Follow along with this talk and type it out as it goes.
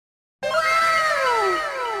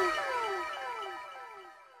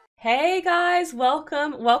Hey guys,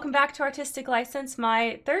 welcome back to Artistic License,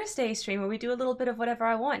 my Thursday stream where we do a little bit of whatever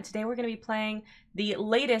I want. Today we're going to be playing the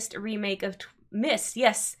latest remake of Myst.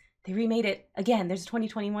 Yes, they remade it again. There's a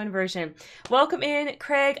 2021 version. Welcome in,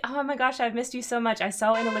 Craig. Oh my gosh, I've missed you so much. I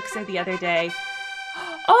saw an Elixir the other day.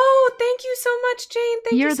 Oh, thank you so much, Jane.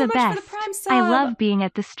 Thank you so much for the Prime sub. I love being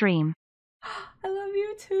at the stream. I love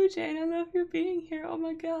you too, Jane. I love you being here. Oh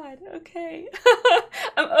my god. Okay.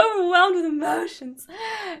 I'm overwhelmed with emotions.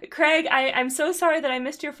 Craig, I'm so sorry that I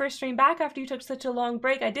missed your first stream back after you took such a long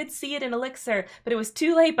break. I did see it in Elixir, but it was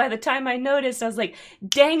too late by the time I noticed. I was like,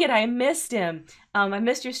 dang it, I missed him. I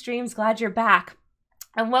missed your streams. Glad you're back.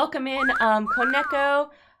 And welcome in, Koneko.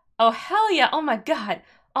 Oh, hell yeah. Oh my god.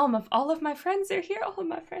 All of my friends are here. All of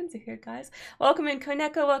my friends are here, guys. Welcome in,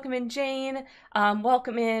 Koneko. Welcome in, Jane.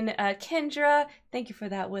 Welcome in, Kendra. Thank you for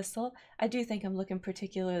that whistle. I do think I'm looking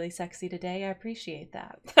particularly sexy today. I appreciate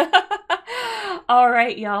that. All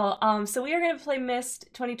right, y'all. So we are going to play Myst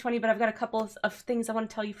 2020, but I've got a couple of things I want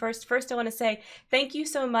to tell you first. First, I want to say thank you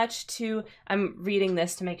so much to, I'm reading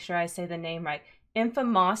this to make sure I say the name right,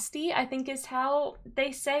 Infamosity, I think is how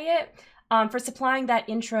they say it. For supplying that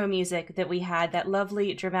intro music that we had, that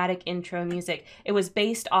lovely dramatic intro music. It was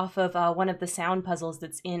based off of one of the sound puzzles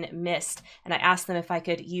that's in Myst, and I asked them if I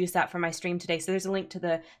could use that for my stream today. So there's a link to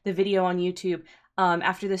the video on YouTube.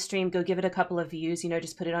 After the stream, go give it a couple of views,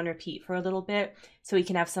 just put it on repeat for a little bit so we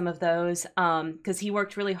can have some of those, because he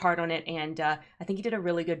worked really hard on it, and I think he did a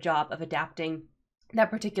really good job of adapting that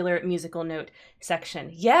particular musical note section.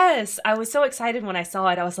 Yes, I was so excited when I saw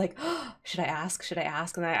it. I was like, oh, should I ask? Should I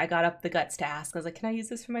ask? And I got up the guts to ask. I was like, can I use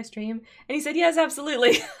this for my stream? And he said, yes,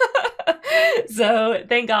 absolutely. So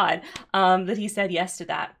thank God that he said yes to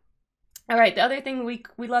that. All right, the other thing we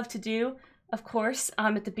love to do, of course,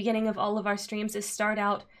 at the beginning of all of our streams is start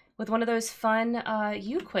out with one of those fun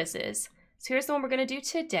U quizzes. So here's the one we're going to do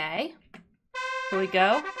today. Here we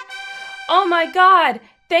go. Oh my God!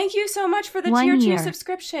 Thank you so much for the tier 2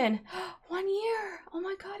 subscription. 1 year. Oh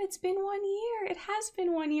my god, it's been 1 year. It has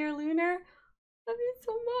been 1 year, Lunar. Love you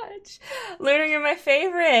so much. Lunar, you're my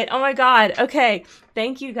favorite. Oh my god. Okay.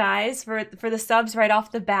 Thank you guys for the subs right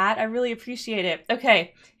off the bat. I really appreciate it.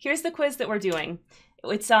 Okay, here's the quiz that we're doing.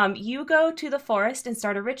 It's you go to the forest and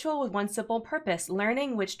start a ritual with one simple purpose,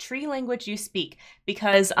 learning which tree language you speak.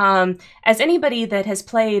 Because as anybody that has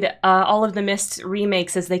played all of the Myst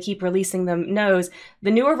remakes as they keep releasing them knows, the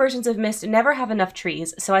newer versions of Myst never have enough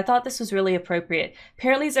trees, so I thought this was really appropriate.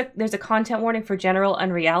 Apparently there's a content warning for general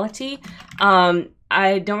unreality.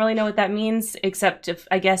 I don't really know what that means, except if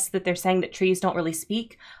I guess that they're saying that trees don't really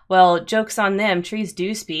speak. Well, joke's on them, trees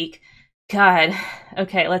do speak. God.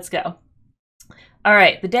 Okay, let's go. All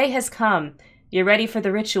right, the day has come. You're ready for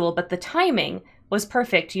the ritual, but the timing was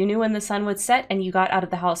perfect. You knew when the sun would set and you got out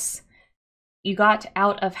of the house. You got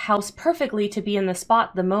out of house perfectly to be in the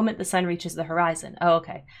spot the moment the sun reaches the horizon. Oh,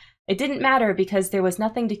 okay. It didn't matter because there was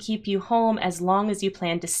nothing to keep you home as long as you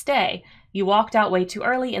planned to stay. You walked out way too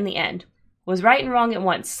early in the end. Was right and wrong at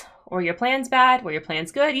once. Or your plan's bad, or your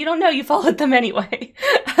plan's good. You don't know, you followed them anyway.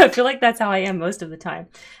 I feel like that's how I am most of the time.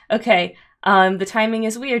 Okay. The timing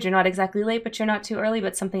is weird. You're not exactly late, but you're not too early,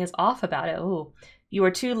 but something is off about it. Ooh. You were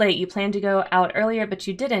too late. You planned to go out earlier, but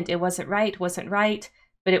you didn't. It wasn't right,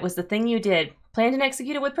 but it was the thing you did. Planned and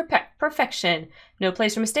executed with perfection. No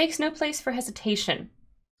place for mistakes, no place for hesitation.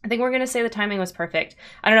 I think we're going to say the timing was perfect.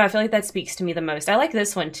 I don't know. I feel like that speaks to me the most. I like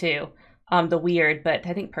this one too. The weird, but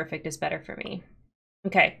I think perfect is better for me.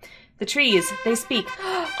 Okay. The trees, they speak.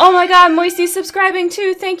 Oh my god, Moisty's subscribing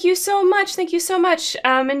too. Thank you so much. Thank you so much.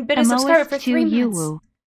 And been a subscriber for 3 months.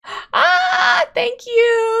 Ah, thank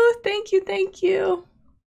you. Thank you, thank you.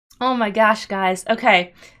 Oh my gosh, guys.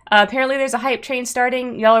 Okay. Apparently there's a hype train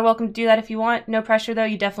starting. Y'all are welcome to do that if you want. No pressure though.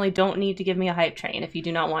 You definitely don't need to give me a hype train if you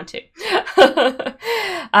do not want to.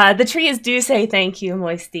 The trees do say thank you,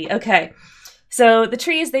 Moisty. Okay. So the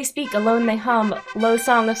trees, they speak, alone they hum, low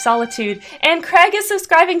song of solitude. And Craig is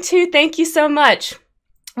subscribing too. Thank you so much.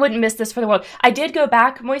 Wouldn't miss this for the world. I did go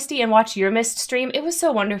back, Moisty, and watch your Myst stream. It was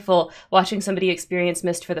so wonderful watching somebody experience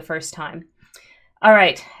Myst for the first time. All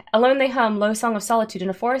right. Alone they hum, low song of solitude. In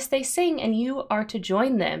a forest they sing, and you are to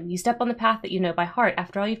join them. You step on the path that you know by heart.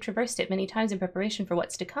 After all, you've traversed it many times in preparation for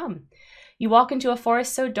what's to come. You walk into a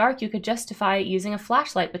forest so dark you could justify using a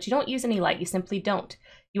flashlight, but you don't use any light. You simply don't.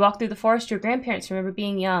 You walk through the forest, your grandparents remember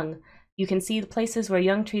being young. You can see the places where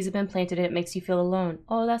young trees have been planted and it makes you feel alone.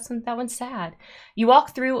 Oh, that one's sad. You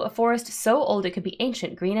walk through a forest so old it could be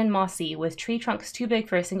ancient, green and mossy, with tree trunks too big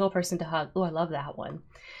for a single person to hug. Oh, I love that one.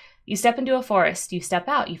 You step into a forest, you step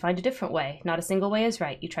out, you find a different way. Not a single way is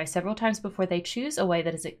right. You try several times before you choose a way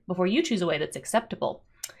that's acceptable.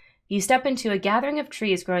 You step into a gathering of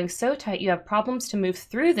trees growing so tight you have problems to move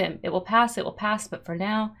through them. It will pass, but for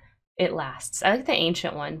now, it lasts. I like the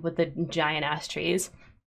ancient one with the giant-ass trees.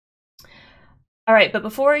 All right, but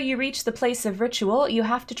before you reach the place of ritual, you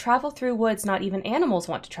have to travel through woods not even animals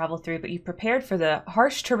want to travel through, but you've prepared for the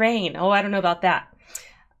harsh terrain. Oh, I don't know about that.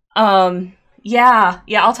 Yeah,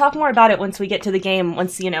 I'll talk more about it once we get to the game.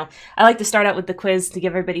 Once, I like to start out with the quiz to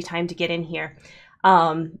give everybody time to get in here.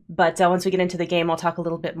 But once we get into the game, I'll talk a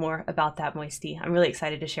little bit more about that, Moisty. I'm really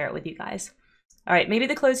excited to share it with you guys. All right, maybe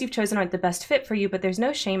the clothes you've chosen aren't the best fit for you, but there's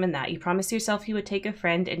no shame in that. You promised yourself you would take a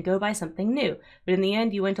friend and go buy something new, but in the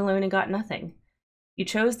end, you went alone and got nothing. You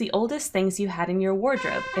chose the oldest things you had in your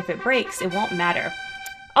wardrobe. If it breaks, it won't matter.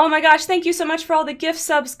 Oh my gosh, thank you so much for all the gift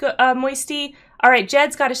subs, Moisty. All right,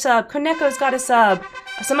 Jed's got a sub. Koneko's got a sub.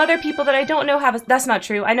 Some other people that I don't know have a... That's not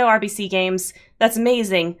true. I know RBC Games. That's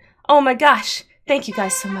amazing. Oh my gosh. Thank you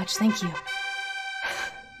guys so much. Thank you.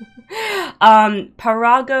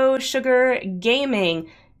 Parago Sugar Gaming.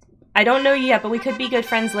 I don't know you yet, but we could be good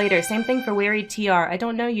friends later. Same thing for Wearied TR. I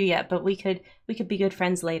don't know you yet, but we could be good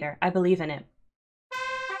friends later. I believe in it.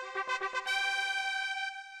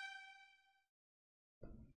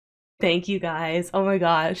 Thank you guys. Oh my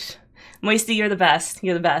gosh. Moisty, you're the best.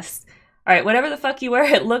 You're the best. All right, whatever the fuck you wear,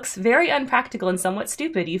 it looks very unpractical and somewhat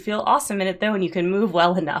stupid. You feel awesome in it though, and you can move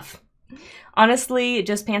well enough. Honestly,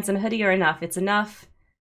 just pants and a hoodie are enough. It's enough.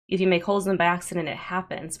 If you make holes in them by accident, it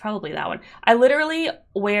happens. Probably that one. I literally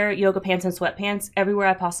wear yoga pants and sweatpants everywhere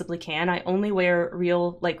I possibly can. I only wear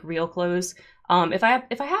real clothes if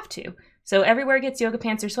I have to. So everywhere gets yoga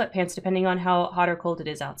pants or sweatpants depending on how hot or cold it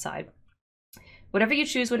is outside. Whatever you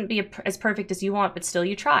choose wouldn't be as perfect as you want, but still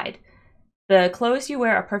you tried. The clothes you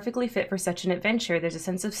wear are perfectly fit for such an adventure. There's a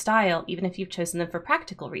sense of style, even if you've chosen them for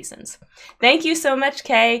practical reasons. Thank you so much,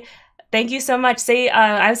 Kay. Thank you so much.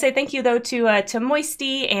 I would say thank you though to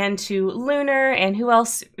Moisty and to Lunar and who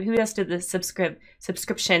else did the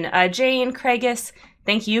subscription? Jane, Craigus.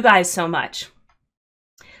 Thank you guys so much.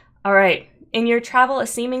 All right. In your travel, a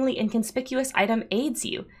seemingly inconspicuous item aids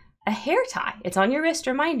you. A hair tie. It's on your wrist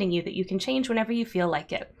reminding you that you can change whenever you feel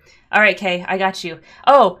like it. All right, Kay, I got you.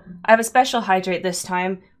 Oh, I have a special hydrate this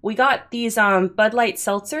time. We got these Bud Light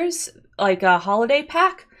seltzers, like a holiday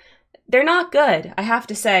pack. They're not good, I have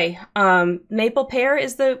to say. Maple pear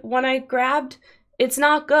is the one I grabbed. It's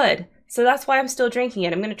not good. So that's why I'm still drinking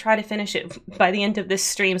it. I'm going to try to finish it by the end of this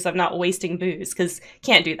stream so I'm not wasting booze, because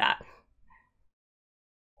can't do that.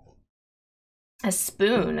 A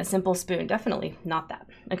spoon, a simple spoon, definitely not that.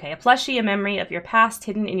 Okay, a plushie, a memory of your past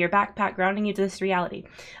hidden in your backpack, grounding you to this reality.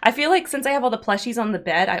 I feel like since I have all the plushies on the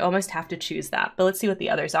bed, I almost have to choose that, but let's see what the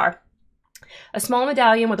others are. A small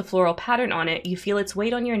medallion with a floral pattern on it, you feel its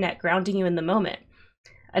weight on your neck, grounding you in the moment.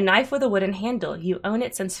 A knife with a wooden handle, you own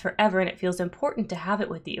it since forever and it feels important to have it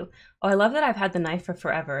with you. Oh, I love that I've had the knife for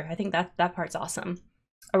forever. I think that part's awesome.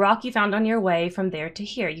 A rock you found on your way from there to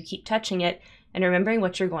here. You keep touching it and remembering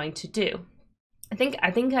what you're going to do. I think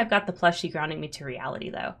I've got the plushie grounding me to reality,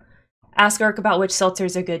 though. Ask Urk about which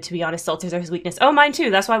seltzers are good. To be honest, seltzers are his weakness. Oh, mine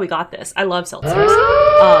too. That's why we got this. I love seltzers.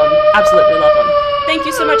 Absolutely love them. Thank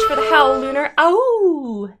you so much for the howl, Lunar.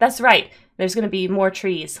 Oh, that's right. There's going to be more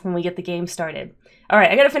trees when we get the game started. All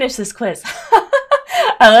right, I got to finish this quiz.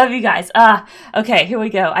 I love you guys. Okay, here we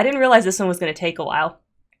go. I didn't realize this one was going to take a while.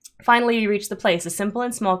 Finally, you reach the place, a simple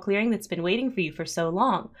and small clearing that's been waiting for you for so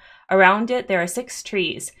long. Around it, there are 6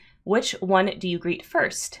 trees. Which one do you greet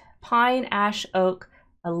first? Pine, ash, oak,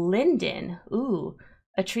 a linden. Ooh,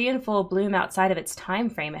 a tree in full bloom outside of its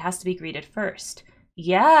time frame. It has to be greeted first.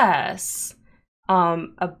 Yes.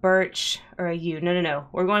 A birch or a yew. No.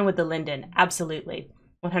 We're going with the linden. Absolutely.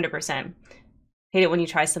 100%. Hate it when you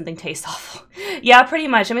try something tastes awful. Yeah, pretty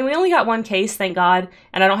much. I mean, we only got one case, thank God,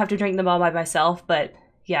 and I don't have to drink them all by myself, but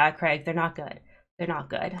yeah, Craig, they're not good. They're not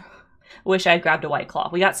good. Wish I had grabbed a White Claw.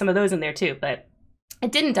 We got some of those in there too, but I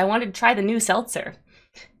didn't. I wanted to try the new seltzer.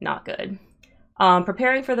 Not good.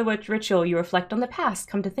 Preparing for the ritual, you reflect on the past.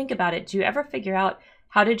 Come to think about it, do you ever figure out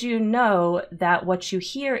how did you know that what you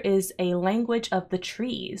hear is a language of the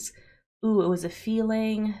trees? Ooh, it was a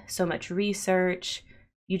feeling, so much research.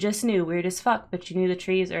 You just knew, weird as fuck, but you knew the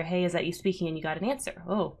trees, or hey, is that you speaking, and you got an answer.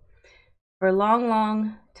 Oh. For a long,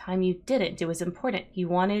 long time you didn't. It was important. You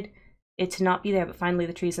wanted it to not be there, but finally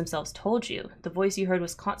the trees themselves told you. The voice you heard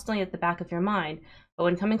was constantly at the back of your mind, but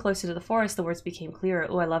when coming closer to the forest, the words became clearer.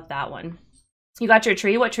 Oh, I love that one. You got your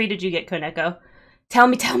tree? What tree did you get, Koneko? Tell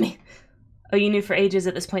me. Oh, you knew for ages.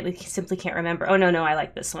 At this point, we simply can't remember. Oh, no, I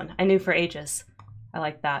like this one. I knew for ages. I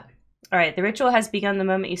like that. All right, the ritual has begun the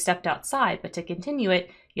moment you stepped outside, but to continue it,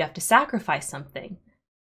 you have to sacrifice something.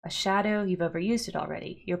 A shadow, you've overused it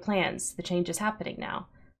already. Your plans, the change is happening now.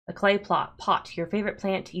 A clay pot, your favorite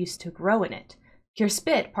plant used to grow in it. Your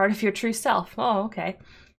spit, part of your true self. Oh, okay.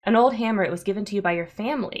 An old hammer, it was given to you by your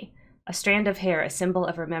family. A strand of hair, a symbol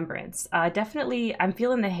of remembrance. Definitely, I'm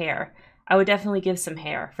feeling the hair. I would definitely give some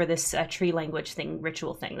hair for this tree language thing,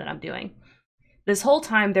 ritual thing that I'm doing. This whole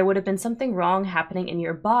time, there would have been something wrong happening in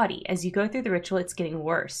your body. As you go through the ritual, it's getting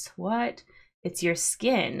worse. What? It's your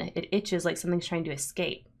skin. It itches like something's trying to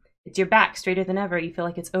escape. It's your back, straighter than ever. You feel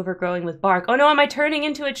like it's overgrowing with bark. Oh no, am I turning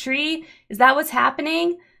into a tree? Is that what's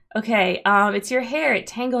happening? Okay, it's your hair. It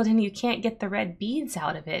tangled and you can't get the red beads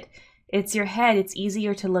out of it. It's your head. It's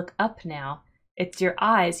easier to look up now. It's your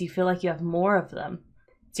eyes. You feel like you have more of them.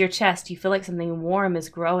 It's your chest. You feel like something warm is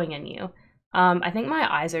growing in you. I think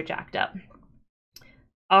my eyes are jacked up.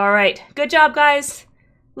 All right, good job, guys.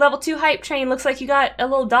 Level 2 hype train. Looks like you got a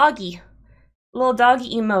little doggy. A little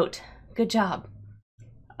doggy emote. Good job.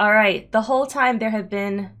 All right, the whole time there have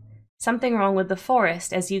been something wrong with the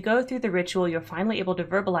forest. As you go through the ritual, you're finally able to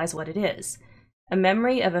verbalize what it is. A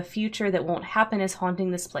memory of a future that won't happen is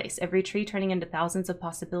haunting this place. Every tree turning into thousands of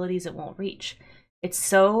possibilities it won't reach. It's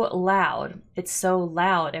so loud. It's so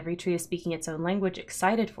loud. Every tree is speaking its own language,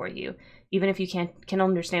 excited for you, even if you can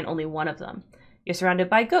understand only one of them. You're surrounded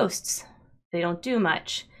by ghosts. They don't do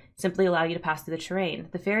much, simply allow you to pass through the terrain.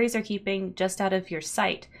 The fairies are keeping just out of your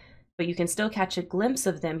sight, but you can still catch a glimpse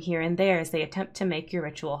of them here and there as they attempt to make your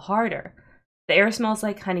ritual harder. The air smells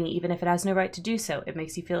like honey, even if it has no right to do so. It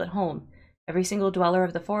makes you feel at home. Every single dweller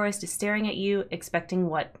of the forest is staring at you, expecting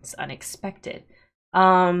what's unexpected.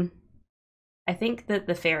 I think that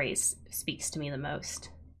the fairies speaks to me the most.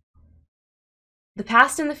 The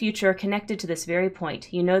past and the future are connected to this very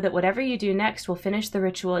point. You know that whatever you do next will finish the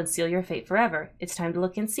ritual and seal your fate forever. It's time to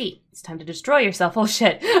look and see. It's time to destroy yourself. Oh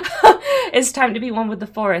shit. It's time to be one with the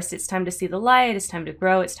forest. It's time to see the light. It's time to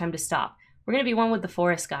grow. It's time to stop. We're going to be one with the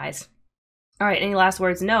forest, guys. All right, any last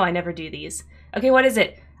words? No, I never do these. Okay, what is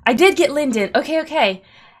it? I did get linden. Okay.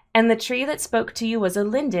 And the tree that spoke to you was a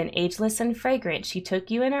linden, ageless and fragrant. She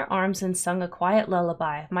took you in her arms and sung a quiet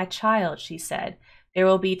lullaby. My child, she said, there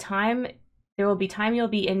will be time you'll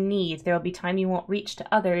be in need. There will be time you won't reach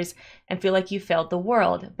to others and feel like you failed the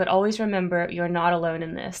world. But always remember, you're not alone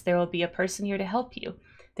in this. There will be a person here to help you.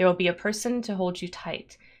 There will be a person to hold you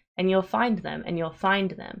tight. And you'll find them, and you'll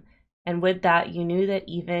find them. And with that, you knew that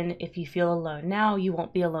even if you feel alone now, you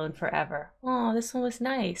won't be alone forever. Oh, this one was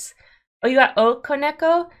nice. Oh, you got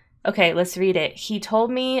Okoneko? Okay, let's read it. He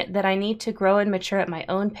told me that I need to grow and mature at my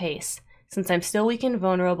own pace, since I'm still weak and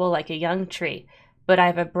vulnerable like a young tree. But I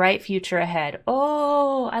have a bright future ahead.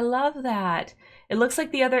 Oh, I love that. It looks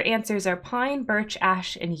like the other answers are pine, birch,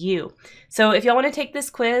 ash, and yew. So if y'all want to take this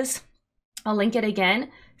quiz, I'll link it again.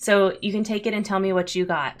 So you can take it and tell me what you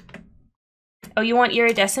got. Oh, you want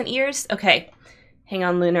iridescent ears? Okay. Hang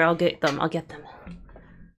on, Lunar. I'll get them.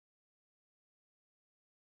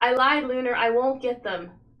 I lied, Lunar. I won't get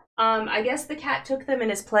them. I guess the cat took them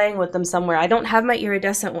and is playing with them somewhere. I don't have my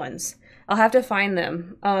iridescent ones. I'll have to find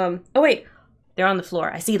them. Oh, wait. They're on the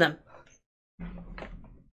floor. I see them.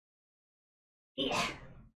 Yeah.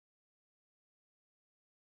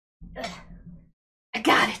 I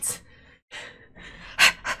got it.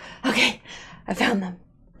 Okay, I found them.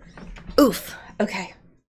 Oof. Okay,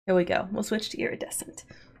 here we go. We'll switch to iridescent.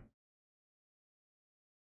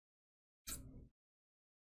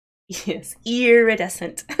 Yes,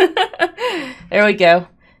 iridescent. There we go.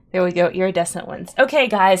 Iridescent ones. Okay,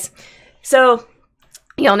 guys. So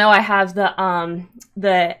y'all know I have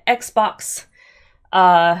the Xbox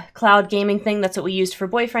cloud gaming thing. That's what we used for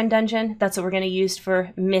Boyfriend Dungeon. That's what we're going to use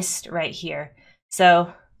for Myst right here.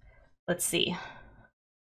 So let's see.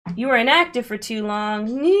 You were inactive for too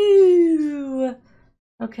long. No.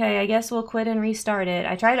 Okay, I guess we'll quit and restart it.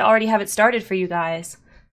 I tried to already have it started for you guys.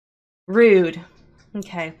 Rude.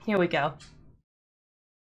 Okay, here we go.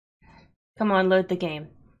 Come on, load the game.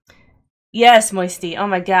 Yes, Moisty. Oh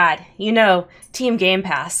my god. You know, Team Game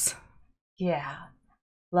Pass. Yeah.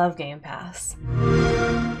 Love Game Pass.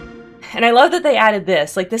 And I love that they added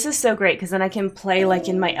this. Like, this is so great, because then I can play, like,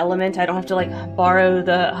 in my element. I don't have to, like, borrow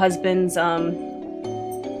the husband's,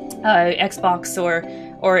 Xbox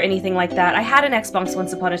or anything like that. I had an Xbox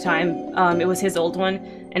once upon a time. It was his old one,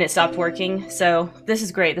 and it stopped working. So, this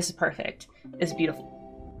is great. This is perfect. It's beautiful.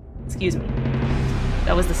 Excuse me.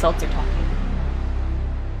 That was the seltzer talking.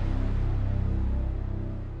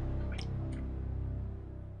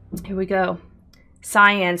 Here we go.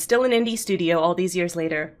 Cyan, still an indie studio all these years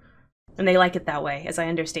later. And they like it that way, as I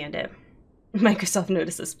understand it. Microsoft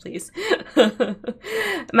notices, please.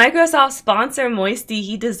 Microsoft sponsor Moisty,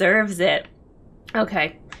 he deserves it.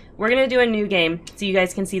 Okay, we're gonna do a new game so you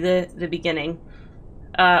guys can see the beginning.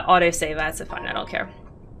 Autosave, that's fine, I don't care.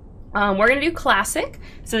 We're gonna do classic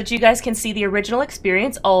so that you guys can see the original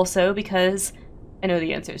experience also, because I know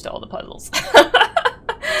the answers to all the puzzles.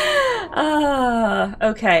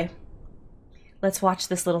 Okay. Let's watch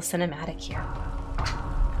this little cinematic here.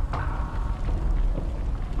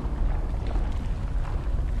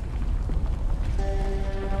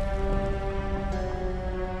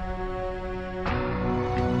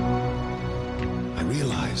 I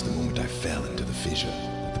realized the moment I fell into the fissure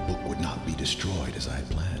that the book would not be destroyed as I had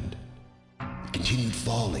planned. It continued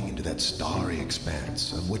falling into that starry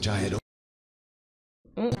expanse of which I had...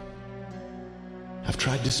 I've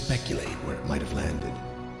tried to speculate where it might have landed,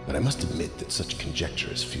 but I must admit that such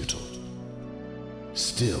conjecture is futile.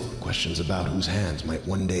 Still, questions about whose hands might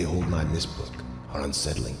one day hold my Myst book are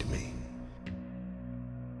unsettling to me.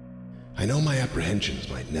 I know my apprehensions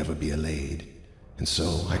might never be allayed, and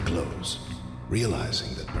so I close,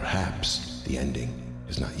 realizing that perhaps the ending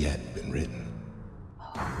has not yet been written.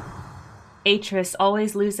 Atris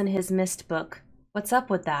always losing his Myst book. What's up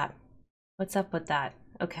with that? What's up with that?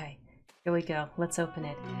 Okay, here we go. Let's open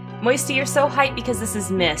it. Moisty, you're so hyped because this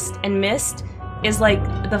is Myst, and Myst is like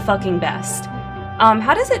the fucking best.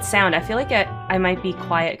 How does it sound? I feel like I might be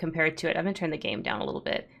quiet compared to it. I'm gonna turn the game down a little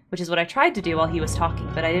bit, which is what I tried to do while he was talking,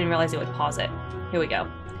 but I didn't realize it would pause it. Here we go.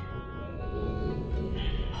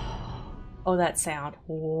 Oh, that sound.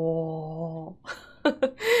 Whoa.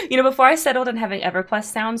 You know, before I settled on having EverQuest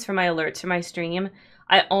sounds for my alerts for my stream,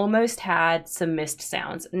 I almost had some Myst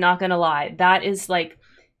sounds. Not gonna lie. That is like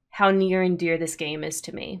how near and dear this game is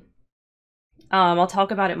to me. I'll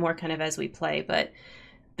talk about it more kind of as we play, but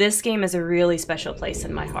this game is a really special place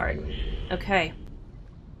in my heart. Okay.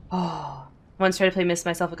 Oh, once tried to play Myst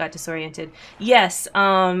myself, I got disoriented. Yes,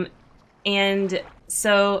 and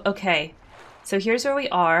so, okay. So here's where we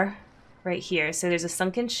are, right here. So there's a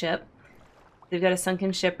sunken ship. We've got a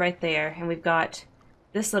sunken ship right there, and we've got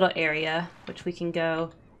this little area, which we can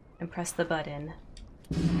go and press the button,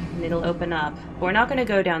 and it'll open up. But we're not going to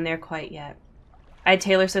go down there quite yet. I had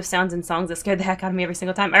Taylor Swift sounds and songs that scared the heck out of me every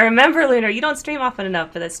single time. I remember, Lunar, you don't stream often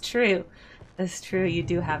enough, but that's true. That's true, you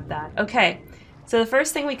do have that. Okay, so the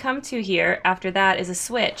first thing we come to here after that is a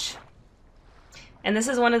switch. And this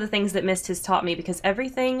is one of the things that Myst has taught me, because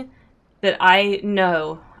everything that I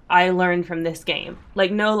know, I learned from this game.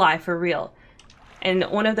 Like, no lie, for real. And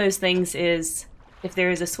one of those things is, if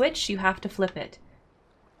there is a switch, you have to flip it.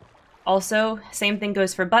 Also, same thing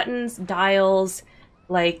goes for buttons, dials,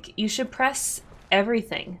 like, you should press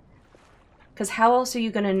everything. Because how else are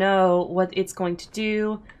you going to know what it's going to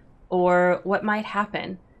do or what might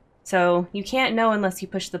happen? So you can't know unless you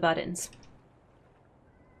push the buttons.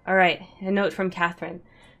 Alright, a note from Catherine.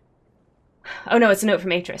 Oh no, it's a note from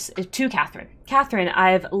Atris. To Catherine. Catherine,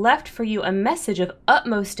 I've left for you a message of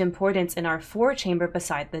utmost importance in our 4 chamber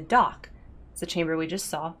beside the dock. It's the chamber we just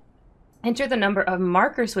saw. Enter the number of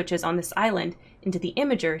marker switches on this island into the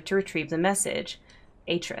imager to retrieve the message.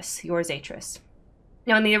 Atris. Yours, Atris.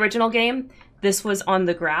 Now, in the original game, this was on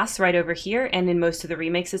the grass right over here, and in most of the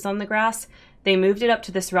remakes it's on the grass. They moved it up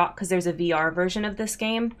to this rock because there's a VR version of this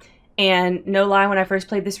game. And no lie, when I first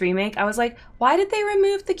played this remake, I was like, why did they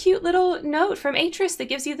remove the cute little note from Atris that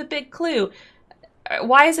gives you the big clue?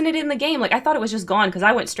 Why isn't it in the game? Like, I thought it was just gone because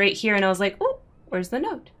I went straight here and I was like, oh, where's the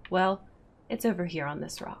note? Well, it's over here on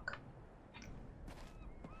this rock.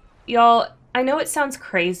 Y'all, I know it sounds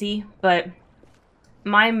crazy, but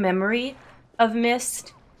my memory of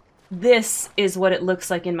Myst, this is what it looks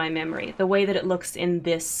like in my memory. The way that it looks in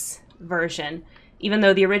this version. Even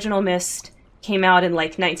though the original Myst came out in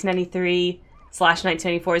like 1993/1994.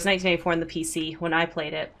 It was 1994 on the PC when I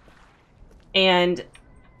played it. And,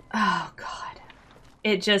 oh god.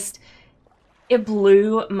 It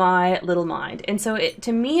blew my little mind. And so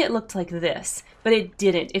to me it looked like this, but it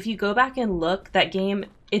didn't. If you go back and look, that game,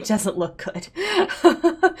 it doesn't look good.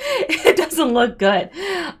 It doesn't look good.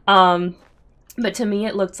 But to me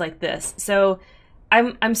it looked like this. So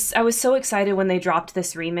I was so excited when they dropped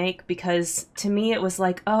this remake, because to me it was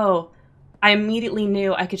like, oh, I immediately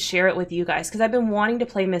knew I could share it with you guys, because I've been wanting to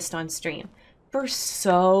play Myst on stream for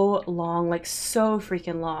so long, like so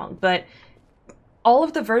freaking long. But all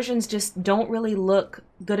of the versions just don't really look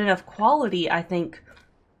good enough quality, I think,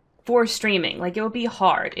 for streaming. Like, it would be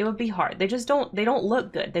hard. It would be hard. They don't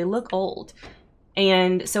look good. They look old.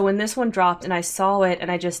 And so when this one dropped and I saw it, and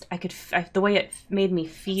the way it made me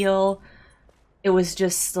feel, it was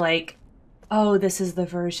just like, oh, this is the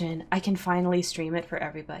version. I can finally stream it for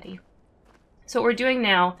everybody. So what we're doing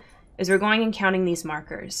now is we're going and counting these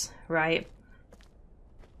markers, right?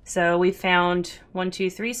 So we found 1, 2,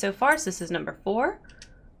 3 so far. So this is number 4.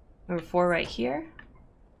 Number 4 right here.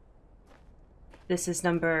 This is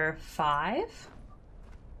number 5.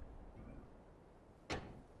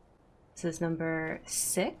 This is number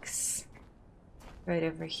 6. Right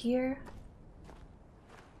over here.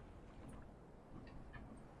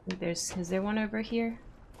 Is there one over here?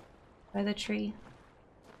 By the tree?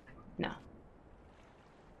 No.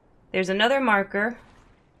 There's another marker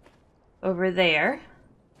over there.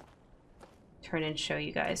 Turn and show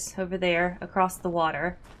you guys. Over there, across the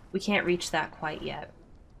water. We can't reach that quite yet.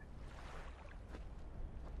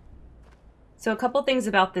 So a couple things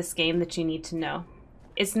about this game that you need to know.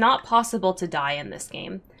 It's not possible to die in this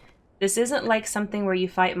game. This isn't like something where you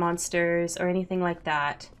fight monsters or anything like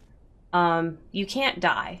that. You can't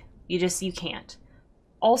die. You can't.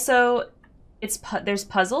 Also, there's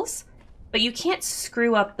puzzles, but you can't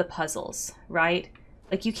screw up the puzzles, right?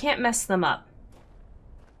 Like, you can't mess them up.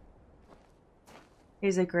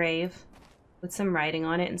 Here's a grave with some writing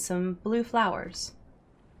on it and some blue flowers.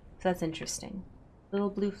 So that's interesting. Little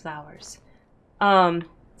blue flowers.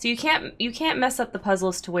 So you can't mess up the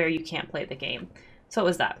puzzles to where you can't play the game. So what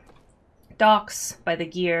was that? Docks, by the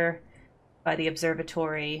gear, by the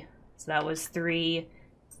observatory. So that was 3.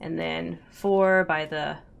 And then 4 by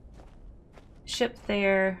the ship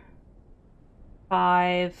there.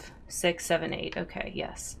 5, 6, 7, 8. Okay,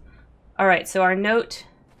 yes. Alright, so our note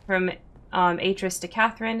from Atris to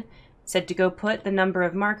Catherine said to go put the number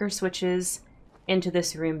of marker switches into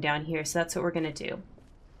this room down here. So that's what we're going to do.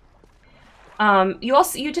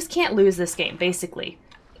 You just can't lose this game, basically.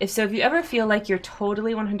 If you ever feel like you're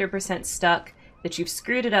totally 100% stuck, that you've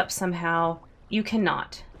screwed it up somehow, you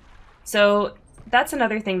cannot. So that's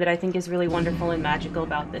another thing that I think is really wonderful and magical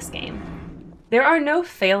about this game. There are no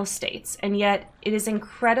fail states, and yet it is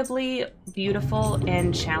incredibly beautiful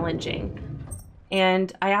and challenging.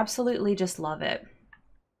 And I absolutely just love it.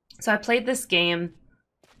 So I played this game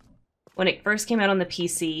when it first came out on the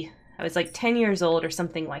PC. I was like 10 years old or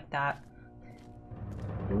something like that.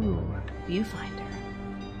 Ooh, viewfinder.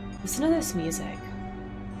 Listen to this music.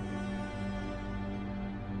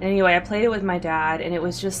 Anyway, I played it with my dad, and it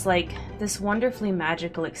was just like this wonderfully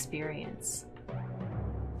magical experience.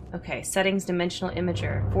 Okay, settings, dimensional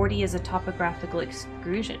imager. 40 is a topographical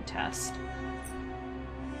exclusion test.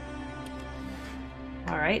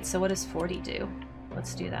 Alright, so what does 40 do?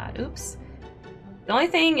 Let's do that. Oops. The only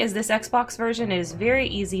thing is this Xbox version is very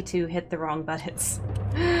easy to hit the wrong buttons.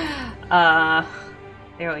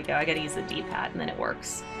 There we go. I gotta use the D-pad and then it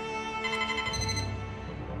works.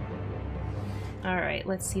 Alright,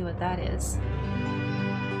 let's see what that is.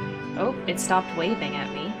 Oh, it stopped waving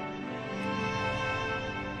at me.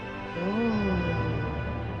 Ooh.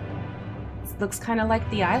 It looks kind of like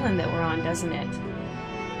the island that we're on, doesn't it?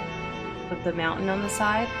 With the mountain on the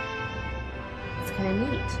side. It's kind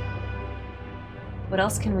of neat. What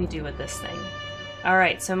else can we do with this thing?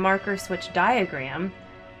 Alright, so marker switch diagram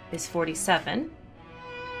is 47.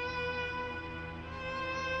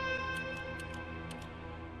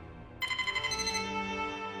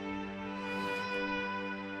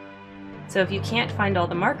 So if you can't find all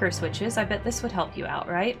the marker switches, I bet this would help you out,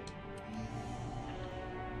 right?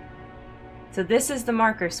 So this is the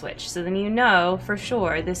marker switch, so then you know for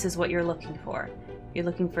sure this is what you're looking for. You're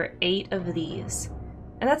looking for 8 of these.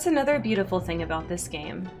 And that's another beautiful thing about this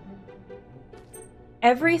game.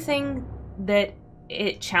 Everything that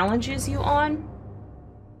it challenges you on,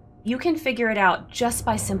 you can figure it out just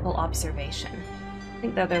by simple observation. I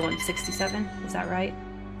think the other one's 67, is that right?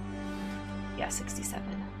 Yeah, 67.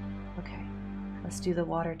 Okay, let's do the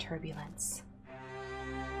water turbulence.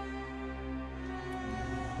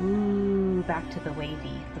 Ooh, back to the wavy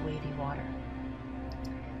water.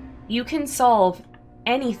 You can solve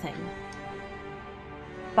anything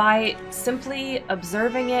by simply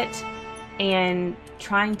observing it and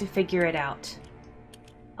trying to figure it out.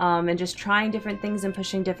 And just trying different things and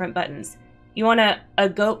pushing different buttons. You want a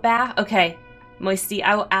goat bath? Okay, Moisty,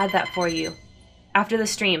 I will add that for you. After the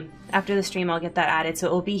stream. After the stream, I'll get that added, so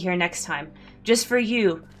it will be here next time. Just for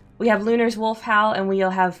you. We have Lunar's wolf howl, and we'll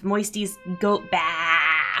have Moisty's goat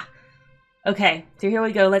bath. Okay, so here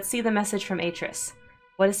we go. Let's see the message from Atris.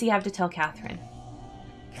 What does he have to tell Catherine?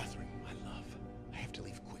 Catherine, my love, I have to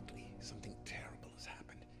leave quickly. Something terrible has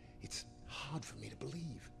happened. It's hard for me to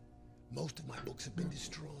believe. Most of my books have been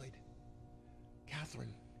destroyed.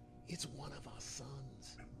 Catherine, it's one of our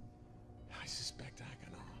sons. I suspect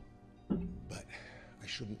Achenar. But I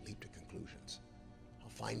shouldn't leap to conclusions. I'll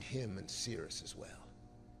find him and Cirrus as well.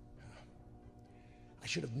 I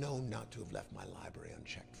should have known not to have left my library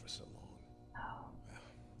unchecked for so long.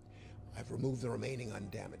 I've removed the remaining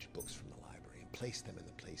undamaged books from the library and placed them in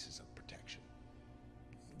the places of protection.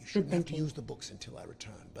 You shouldn't have to use the books until I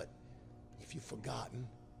return, but if you've forgotten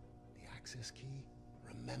the access key,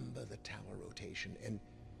 remember the tower rotation, and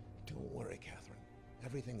don't worry, Catherine.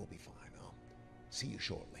 Everything will be fine. I'll see you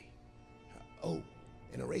shortly. Oh,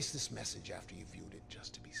 and erase this message after you've viewed it,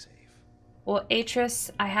 just to be safe. Well, Atris,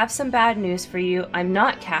 I have some bad news for you. I'm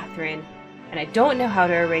not Catherine, and I don't know how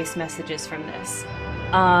to erase messages from this.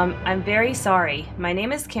 I'm very sorry. My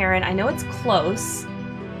name is Karen. I know it's close,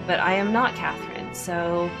 but I am not Catherine,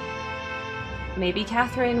 so maybe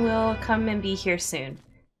Catherine will come and be here soon.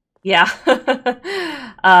 Yeah.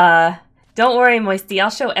 Don't worry, Moisty. I'll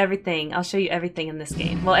show everything. I'll show you everything in this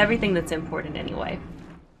game. Well, everything that's important anyway.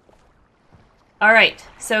 Alright,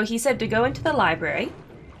 so he said to go into the library.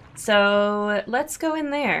 So let's go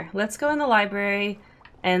in there. Let's go in the library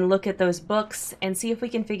and look at those books and see if we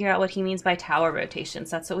can figure out what he means by tower rotations.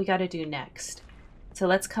 That's what we got to do next. So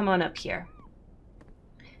let's come on up here.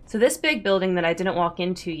 So this big building that I didn't walk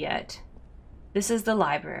into yet, this is the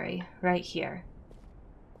library right here.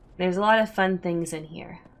 There's a lot of fun things in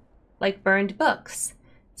here, like burned books.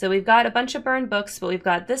 So we've got a bunch of burned books, but we've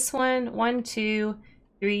got this one, 1, 2,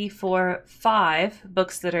 3, 4, 5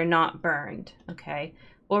 books that are not burned. Okay,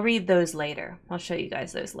 we'll read those later. I'll show you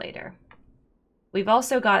guys those later. We've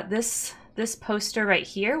also got this poster right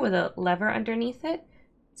here with a lever underneath it.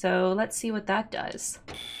 So let's see what that does.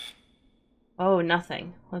 Oh,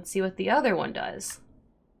 nothing. Let's see what the other one does.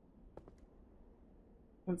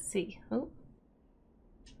 Let's see. Oh.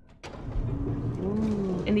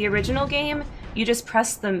 Ooh. In the original game, you just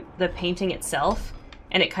pressed the painting itself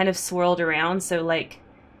and it kind of swirled around, so like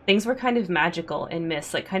things were kind of magical in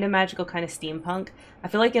Myst, like kind of magical, kind of steampunk. I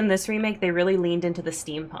feel like in this remake they really leaned into the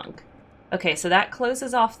steampunk. Okay, so that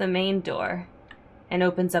closes off the main door and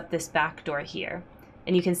opens up this back door here.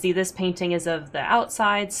 And you can see this painting is of the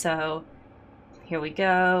outside, so here we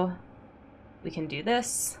go. We can do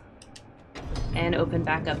this and open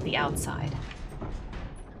back up the outside.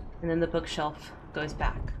 And then the bookshelf goes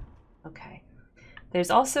back. Okay. There's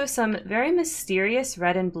also some very mysterious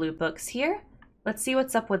red and blue books here. Let's see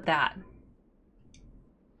what's up with that.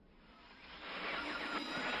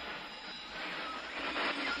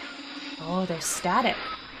 Oh, they're static.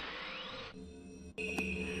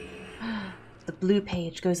 The blue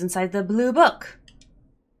page goes inside the blue book.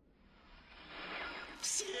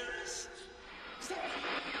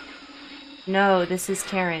 No, this is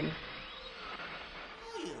Karen.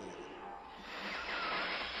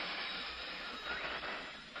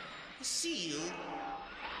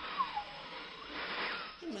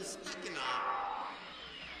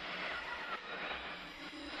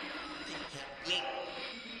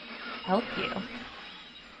 Help you.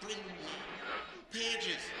 Bring me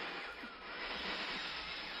pages.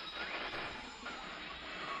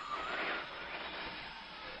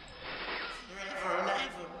 Forever and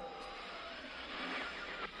ever.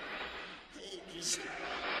 Pages.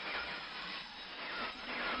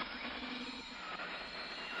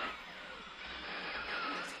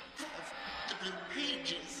 Have the blue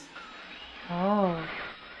pages. Oh.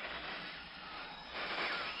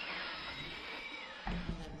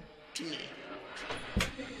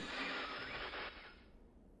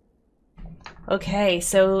 Okay,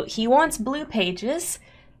 so he wants blue pages,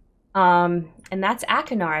 and that's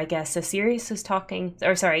Akinar, I guess. So Sirius was talking,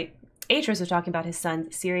 or sorry, Atris was talking about his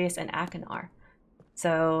sons, Sirius and Akinar.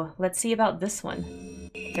 So let's see about this one.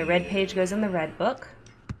 The red page goes in the red book.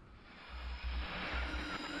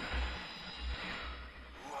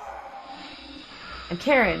 And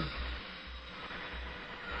Karen.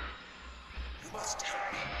 You must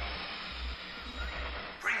help me.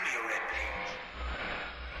 Bring me a red page.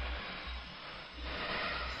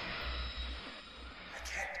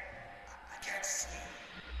 I can't see.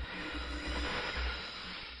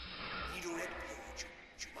 Need a red page.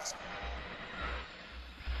 You must.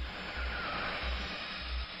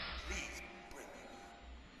 Please bring me.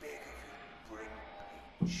 Beg of you, bring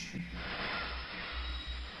page.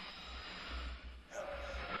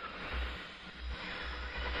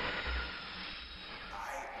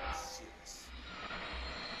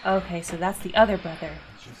 Okay, so that's the other brother.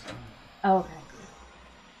 Oh, okay.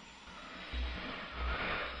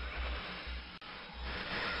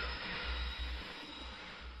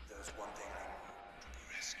 There's one thing I need to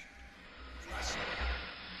be rescued. You must.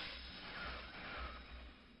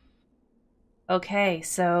 Okay,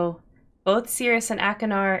 so both Sirius and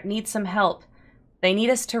Akinar need some help. They need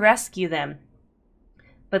us to rescue them.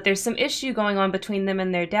 But there's some issue going on between them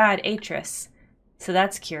and their dad, Atris. So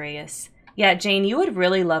that's curious. Yeah, Jane, you would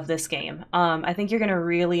really love this game. I think you're going to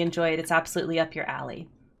really enjoy it. It's absolutely up your alley.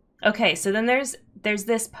 Okay, so then there's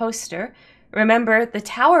this poster. Remember, the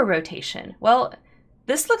tower rotation. Well,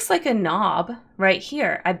 this looks like a knob right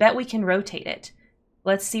here. I bet we can rotate it.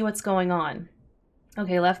 Let's see what's going on.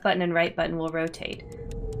 Okay, left button and right button will rotate.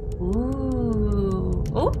 Ooh.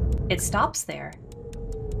 Oh, it stops there.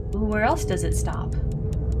 Ooh, where else does it stop?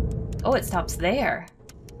 Oh, it stops there.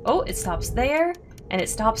 Oh, it stops there, and it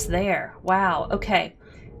stops there. Wow, okay.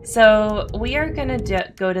 So we are gonna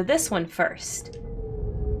go to this one first,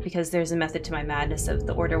 because there's a method to my madness of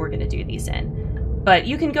the order we're gonna do these in. But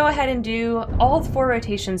you can go ahead and do all 4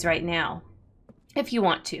 rotations right now, if you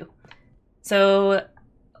want to. So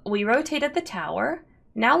we rotated the tower.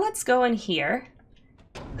 Now let's go in here,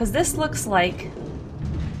 because this looks like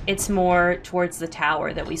it's more towards the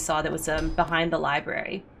tower that we saw that was behind the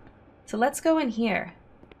library. So let's go in here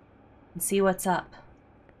and see what's up.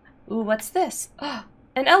 Ooh, what's this? Oh,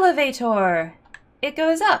 an elevator! It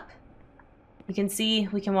goes up. You can see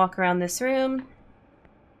we can walk around this room.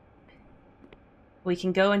 We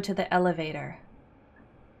can go into the elevator.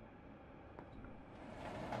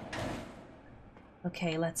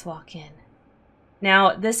 Okay, let's walk in.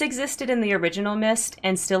 Now, this existed in the original Myst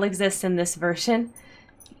and still exists in this version.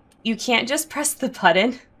 You can't just press the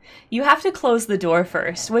button. You have to close the door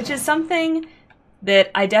first, which is something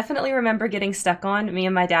that I definitely remember getting stuck on, me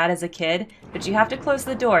and my dad as a kid. But you have to close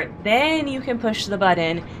the door. Then you can push the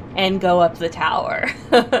button and go up the tower.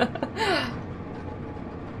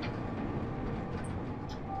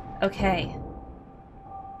 Okay.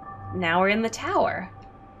 Now we're in the tower.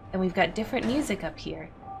 And we've got different music up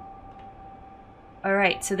here.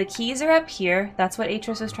 Alright, so the keys are up here. That's what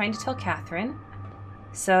Atros was trying to tell Catherine.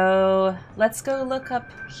 So let's go look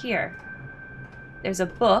up here. There's a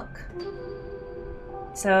book.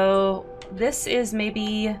 So this is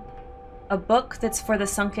maybe a book that's for the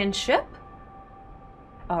sunken ship.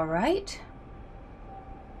 Alright.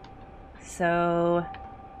 So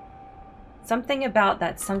something about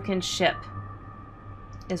that sunken ship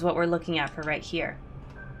is what we're looking at for right here.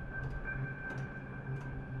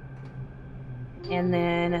 And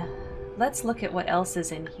then let's look at what else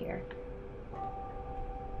is in here.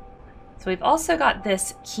 So we've also got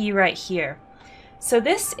this key right here. So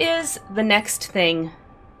this is the next thing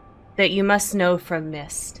that you must know from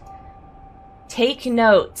Myst. Take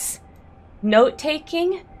notes.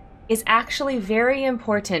 Note-taking is actually very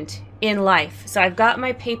important in life. So I've got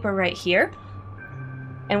my paper right here,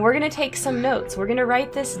 and we're going to take some notes. We're going to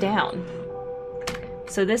write this down.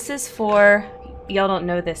 So this is for, y'all don't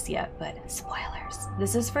know this yet, but spoilers.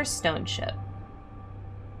 This is for Stone Ship.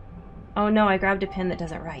 Oh no, I grabbed a pen that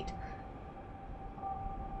doesn't write.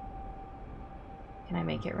 Can I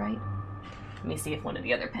make it right? Let me see if one of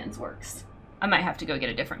the other pens works. I might have to go get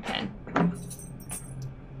a different pen.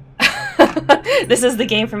 This is the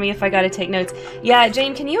game for me if I gotta take notes. Yeah,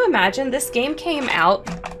 Jane, can you imagine? This game came out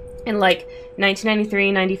in like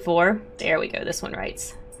 1993, 94. There we go, this one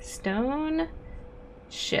writes. Stone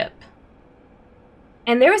Ship.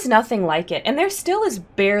 And there is nothing like it. And there still is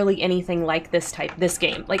barely anything like this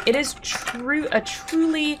game. Like, it is a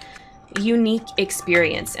truly unique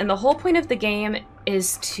experience. And the whole point of the game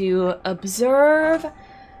is to observe,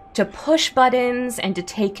 to push buttons, and to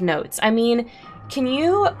take notes. I mean, can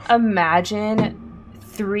you imagine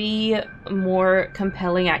 3 more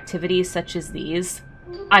compelling activities such as these?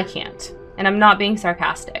 I can't. And I'm not being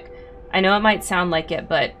sarcastic. I know it might sound like it,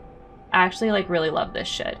 but I actually like really love this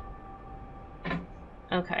shit.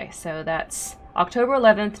 Okay, so that's October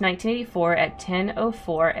 11th, 1984 at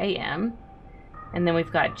 10:04 a.m. And then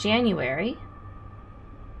we've got January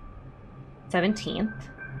 17th,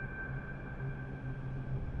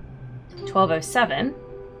 12:07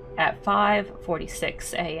 at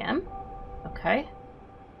 5:46 a.m. Okay.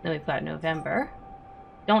 Then we've got November.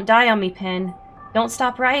 Don't die on me, pen. Don't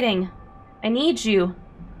stop writing. I need you.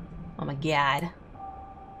 Oh my god.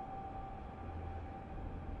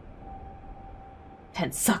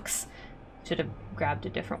 Pen sucks. Should have grabbed a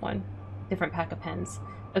different one. Different pack of pens.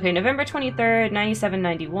 Okay, November 23rd,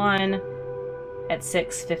 9791 at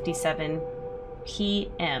 6:57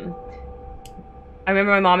 p.m. I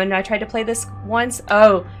remember my mom and I tried to play this once.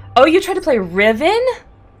 Oh, you tried to play Riven?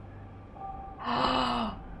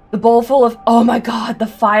 The bowl full of... Oh my god, the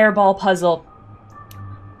fireball puzzle.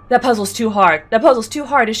 That puzzle's too hard. That puzzle's too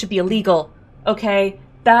hard. It should be illegal. Okay?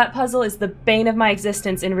 That puzzle is the bane of my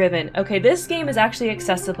existence in Riven. Okay, this game is actually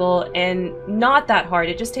accessible and not that hard.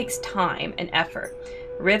 It just takes time and effort.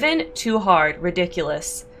 Riven, too hard.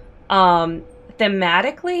 Ridiculous.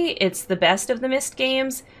 Thematically, it's the best of the Myst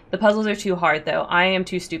games. The puzzles are too hard, though. I am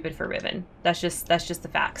too stupid for Riven. That's just the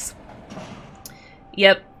facts.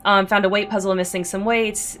 Yep. Found a weight puzzle missing some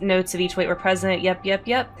weights. Notes of each weight were present.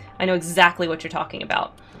 Yep. I know exactly what you're talking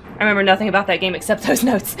about. I remember nothing about that game except those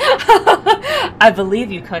notes. I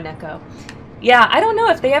believe you, Koneko. Yeah, I don't know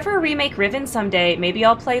if they ever remake Riven someday. Maybe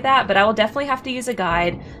I'll play that, but I will definitely have to use a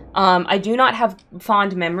guide. I do not have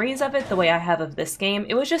fond memories of it the way I have of this game.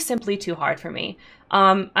 It was just simply too hard for me.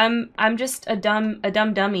 I'm just a dumb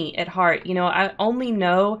dummy at heart. You know, I only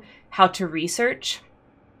know how to research.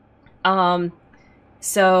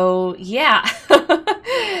 So yeah,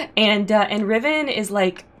 and Riven is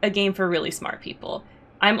like a game for really smart people.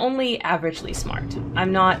 I'm only averagely smart.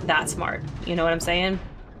 I'm not that smart. You know what I'm saying?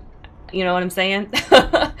 You know what I'm saying?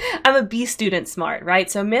 I'm a B student smart,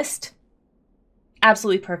 right? So Myst,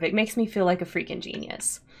 absolutely perfect. Makes me feel like a freaking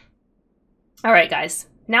genius. All right, guys.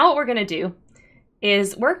 Now what we're going to do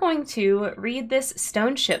is we're going to read this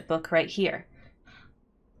stone ship book right here.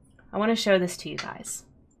 I want to show this to you guys.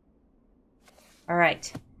 All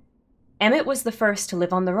right. Emmett was the first to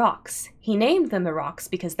live on the rocks. He named them the rocks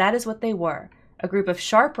because that is what they were, a group of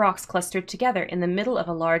sharp rocks clustered together in the middle of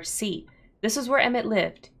a large sea. This is where Emmett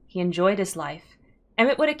lived. He enjoyed his life.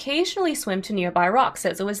 Emmett would occasionally swim to nearby rocks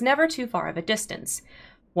as it was never too far of a distance.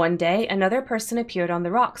 One day, another person appeared on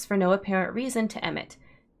the rocks for no apparent reason to Emmett.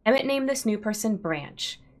 Emmett named this new person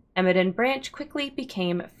Branch. Emmett and Branch quickly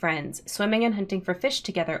became friends, swimming and hunting for fish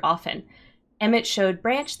together often. Emmett showed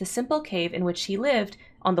Branch the simple cave in which he lived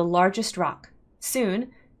on the largest rock.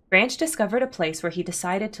 Soon, Branch discovered a place where he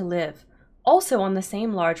decided to live, also on the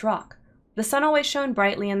same large rock. The sun always shone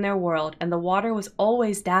brightly in their world, and the water was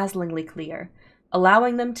always dazzlingly clear,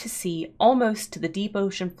 allowing them to see almost to the deep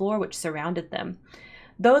ocean floor which surrounded them.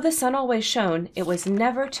 Though the sun always shone, it was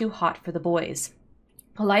never too hot for the boys.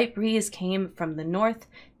 A light breeze came from the north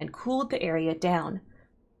and cooled the area down.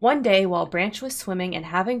 One day, while Branch was swimming and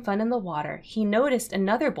having fun in the water, he noticed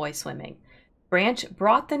another boy swimming. Branch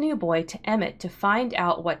brought the new boy to Emmett to find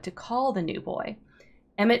out what to call the new boy.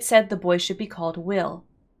 Emmett said the boy should be called Will.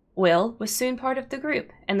 Will was soon part of the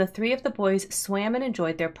group, and the three of the boys swam and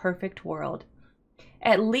enjoyed their perfect world.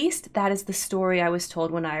 At least that is the story I was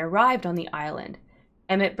told when I arrived on the island.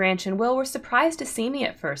 Emmett, Branch, and Will were surprised to see me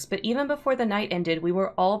at first, but even before the night ended, we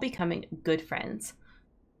were all becoming good friends.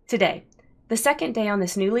 Today, the second day on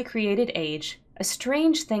this newly created age, a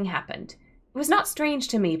strange thing happened. It was not strange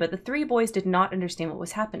to me, but the three boys did not understand what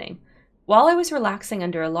was happening. While I was relaxing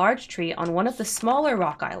under a large tree on one of the smaller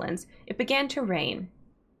rock islands, it began to rain.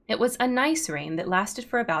 It was a nice rain that lasted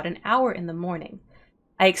for about an hour in the morning.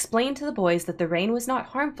 I explained to the boys that the rain was not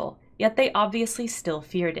harmful, yet they obviously still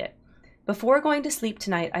feared it. Before going to sleep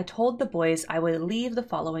tonight, I told the boys I would leave the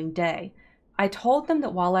following day. I told them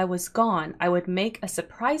that while I was gone, I would make a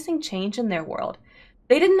surprising change in their world.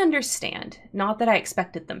 They didn't understand, not that I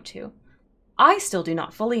expected them to. I still do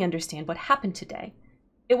not fully understand what happened today.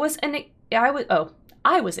 I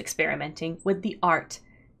was experimenting with the art,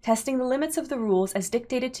 testing the limits of the rules as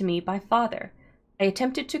dictated to me by Father. I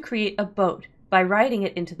attempted to create a boat by writing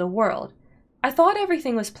it into the world. I thought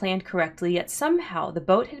everything was planned correctly, yet somehow the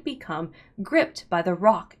boat had become gripped by the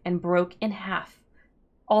rock and broke in half.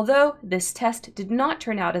 Although this test did not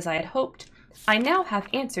turn out as I had hoped, I now have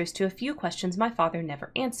answers to a few questions my father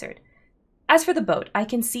never answered. As for the boat, I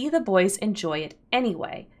can see the boys enjoy it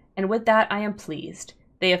anyway, and with that I am pleased.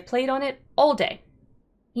 They have played on it all day.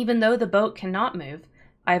 Even though the boat cannot move,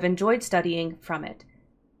 I have enjoyed studying from it.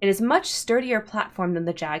 It is a much sturdier platform than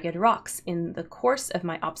the jagged rocks. In the course of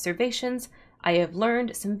my observations, I have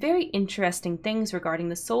learned some very interesting things regarding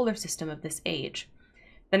the solar system of this age.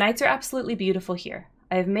 The nights are absolutely beautiful here.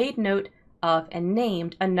 I have made note of and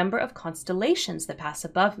named a number of constellations that pass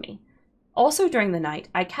above me. Also during the night,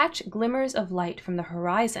 I catch glimmers of light from the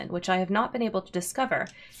horizon, which I have not been able to discover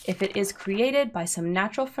if it is created by some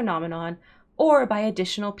natural phenomenon or by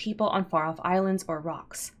additional people on far-off islands or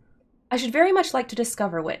rocks. I should very much like to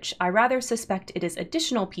discover which. I rather suspect it is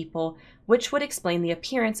additional people, which would explain the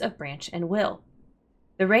appearance of Branch and Will.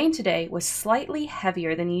 The rain today was slightly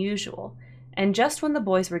heavier than usual, and just when the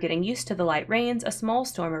boys were getting used to the light rains, a small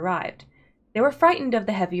storm arrived. They were frightened of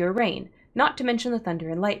the heavier rain, not to mention the thunder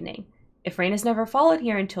and lightning. If rain has never fallen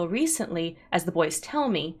here until recently, as the boys tell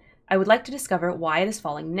me, I would like to discover why it is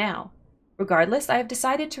falling now. Regardless, I have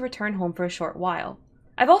decided to return home for a short while.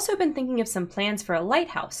 I've also been thinking of some plans for a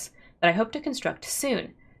lighthouse that I hope to construct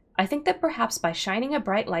soon. I think that perhaps by shining a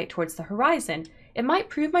bright light towards the horizon, it might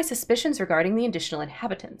prove my suspicions regarding the additional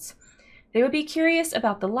inhabitants. They would be curious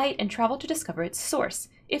about the light and travel to discover its source,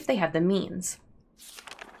 if they have the means.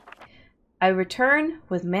 I return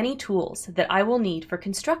with many tools that I will need for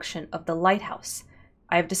construction of the lighthouse.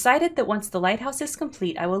 I have decided that once the lighthouse is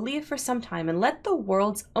complete, I will leave for some time and let the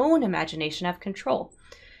world's own imagination have control.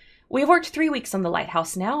 We have worked 3 weeks on the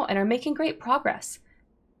lighthouse now and are making great progress.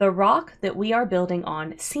 The rock that we are building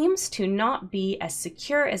on seems to not be as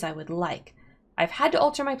secure as I would like. I've had to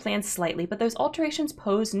alter my plans slightly, but those alterations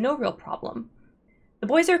pose no real problem. The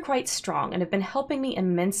boys are quite strong and have been helping me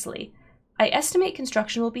immensely. I estimate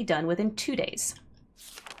construction will be done within 2 days.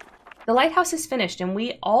 The lighthouse is finished, and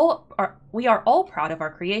we are all proud of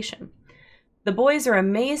our creation. The boys are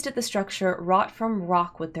amazed at the structure wrought from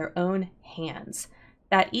rock with their own hands.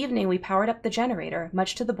 That evening, we powered up the generator,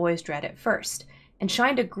 much to the boys' dread at first, and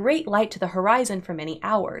shined a great light to the horizon for many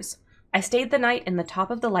hours. I stayed the night in the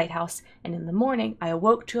top of the lighthouse, and in the morning I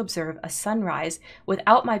awoke to observe a sunrise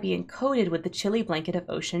without my being coated with the chilly blanket of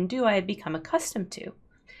ocean dew I had become accustomed to.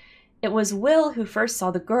 It was Will who first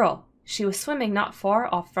saw the girl. She was swimming not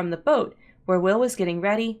far off from the boat, where Will was getting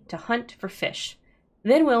ready to hunt for fish.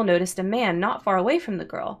 Then Will noticed a man not far away from the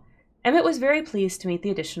girl. Emmett was very pleased to meet the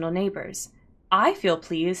additional neighbors. I feel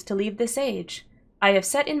pleased to leave this age. I have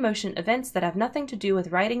set in motion events that have nothing to do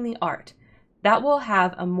with writing the art. That will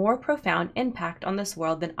have a more profound impact on this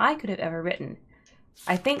world than I could have ever written.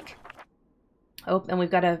 I think... Oh, and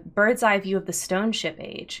we've got a bird's eye view of the stone ship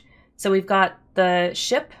age. So we've got the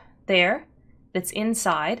ship there that's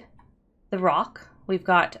inside the rock. We've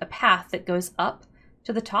got a path that goes up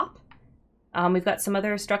to the top. We've got some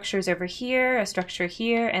other structures over here, a structure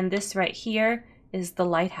here, and this right here is the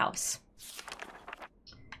lighthouse.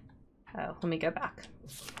 Oh, let me go back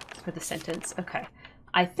for the sentence. Okay.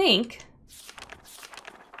 I think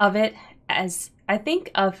of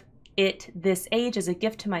this age as a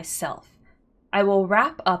gift to myself. I will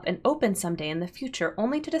wrap up and open someday in the future,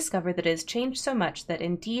 only to discover that it has changed so much that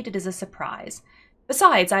indeed it is a surprise.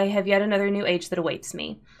 Besides, I have yet another new age that awaits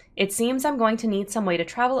me. It seems I'm going to need some way to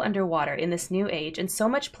travel underwater in this new age, and so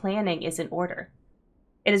much planning is in order.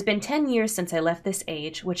 It has been 10 years since I left this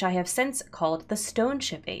age, which I have since called the Stone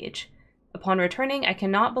Ship Age. Upon returning, I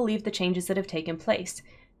cannot believe the changes that have taken place.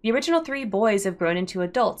 The original 3 boys have grown into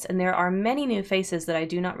adults, and there are many new faces that I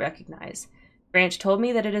do not recognize. Branch told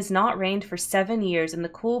me that it has not rained for 7 years, and the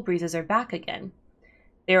cool breezes are back again.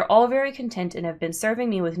 They are all very content and have been serving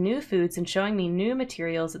me with new foods and showing me new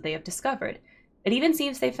materials that they have discovered. It even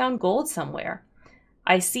seems they found gold somewhere.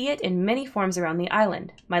 I see it in many forms around the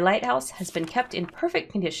island. My lighthouse has been kept in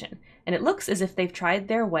perfect condition, and it looks as if they've tried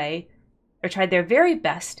their very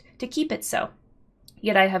best to keep it so.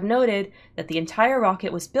 Yet I have noted that the entire rock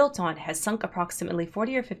it was built on has sunk approximately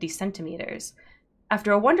 40 or 50 centimeters.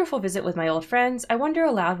 After a wonderful visit with my old friends, I wonder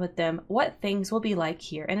aloud with them what things will be like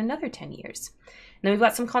here in another 10 years. And then we've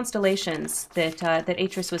got some constellations that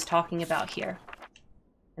Atris was talking about here.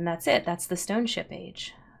 And that's it. That's the Stone Ship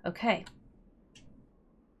Age. Okay.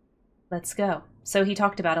 Let's go. So he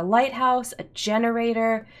talked about a lighthouse, a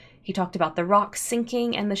generator. He talked about the rock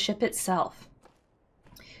sinking and the ship itself.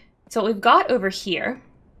 So what we've got over here...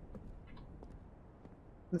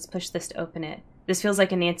 Let's push this to open it. This feels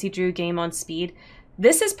like a Nancy Drew game on speed.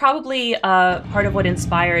 This is probably part of what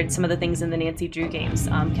inspired some of the things in the Nancy Drew games,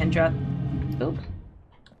 Kendra. Oop.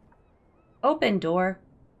 Open door.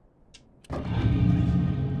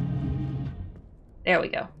 There we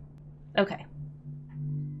go. Okay.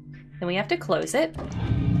 Then we have to close it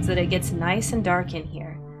so that it gets nice and dark in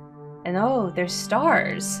here. And oh, there's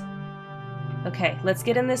stars. Okay, let's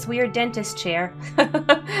get in this weird dentist chair.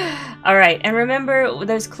 Alright, and remember,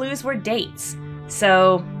 those clues were dates.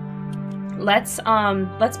 So let's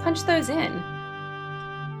punch those in.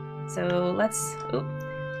 So let's, oop.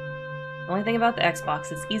 The only thing about the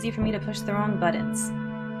Xbox, it's easy for me to push the wrong buttons.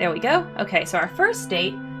 There we go. Okay, so our first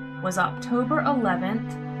date was October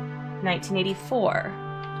 11th, 1984.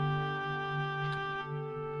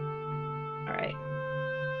 Alright.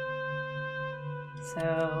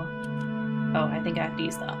 So, oh, I think I have to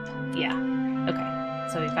use the up. Yeah. Okay,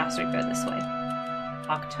 so we faster go this way.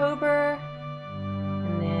 October,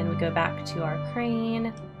 and then we go back to our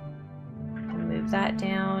crane, and move that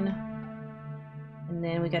down. And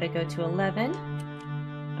then we gotta go to 11.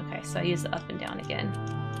 Okay, so I use the up and down again.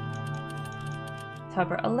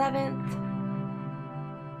 October 11th.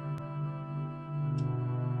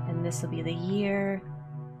 And this will be the year.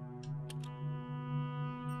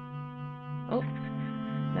 Oh,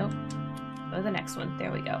 nope. Go to the next one.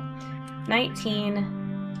 There we go.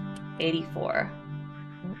 1984.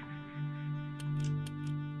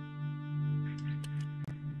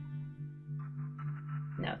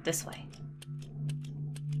 No, this way.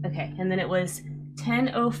 Okay, and then it was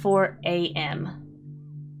 10:04 a.m.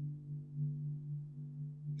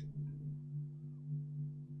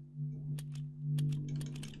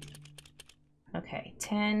 Okay,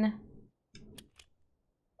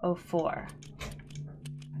 10:04.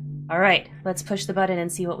 All right, let's push the button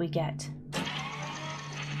and see what we get.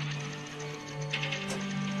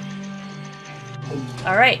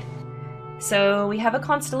 All right, so we have a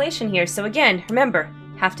constellation here. So again, remember,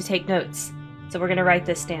 have to take notes. So we're gonna write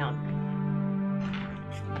this down.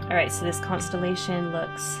 All right, so this constellation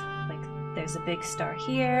looks like there's a big star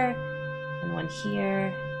here, and one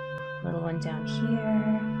here, little one down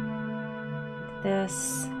here, like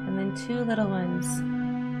this, and then two little ones.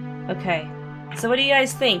 Okay, so what do you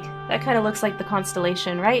guys think? That kind of looks like the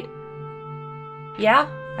constellation, right? Yeah,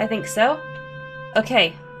 I think so.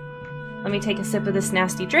 Okay, let me take a sip of this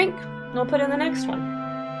nasty drink, and we'll put in the next one.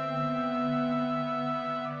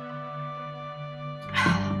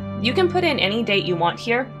 You can put in any date you want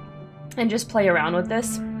here, and just play around with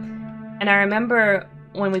this. And I remember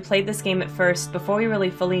when we played this game at first, before we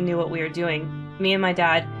really fully knew what we were doing, me and my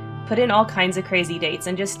dad put in all kinds of crazy dates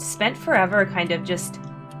and just spent forever kind of just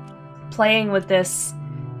playing with this,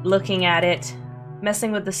 looking at it,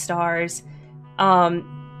 messing with the stars.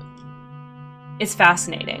 It's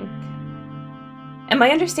fascinating. And my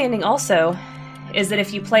understanding also is that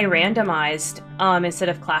if you play randomized instead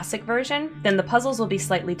of classic version, then the puzzles will be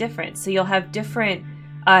slightly different. So you'll have different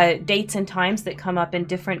dates and times that come up in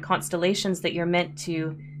different constellations that you're meant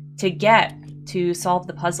to get to solve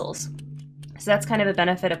the puzzles. So that's kind of a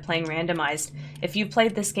benefit of playing randomized. If you've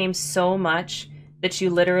played this game so much that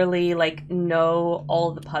you literally like know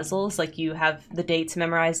all the puzzles, like you have the dates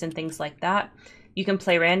memorized and things like that, you can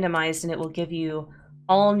play randomized and it will give you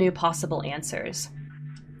all new possible answers.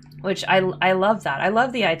 Which I love that. I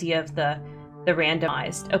love the idea of the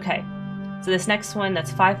randomized. Okay, so this next one,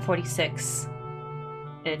 that's 5:46.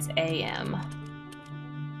 It's AM.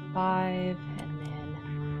 5 and then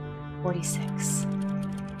 46.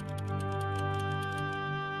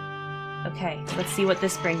 Okay, let's see what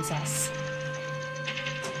this brings us.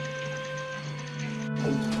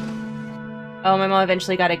 Oh, my mom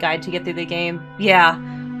eventually got a guide to get through the game. Yeah.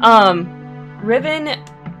 Riven,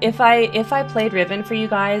 if I played Riven for you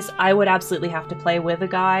guys, I would absolutely have to play with a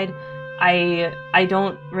guide. I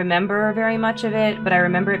don't remember very much of it, but I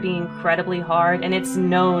remember it being incredibly hard, and it's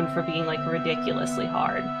known for being like ridiculously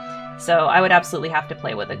hard. So I would absolutely have to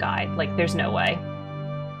play with a guide. Like, there's no way.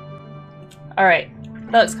 All right,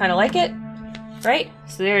 that looks kind of like it, right?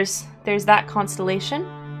 So there's that constellation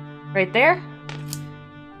right there.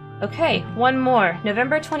 Okay, one more.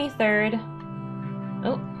 November 23rd.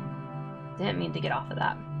 Oh, didn't mean to get off of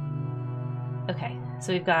that. Okay,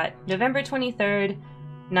 so we've got November 23rd,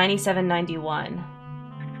 9791.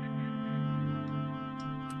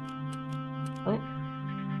 Oh,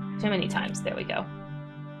 too many times. There we go.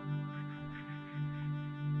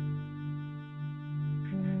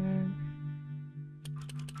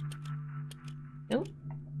 Oh,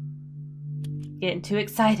 getting too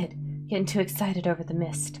excited. Getting too excited over the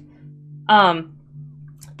Myst.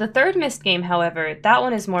 The third Myst game, however, that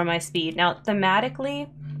one is more my speed. Now, thematically,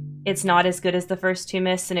 it's not as good as the first two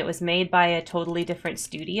Mysts, and it was made by a totally different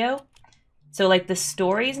studio. So, like, the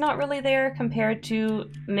story's not really there compared to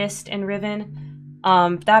Myst and Riven.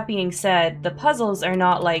 That being said, the puzzles are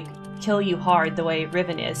not, like, kill you hard the way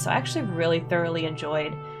Riven is. So I actually really thoroughly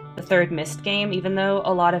enjoyed the third Myst game, even though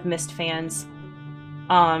a lot of Myst fans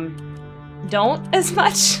don't as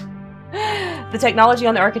much. The technology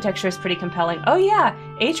on the architecture is pretty compelling. Oh yeah,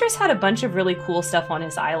 Atris had a bunch of really cool stuff on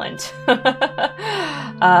his island.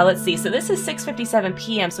 Let's see, so this is 6:57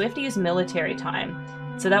 p.m., so we have to use military time.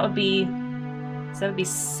 So that would be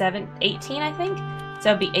 18, I think? So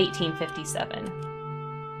that would be 1857,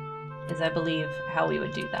 is I believe how we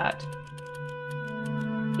would do that.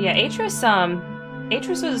 Yeah, Atris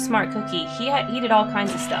was a smart cookie. He did all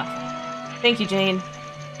kinds of stuff. Thank you, Jane.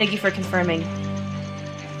 Thank you for confirming.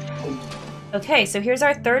 Okay, so here's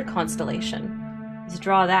our third constellation. Let's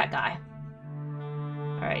draw that guy.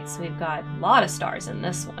 Alright, so we've got a lot of stars in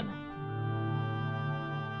this one.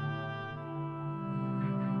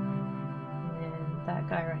 And then that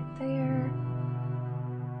guy right there.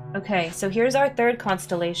 Okay, so here's our third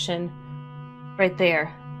constellation right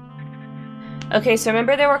there. Okay, so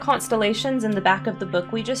remember there were constellations in the back of the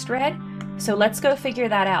book we just read? So let's go figure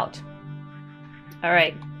that out.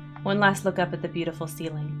 Alright, one last look up at the beautiful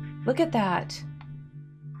ceiling. Look at that.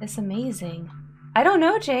 It's amazing. I don't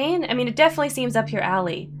know, Jane. I mean, it definitely seems up your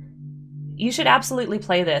alley. You should absolutely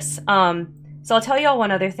play this. So I'll tell you all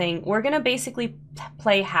one other thing. We're going to basically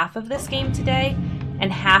play half of this game today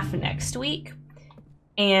and half next week.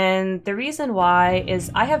 And the reason why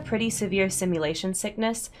is I have pretty severe simulation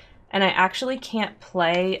sickness, and I actually can't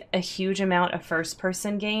play a huge amount of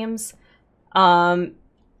first-person games. I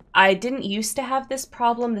didn't used to have this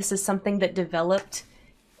problem. This is something that developed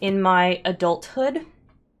in my adulthood.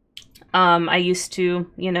 I used to,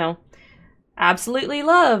 you know, absolutely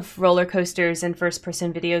love roller coasters and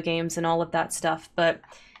first-person video games and all of that stuff, but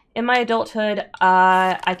in my adulthood,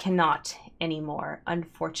 I cannot anymore,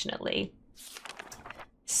 unfortunately.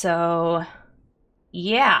 So,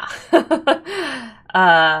 yeah.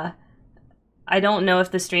 I don't know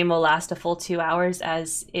if the stream will last a full 2 hours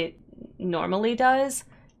as it normally does,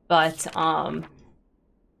 but,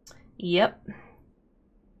 yep.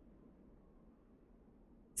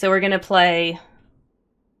 So we're going to play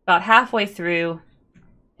about halfway through,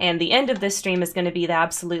 and the end of this stream is going to be the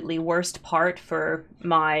absolutely worst part for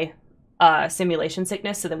my simulation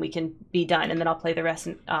sickness, so then we can be done, and then I'll play the rest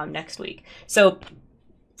next week. So,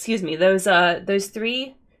 excuse me, those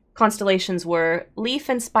 3 constellations were Leaf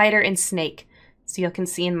and Spider and Snake. So you can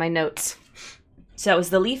see in my notes. So it was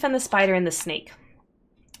the Leaf and the Spider and the Snake.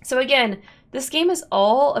 So again, this game is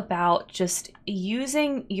all about just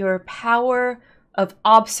using your power of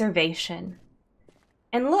observation.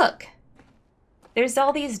 And look, there's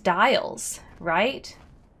all these dials, right?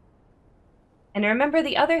 And remember,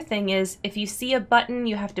 the other thing is, if you see a button,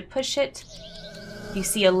 you have to push it. If you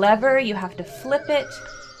see a lever, you have to flip it.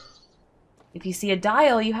 If you see a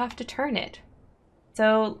dial, you have to turn it.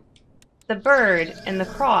 So the bird and the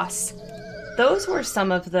cross, those were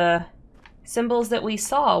some of the symbols that we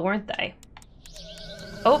saw, weren't they?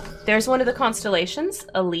 Oh, there's one of the constellations,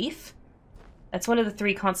 a leaf. That's one of the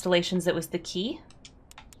 3 constellations that was the key.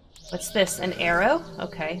 What's this, an arrow?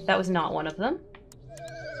 Okay, that was not one of them.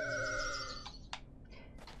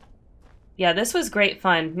 Yeah, this was great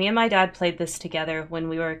fun. Me and my dad played this together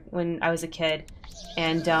when I was a kid,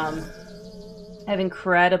 and I have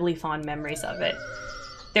incredibly fond memories of it.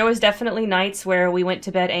 There was definitely nights where we went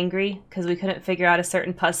to bed angry because we couldn't figure out a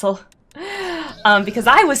certain puzzle. Because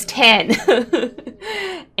I was 10.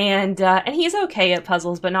 and he's okay at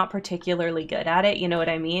puzzles, but not particularly good at it, you know what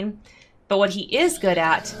I mean? But what he is good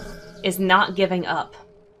at is not giving up.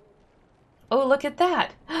 Oh, look at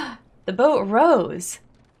that. The boat rose.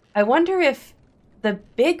 I wonder if the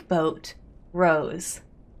big boat rose.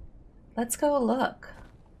 Let's go look.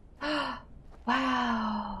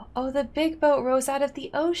 Wow. Oh, the big boat rose out of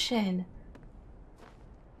the ocean.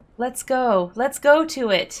 Let's go. Let's go to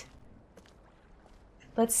it.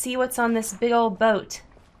 Let's see what's on this big old boat.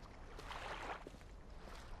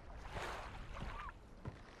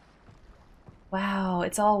 Wow,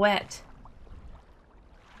 it's all wet.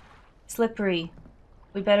 Slippery.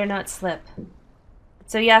 We better not slip.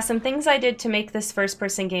 So yeah, some things I did to make this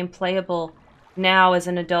first-person game playable now as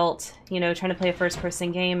an adult, you know, trying to play a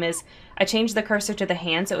first-person game, is I changed the cursor to the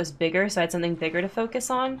hand so it was bigger, so I had something bigger to focus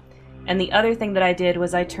on. And the other thing that I did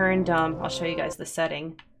was I turned, I'll show you guys the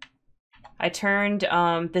setting. I turned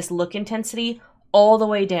this look intensity all the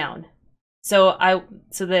way down, so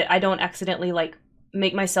that I don't accidentally like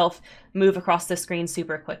make myself move across the screen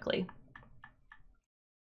super quickly.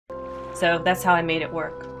 So that's how I made it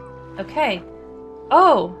work. Okay.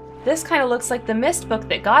 Oh, this kind of looks like the Myst book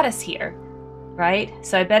that got us here, right?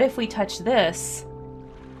 So I bet if we touch this,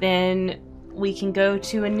 then we can go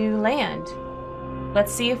to a new land.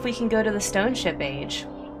 Let's see if we can go to the Stone Ship Age.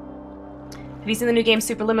 Have you seen the new game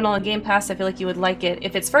Superliminal on Game Pass? I feel like you would like it.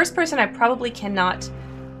 If it's first person, I probably cannot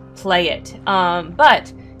play it.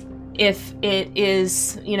 But if it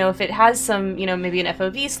is, you know, if it has some, you know, maybe an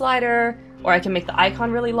FOV slider, or I can make the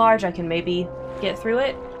icon really large, I can maybe get through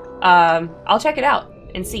it. I'll check it out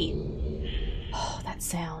and see. Oh, that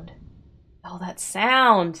sound. Oh, that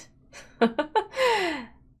sound.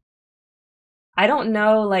 I don't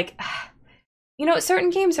know, like, you know,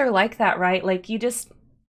 certain games are like that, right? Like, you just,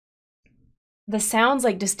 the sounds,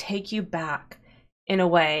 like, just take you back in a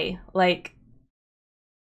way. Like,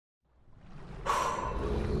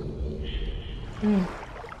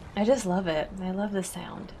 I just love it. I love the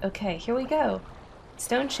sound. Okay, here we go.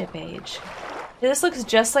 Stone Ship Age. This looks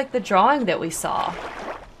just like the drawing that we saw.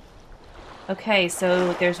 Okay,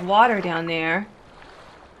 so there's water down there.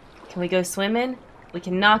 Can we go swimming? We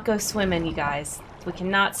cannot go swimming, you guys. We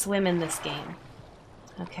cannot swim in this game.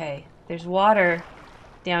 Okay, there's water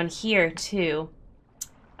down here, too.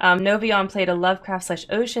 Novion played a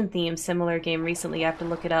Lovecraft/Ocean theme similar game recently. I have to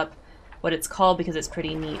look it up, what it's called, because it's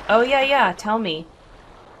pretty neat. Oh, yeah, tell me.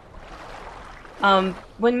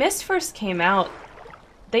 When Myst first came out,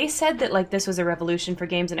 they said that, like, this was a revolution for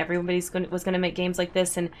games and everybody was gonna make games like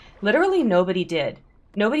this, and literally nobody did.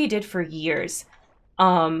 Nobody did for years.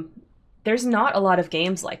 There's not a lot of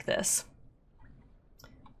games like this.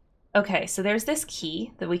 Okay, so there's this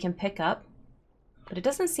key that we can pick up, but it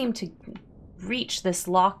doesn't seem to reach this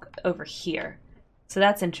lock over here. So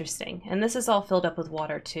that's interesting. And this is all filled up with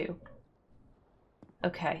water, too.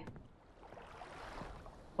 Okay.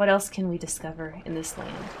 What else can we discover in this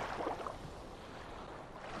land?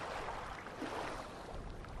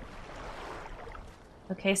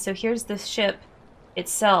 Okay, so here's the ship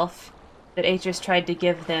itself that Atreus tried to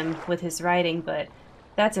give them with his writing, but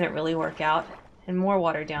that didn't really work out. And more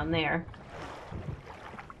water down there.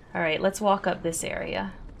 Alright, let's walk up this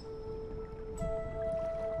area.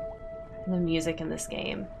 The music in this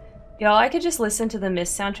game. Y'all, I could just listen to the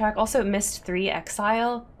Myst soundtrack. Also, Myst 3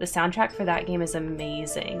 Exile. The soundtrack for that game is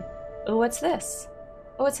amazing. Oh, what's this?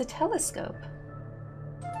 Oh, it's a telescope.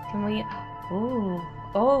 Can we...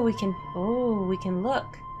 Oh, we can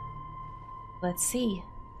look. Let's see.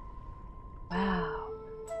 Wow.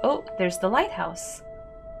 Oh, there's the lighthouse.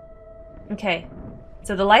 Okay.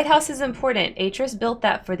 So the lighthouse is important. Atreus built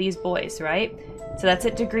that for these boys, right? So that's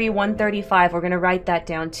at degree 135. We're going to write that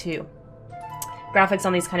down too. Graphics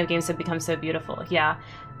on these kind of games have become so beautiful. Yeah.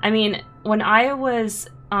 I mean, when I was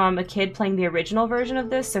a kid playing the original version of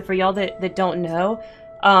this, so for y'all that don't know,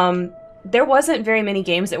 there wasn't very many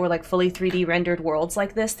games that were like fully 3D rendered worlds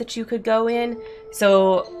like this that you could go in.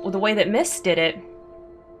 So the way that Myst did it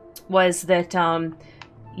was that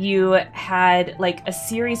you had like a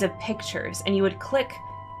series of pictures, and you would click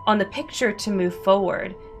on the picture to move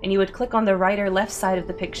forward, and you would click on the right or left side of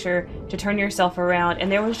the picture to turn yourself around,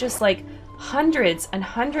 and there was just like hundreds and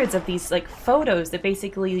hundreds of these like photos that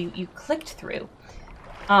basically you clicked through.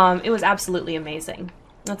 It was absolutely amazing.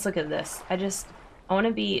 Let's look at this. I want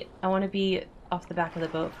to be off the back of the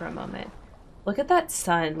boat for a moment. Look at that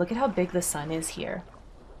sun. Look at how big the sun is here.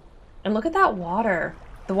 And look at that water.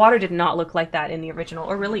 The water did not look like that in the original,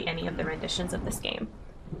 or really any of the renditions of this game.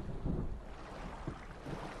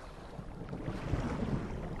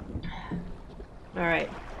 Alright.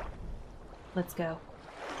 Let's go.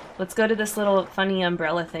 Let's go to this little funny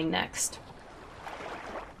umbrella thing next.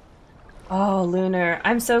 Oh, Lunar.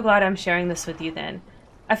 I'm so glad I'm sharing this with you then.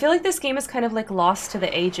 I feel like this game is kind of like lost to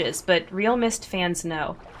the ages, but real Myst fans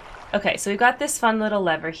know. Okay, so we've got this fun little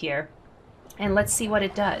lever here. And let's see what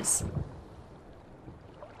it does.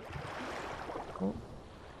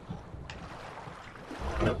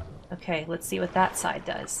 Okay, let's see what that side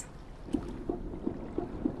does.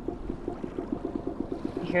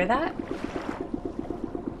 You hear that?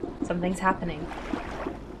 Something's happening.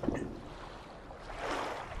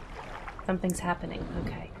 Something's happening.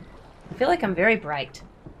 Okay. I feel like I'm very bright.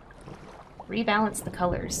 Rebalance the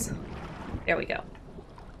colors. There we go.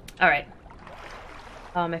 Alright.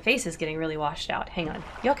 My face is getting really washed out. Hang on.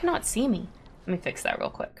 Y'all cannot see me. Let me fix that real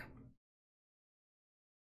quick.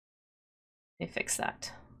 Let me fix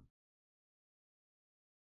that.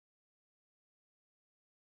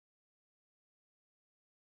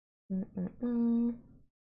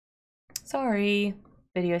 Sorry.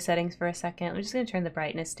 Video settings for a second. I'm just going to turn the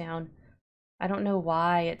brightness down. I don't know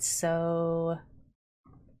why it's so...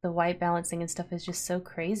 The white balancing and stuff is just so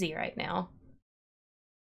crazy right now.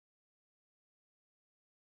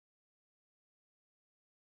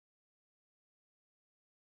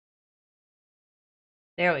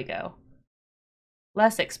 There we go.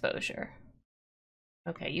 Less exposure.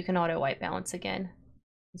 Okay, you can auto white balance again.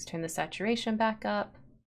 Let's turn the saturation back up.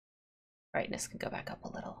 Brightness can go back up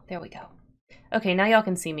a little. There we go. Okay, now y'all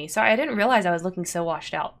can see me. Sorry, I didn't realize I was looking so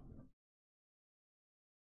washed out.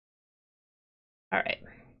 Alright.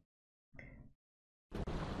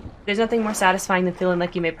 There's nothing more satisfying than feeling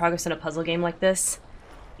like you made progress in a puzzle game like this.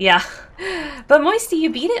 Yeah. But Moisty,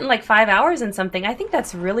 you beat it in like 5 hours and something. I think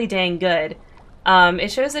that's really dang good.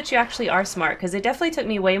 It shows that you actually are smart, because it definitely took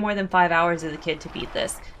me way more than 5 hours as a kid to beat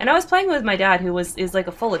this. And I was playing with my dad, who is like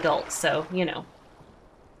a full adult, so, you know.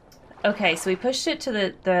 Okay, so we pushed it to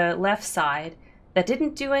the left side. That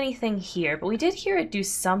didn't do anything here, but we did hear it do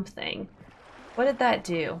something. What did that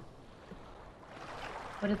do?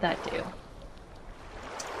 What did that do?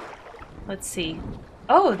 Let's see.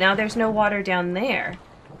 Oh, now there's no water down there.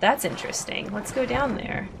 That's interesting. Let's go down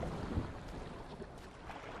there.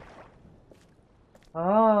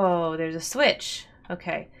 Oh, there's a switch.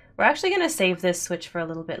 Okay. We're actually going to save this switch for a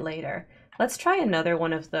little bit later. Let's try another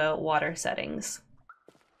one of the water settings.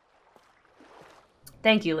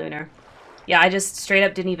 Thank you, Lunar. Yeah, I just straight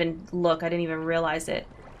up didn't even look. I didn't even realize it.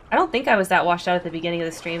 I don't think I was that washed out at the beginning of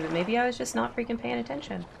the stream, but maybe I was just not freaking paying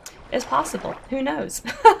attention. It's possible. Who knows?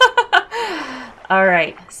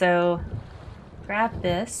 Alright, so grab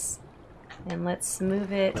this and let's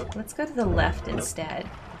move it. Let's go to the left instead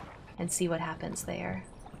and see what happens there.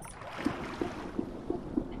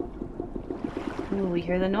 Ooh, we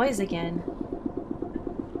hear the noise again.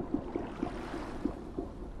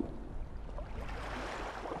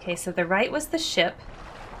 Okay, so the right was the ship,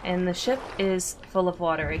 and the ship is full of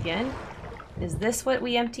water again. Is this what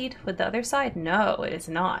we emptied with the other side? No, it is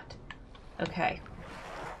not. Okay.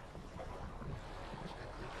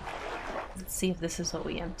 Let's see if this is what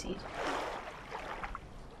we emptied.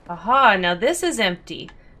 Aha, now this is empty.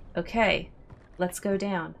 Okay, let's go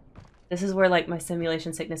down. This is where like my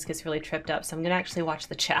simulation sickness gets really tripped up, so I'm gonna actually watch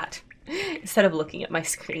the chat instead of looking at my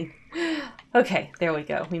screen. Okay, there we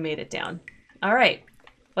go. We made it down. All right,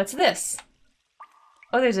 what's this?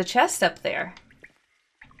 Oh, there's a chest up there.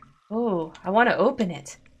 Oh, I want to open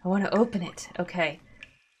it. I want to open it. Okay,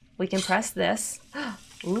 we can press this.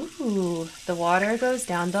 Ooh, the water goes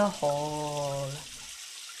down the hole.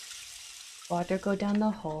 Water go down the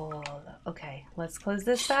hole. Okay, let's close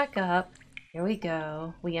this back up. Here we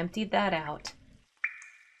go. We emptied that out.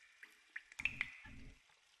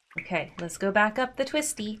 Okay, let's go back up the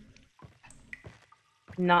twisty.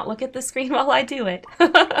 Not look at the screen while I do it.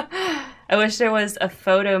 I wish there was a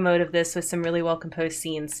photo mode of this with some really well-composed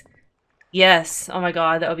scenes. Yes, oh my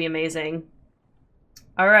god, that would be amazing.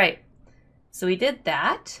 Alright, so we did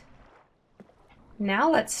that.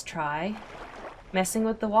 Now let's try messing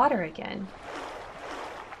with the water again.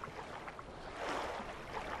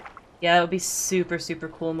 Yeah, that would be super, super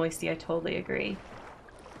cool, Moisty. I totally agree.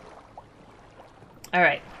 All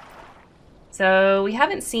right. So we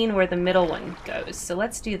haven't seen where the middle one goes, so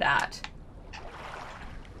let's do that.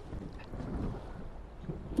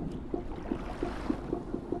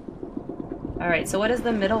 All right, so what does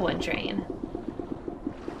the middle one drain?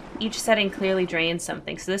 Each setting clearly drains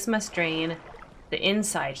something, so this must drain the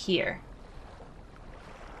inside here.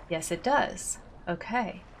 Yes, it does.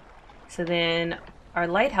 Okay. So then our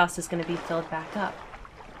lighthouse is going to be filled back up.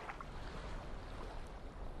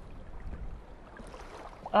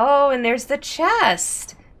 Oh, and there's the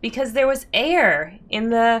chest because there was air in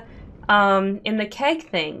the keg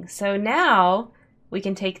thing. So now we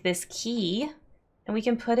can take this key and we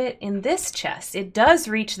can put it in this chest. It does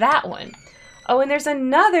reach that one. Oh, and there's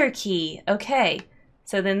another key. Okay.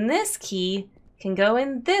 So then this key can go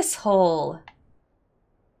in this hole.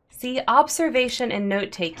 See, observation and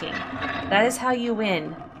note-taking. That is how you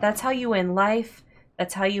win. That's how you win life.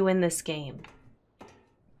 That's how you win this game.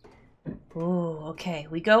 Ooh, okay,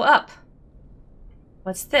 we go up.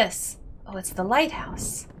 What's this? Oh, it's the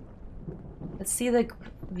lighthouse. Let's see the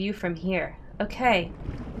view from here. Okay,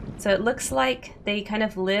 so it looks like they kind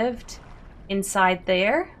of lived inside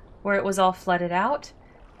there, where it was all flooded out.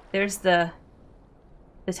 There's the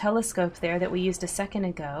telescope there that we used a second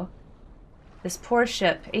ago. This poor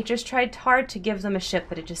ship. Atris tried hard to give them a ship,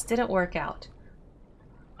 but it just didn't work out.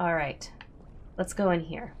 Alright, let's go in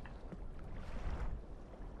here.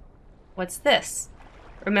 What's this?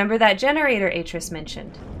 Remember that generator Atris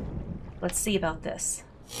mentioned. Let's see about this.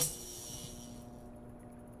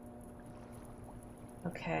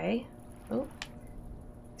 Okay. Oh.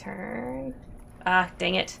 Turn. Ah,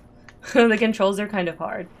 dang it. The controls are kind of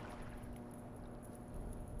hard.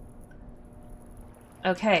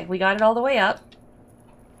 Okay, we got it all the way up.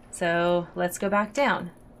 So let's go back down.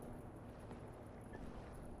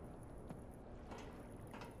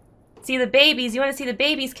 See the babies? You want to see the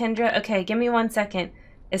babies, Kendra? Okay, give me 1 second.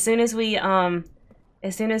 As soon as we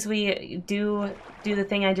do the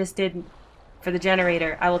thing I just did for the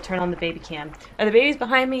generator, I will turn on the baby cam. Are the babies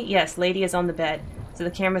behind me? Yes, Lady is on the bed. So the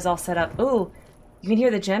camera's all set up. Ooh, you can hear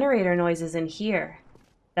the generator noises in here.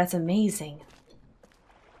 That's amazing.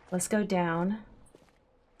 Let's go down.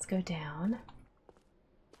 Let's go down.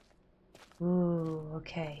 Ooh,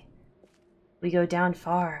 okay. We go down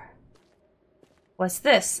far. What's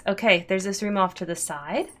this? Okay, there's this room off to the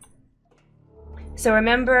side. So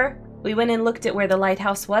remember, we went and looked at where the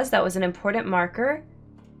lighthouse was. That was an important marker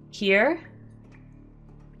here.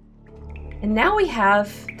 And now we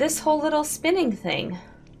have this whole little spinning thing.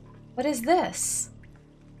 What is this?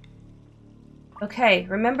 Okay,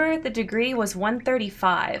 remember the degree was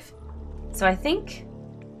 135. So I think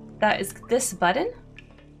that is this button?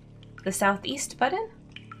 The southeast button?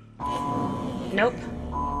 Nope.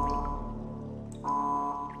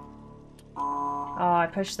 Oh, I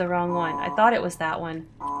pushed the wrong one. I thought it was that one.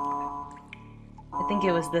 I think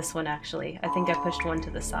it was this one, actually. I think I pushed one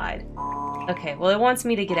to the side. Okay, well, it wants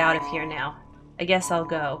me to get out of here now. I guess I'll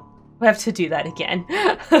go. We have to do that again.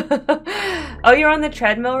 Oh, you're on the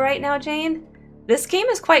treadmill right now, Jane? This game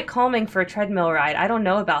is quite calming for a treadmill ride. I don't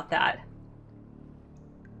know about that.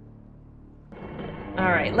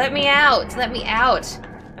 Alright, let me out! Let me out!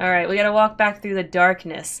 Alright, we gotta walk back through the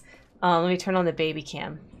darkness. Let me turn on the baby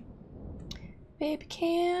cam. Baby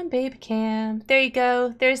cam, baby cam. There you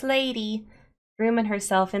go. There's Lady. Grooming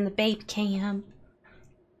herself in the baby cam.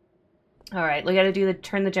 Alright, we gotta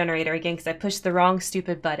turn the generator again because I pushed the wrong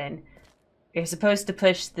stupid button. You're supposed to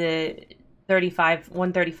push the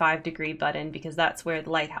 135 degree button because that's where the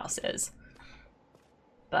lighthouse is.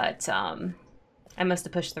 But, I must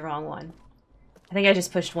have pushed the wrong one. I think I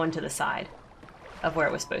just pushed one to the side. of where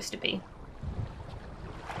it was supposed to be.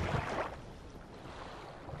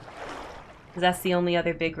 Because that's the only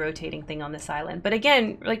other big rotating thing on this island. But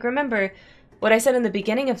again, like, remember, what I said in the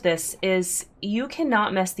beginning of this is you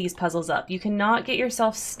cannot mess these puzzles up. You cannot get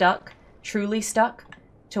yourself stuck, truly stuck,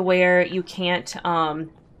 to where you can't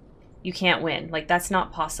win. Like, that's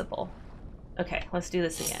not possible. Okay, let's do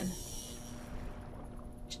this again.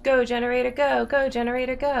 Go, generator, go! Go,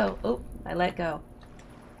 generator, go! Oh, I let go.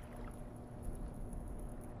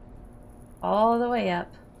 All the way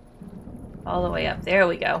up. All the way up. There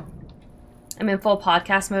we go. I'm in full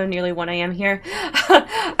podcast mode, nearly 1 a.m. here.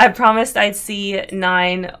 I promised I'd see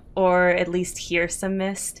 9 or at least hear some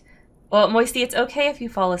Myst. Well, Moisty, it's okay if you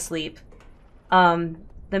fall asleep. The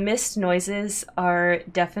Myst noises are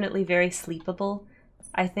definitely very sleepable,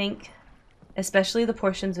 I think. Especially the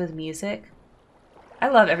portions with music. I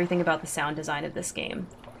love everything about the sound design of this game.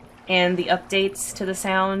 And the updates to the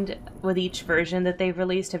sound with each version that they've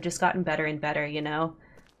released have just gotten better and better, you know?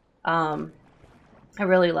 I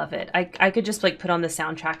really love it. I could just like put on the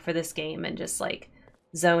soundtrack for this game and just like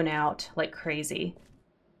zone out like crazy.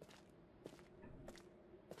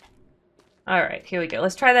 Alright, here we go.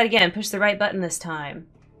 Let's try that again. Push the right button this time.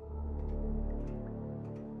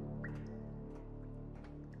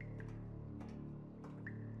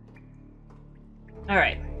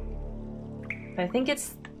 Alright. I think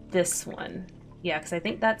it's this one. Yeah, because I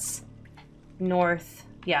think that's north.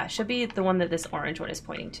 Yeah, it should be the one that this orange one is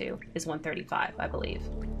pointing to, is 135, I believe.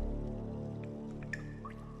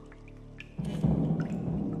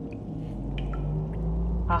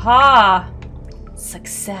 Aha!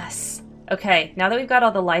 Success. Okay, now that we've got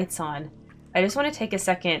all the lights on, I just want to take a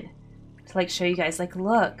second to like show you guys, like,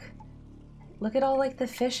 look. Look at all like the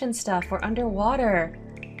fish and stuff. We're underwater.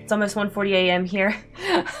 It's almost 1:40 a.m. here.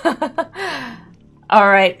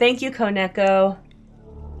 Alright, thank you, Koneko.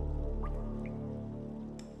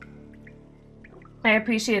 I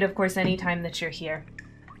appreciate, of course, any time that you're here.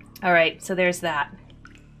 Alright, so there's that.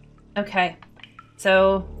 Okay,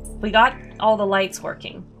 so we got all the lights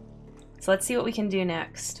working. So let's see what we can do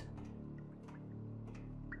next.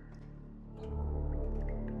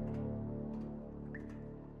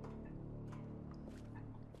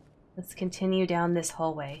 Let's continue down this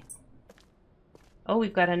hallway. Oh,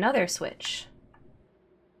 we've got another switch.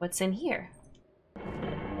 What's in here?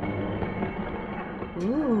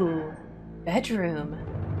 Ooh. Bedroom.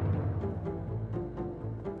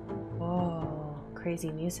 Oh, crazy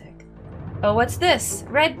music. Oh, what's this?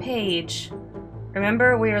 Red page.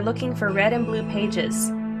 Remember, we are looking for red and blue pages.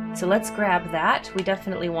 So let's grab that. We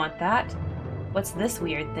definitely want that. What's this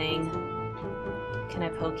weird thing? Can I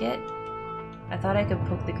poke it? I thought I could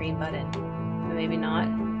poke the green button, but maybe not.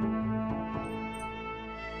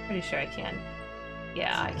 Pretty sure I can.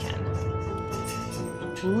 Yeah, I can.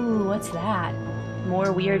 Ooh, what's that?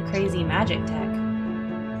 More weird, crazy magic tech.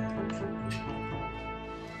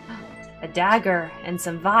 A dagger and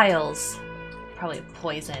some vials. Probably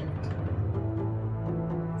poison.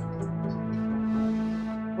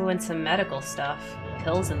 Ooh, and some medical stuff.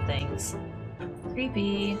 Pills and things.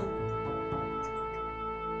 Creepy.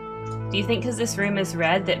 Do you think because this room is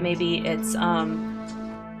red that maybe it's,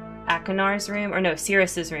 Akonar's room? Or no,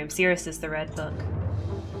 Cirrus's room. Cirrus is the red book.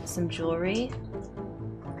 Some jewelry.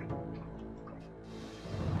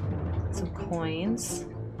 Some coins.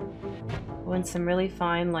 Oh, and some really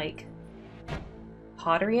fine, like,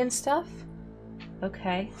 pottery and stuff?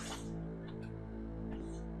 Okay.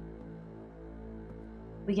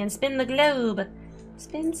 We can spin the globe!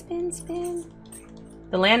 Spin, spin, spin.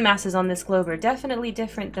 The land masses on this globe are definitely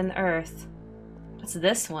different than Earth. What's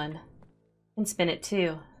this one? I can spin it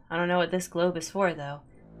too. I don't know what this globe is for, though.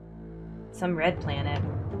 Some red planet.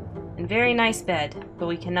 And very nice bed, but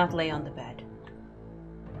we cannot lay on the bed.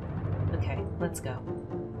 Okay, let's go.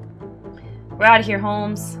 We're out of here,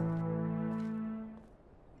 Holmes.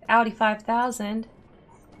 Audi 5000.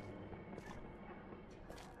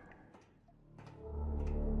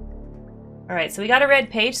 Alright, so we got a red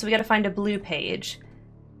page, so we gotta find a blue page.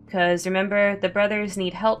 Because remember, the brothers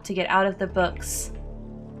need help to get out of the books.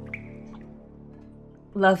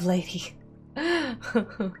 Love lady.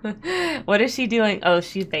 What is she doing? Oh,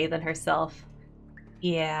 she's bathing herself.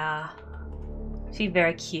 Yeah. She's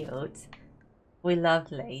very cute. We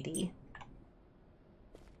love lady.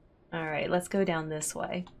 Alright, let's go down this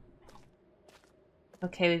way.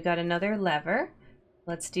 Okay, we've got another lever.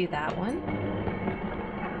 Let's do that one.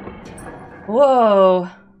 Whoa!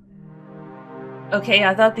 Okay,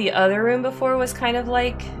 I thought the other room before was kind of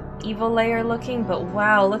like evil layer looking, but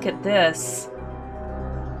wow, look at this.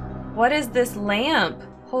 What is this lamp?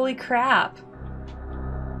 Holy crap.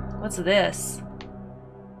 What's this?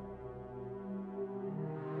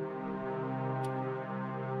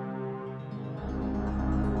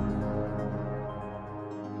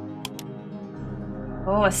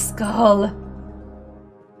 Oh, a skull.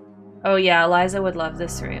 Oh yeah, Eliza would love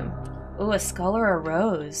this room. Ooh, a skull or a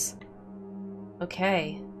rose.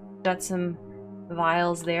 Okay. Got some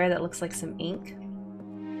vials there that looks like some ink.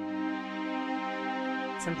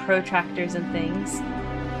 Some protractors and things.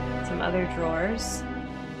 Some other drawers.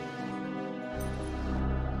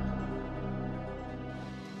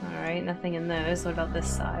 Alright, nothing in those. What about this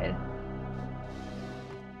side?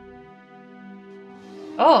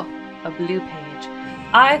 Oh! A blue page.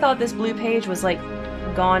 I thought this blue page was like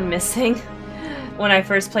gone missing when I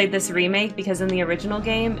first played this remake, because in the original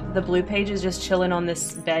game, the blue page is just chilling on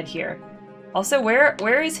this bed here. Also,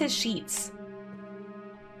 where is his sheets?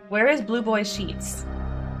 Where is Blue Boy's sheets?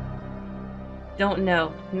 Don't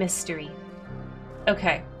know. Mystery.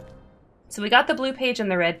 Okay. So we got the blue page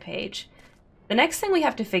and the red page. The next thing we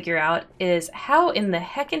have to figure out is how in the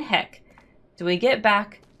heck do we get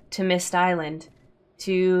back to Myst Island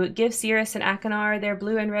to give Cirrus and Achenar their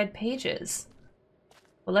blue and red pages?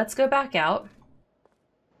 Well, let's go back out.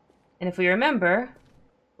 And if we remember,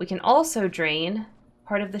 we can also drain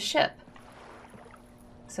part of the ship.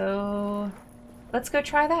 So let's go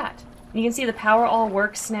try that. You can see the power all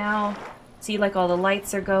works now. See, like, all the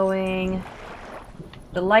lights are going.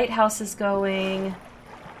 The lighthouse is going.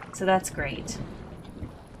 So that's great.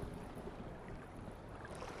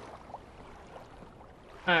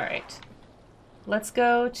 Alright. Let's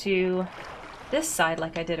go to this side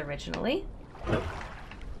like I did originally.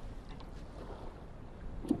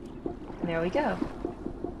 There we go.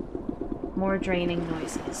 More draining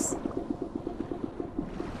noises.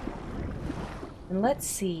 And let's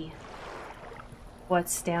see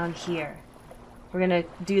what's down here. We're gonna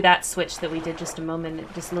do that switch that we did just a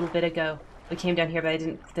little bit ago. We came down here, but I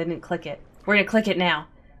didn't click it. We're gonna click it now.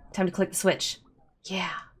 Time to click the switch. Yeah,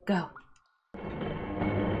 go.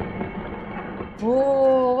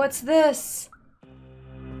 Whoa, what's this?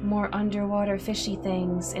 More underwater fishy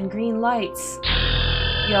things and green lights.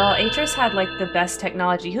 Y'all, Atros had like the best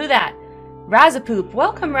technology. Who that? Razapoop.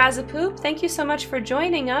 Welcome, Razapoop. Thank you so much for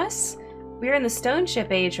joining us. We're in the stone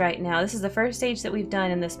ship age right now. This is the first age that we've done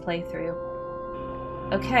in this playthrough.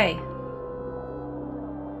 Okay.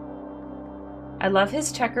 I love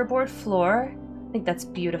his checkerboard floor. I think that's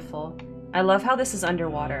beautiful. I love how this is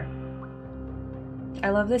underwater. I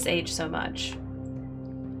love this age so much.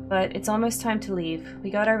 But it's almost time to leave. We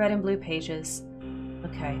got our red and blue pages.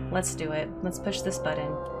 Okay, let's do it. Let's push this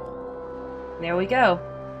button. There we go.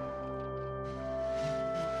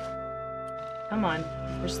 Come on,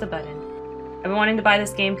 push the button. I've been wanting to buy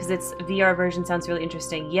this game because its VR version sounds really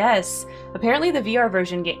interesting. Yes! Apparently the VR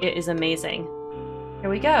version is amazing. Here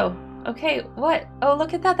we go. Okay, what? Oh,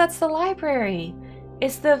 look at that. That's the library.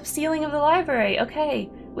 It's the ceiling of the library. Okay,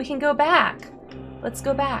 we can go back. Let's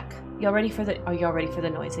go back. Y'all ready for the... Are y'all ready for the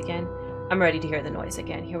noise again? I'm ready to hear the noise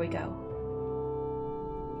again. Here we go.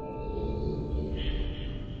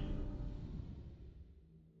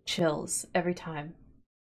 Chills every time.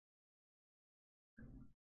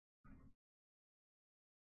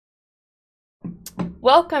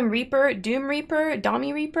 Welcome, Reaper, Doom Reaper,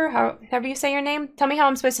 Dommy Reaper, however you say your name. Tell me how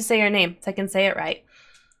I'm supposed to say your name so I can say it right.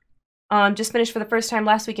 Just finished for the first time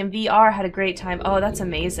last week in VR, had a great time. Oh, that's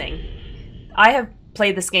amazing. I have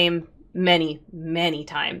played this game many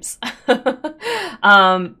times.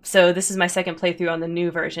 So this is my second playthrough on the new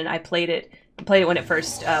version. I played it when it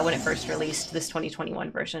first released, this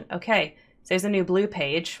 2021 version. Okay, so there's a new blue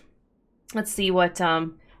page. Let's see what I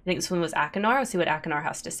think this one was Achenar. Let's see what Achenar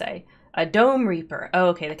has to say. A Dome Reaper. Oh,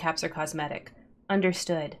 okay, the caps are cosmetic.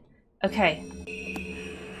 Understood. Okay.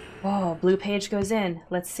 Whoa, blue page goes in.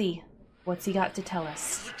 Let's see. What's he got to tell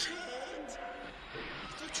us?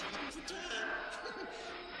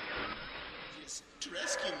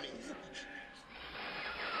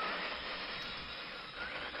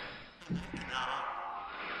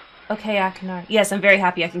 Okay, Achenar. Yes, I'm very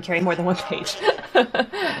happy I can carry more than one page.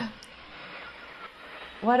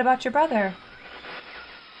 What about your brother?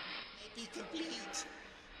 Maybe complete.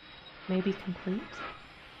 Maybe complete?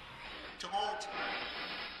 Don't.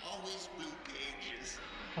 Always blue pages.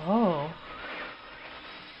 Oh.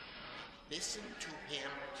 Listen to him.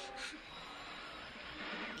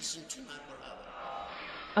 Listen to my brother.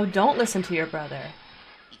 Oh, don't listen to your brother.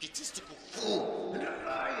 Egotistical fool and a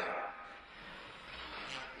liar.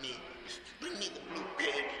 Help me. Bring me the blue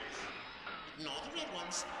pages. Ignore the red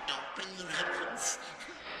ones. Don't bring the red ones.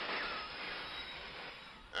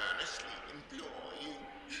 Earnestly implore you.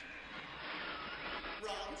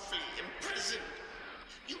 Wrongfully imprisoned.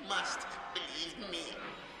 You must believe me.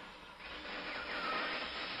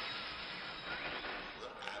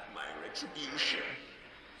 Will have my retribution.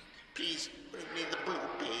 Please bring me the blue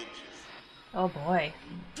pages. Oh boy.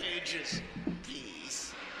 Pages,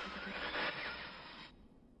 please.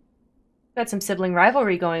 Got some sibling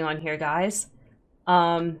rivalry going on here, guys.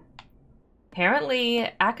 Apparently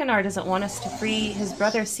Akinar doesn't want us to free his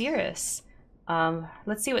brother Cirrus.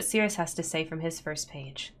 Let's see what Cirrus has to say from his first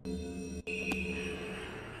page. You've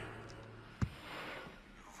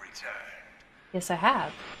returned. Yes, I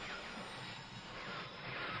have.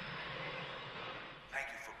 Thank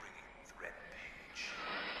you for bringing the red page.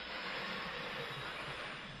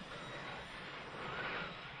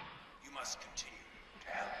 You must continue to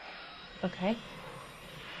help me. Okay.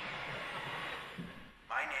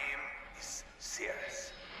 My name is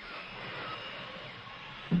Cirrus.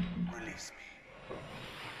 Release me.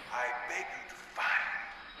 I beg you to find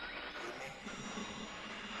your name.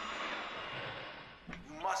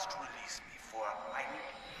 You must release me, for I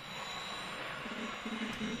need.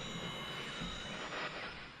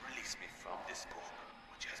 Release me from this book,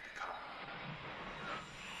 which has become.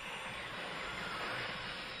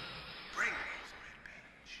 Bring me the red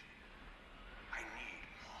page. I need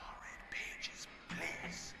more red pages,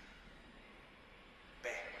 please.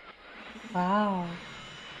 Beg. Wow.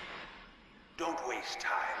 Don't waste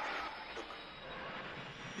time. Look.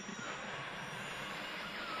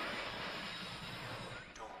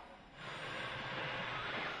 Don't.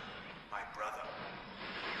 My brother.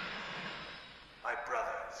 My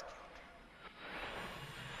brother is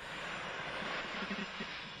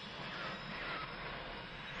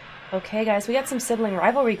guilty. Okay, guys, we got some sibling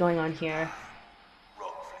rivalry going on here.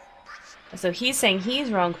 Wrongfully imprisoned. So he's saying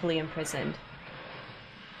he's wrongfully imprisoned.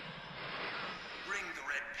 Bring the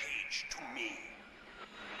red page to me.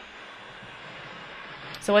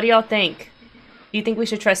 So what do y'all think? Do you think we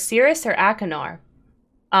should trust Cirrus or Akinar?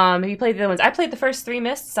 Have you played the other ones? I played the first 3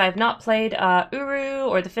 Mysts. I have not played Uru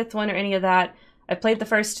or the 5th one or any of that. I played the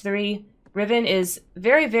first 3. Riven is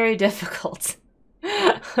very, very difficult.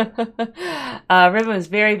 Riven is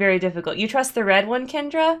very, very difficult. You trust the red one,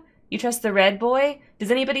 Kendra? You trust the red boy?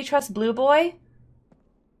 Does anybody trust blue boy?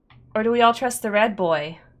 Or do we all trust the red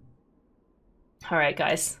boy? Alright,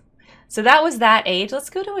 guys. So that was that age.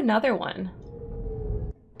 Let's go to another one.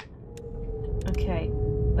 Okay.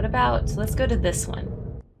 What about... So let's go to this one.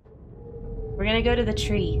 We're gonna go to the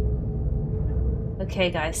tree. Okay,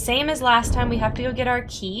 guys. Same as last time. We have to go get our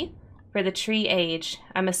key for the tree age.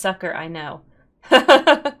 I'm a sucker, I know.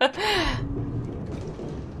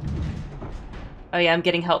 Oh yeah, I'm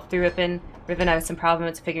getting help through Riven. Riven, I have some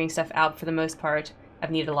problems figuring stuff out for the most part.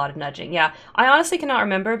 I've needed a lot of nudging. Yeah, I honestly cannot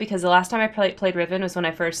remember because the last time I played Riven was when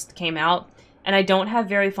I first came out. And I don't have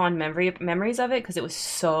very fond memories of it because it was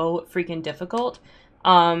so freaking difficult.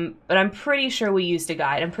 But I'm pretty sure we used a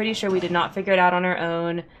guide. I'm pretty sure we did not figure it out on our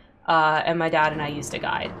own. And my dad and I used a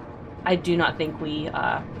guide. I do not think we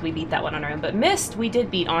beat that one on our own. But Myst, we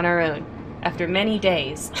did beat on our own. After many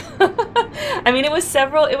days. I mean, it was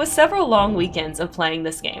several long weekends of playing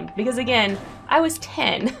this game. Because again, I was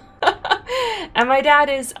 10. And my dad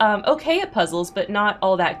is okay at puzzles, but not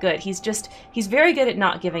all that good. He's very good at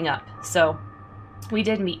not giving up. So we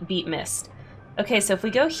did beat Myst. Okay, so if we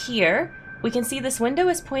go here, we can see this window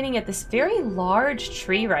is pointing at this very large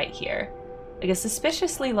tree right here. Like a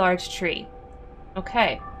suspiciously large tree.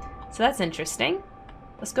 Okay, so that's interesting.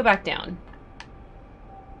 Let's go back down.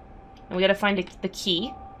 And we gotta find the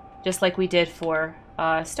key, just like we did for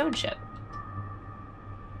Stone Ship.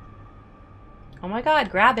 Oh my god,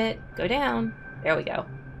 grab it. Go down. There we go.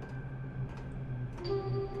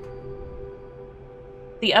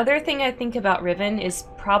 The other thing I think about Riven is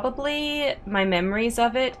probably my memories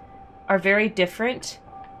of it are very different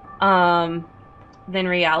than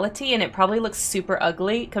reality, and it probably looks super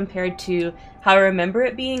ugly compared to how I remember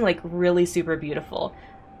it being, like, really super beautiful.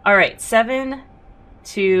 Alright, 7,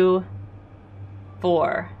 2...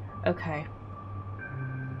 4. Okay.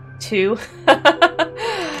 2.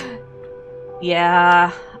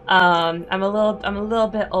 Yeah. I'm a little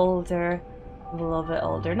bit older. I'm a little bit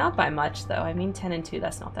older. Not by much though. I mean 10 and 2,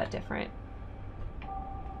 that's not that different.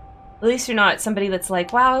 At least you're not somebody that's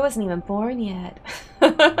like, wow, I wasn't even born yet.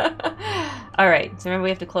 Alright, so remember we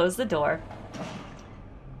have to close the door.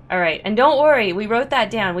 Alright, and don't worry, we wrote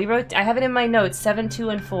that down. I have it in my notes, 7, 2,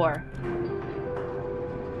 and 4.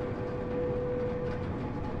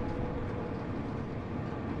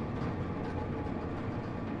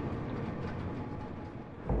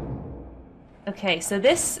 Okay, so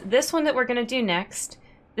this one that we're gonna do next,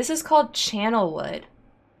 this is called Channelwood.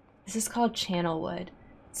 This is called Channelwood.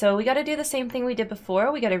 So we gotta do the same thing we did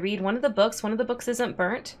before. We gotta read one of the books. One of the books isn't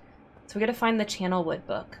burnt. So we gotta find the Channelwood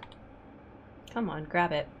book. Come on,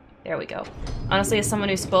 grab it. There we go. Honestly, as someone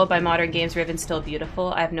who's spoiled by modern games, Riven's still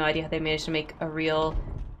beautiful. I have no idea how they managed to make a real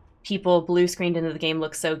people blue screened into the game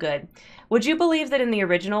look so good. Would you believe that in the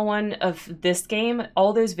original one of this game,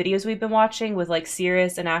 all those videos we've been watching with like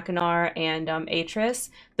Cirrus and Akinar and Atris,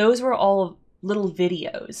 those were all little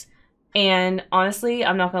videos. And honestly,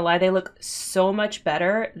 I'm not gonna lie, they look so much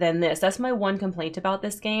better than this. That's my one complaint about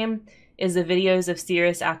this game, is the videos of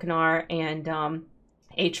Cirrus, Akinar, and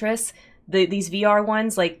Atris. These VR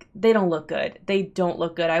ones, like, they don't look good. They don't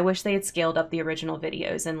look good. I wish they had scaled up the original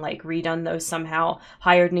videos and like redone those somehow,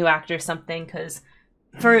 hired new actors, something, because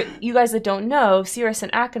for you guys that don't know, Cirrus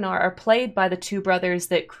and Akinar are played by the two brothers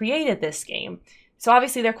that created this game. So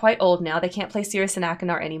obviously they're quite old now. They can't play Cirrus and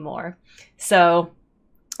Akinar anymore. So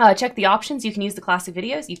check the options. You can use the classic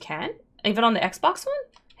videos. You can. Even on the Xbox one?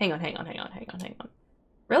 Hang on.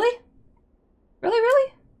 Really?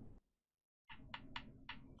 Really?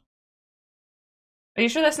 Are you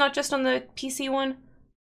sure that's not just on the PC one?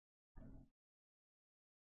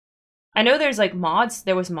 I know there's like mods.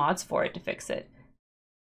 There was mods for it to fix it.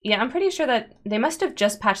 Yeah, I'm pretty sure that they must have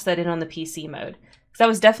just patched that in on the PC mode. Because that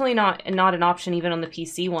was definitely not an option even on the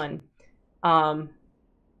PC one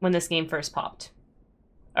when this game first popped.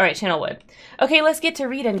 Alright, Channelwood. Okay, let's get to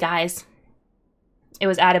reading, guys. It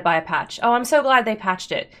was added by a patch. Oh, I'm so glad they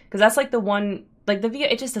patched it. Because that's like the one, like the video,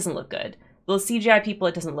 it just doesn't look good. The CGI people,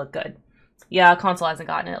 it doesn't look good. Yeah, console hasn't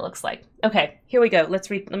gotten it, it looks like. Okay, here we go. Let's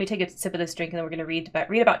read. Let me take a sip of this drink and then we're going to read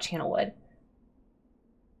about Channelwood.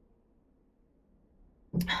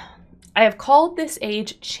 I have called this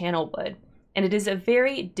age Channelwood, and it is a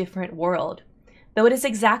very different world. Though it is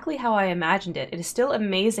exactly how I imagined it, it is still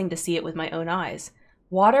amazing to see it with my own eyes.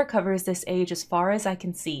 Water covers this age as far as I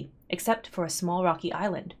can see, except for a small rocky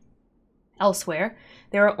island. Elsewhere,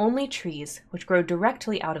 there are only trees, which grow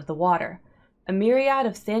directly out of the water. A myriad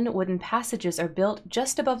of thin wooden passages are built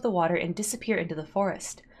just above the water and disappear into the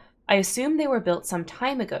forest. I assume they were built some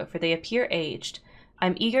time ago, for they appear aged.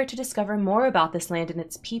 I'm eager to discover more about this land and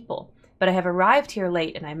its people, but I have arrived here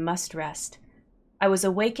late and I must rest. I was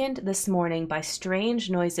awakened this morning by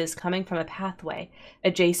strange noises coming from a pathway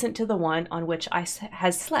adjacent to the one on which I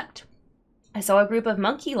had slept. I saw a group of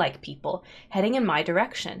monkey-like people heading in my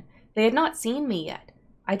direction. They had not seen me yet.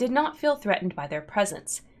 I did not feel threatened by their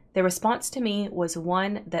presence. Their response to me was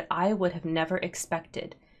one that I would have never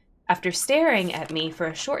expected. After staring at me for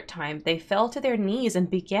a short time, they fell to their knees and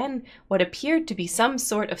began what appeared to be some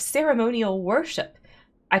sort of ceremonial worship.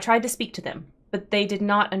 I tried to speak to them, but they did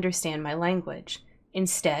not understand my language.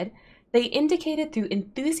 Instead, they indicated through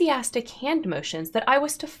enthusiastic hand motions that I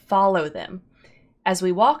was to follow them. As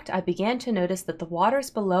we walked, I began to notice that the waters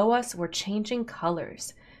below us were changing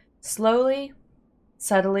colors. Slowly,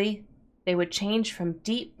 subtly, they would change from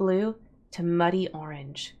deep blue to muddy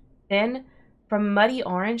orange. Then, from muddy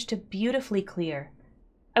orange to beautifully clear.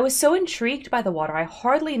 I was so intrigued by the water I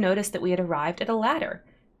hardly noticed that we had arrived at a ladder.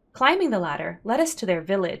 Climbing the ladder led us to their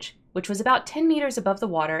village, which was about 10 meters above the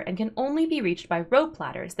water and can only be reached by rope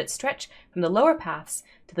ladders that stretch from the lower paths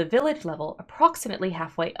to the village level approximately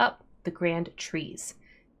halfway up the grand trees.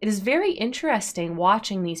 It is very interesting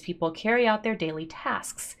watching these people carry out their daily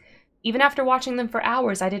tasks. Even after watching them for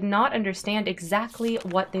hours, I did not understand exactly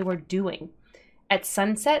what they were doing. At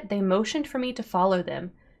sunset, they motioned for me to follow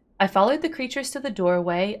them. I followed the creatures to the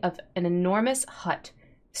doorway of an enormous hut.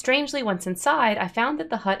 Strangely, once inside, I found that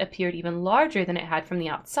the hut appeared even larger than it had from the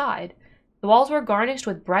outside. The walls were garnished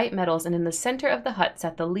with bright metals, and in the center of the hut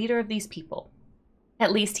sat the leader of these people.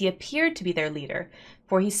 At least he appeared to be their leader,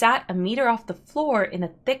 for he sat a meter off the floor in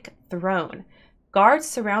a thick throne. Guards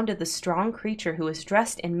surrounded the strong creature who was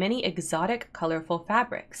dressed in many exotic, colorful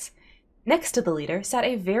fabrics. Next to the leader sat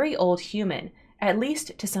a very old human, at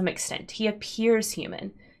least to some extent. He appears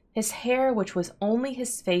human. His hair, which was only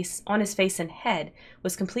on his face and head,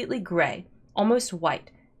 was completely gray, almost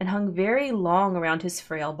white, and hung very long around his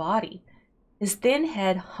frail body. His thin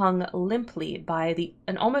head hung limply by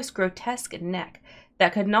an almost grotesque neck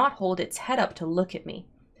that could not hold its head up to look at me.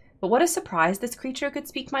 But what a surprise, this creature could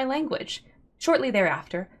speak my language. Shortly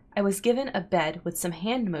thereafter, I was given a bed with some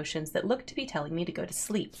hand motions that looked to be telling me to go to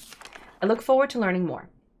sleep. I look forward to learning more.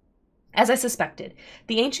 As I suspected,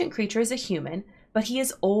 the ancient creature is a human, but he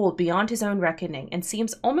is old beyond his own reckoning and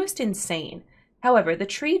seems almost insane. However, the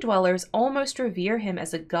tree dwellers almost revere him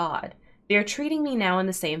as a god. They are treating me now in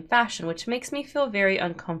the same fashion, which makes me feel very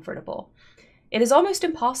uncomfortable. It is almost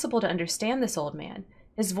impossible to understand this old man.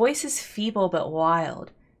 His voice is feeble but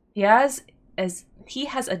wild. He has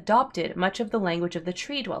adopted much of the language of the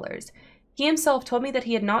tree dwellers. He himself told me that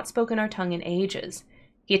he had not spoken our tongue in ages.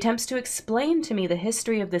 He attempts to explain to me the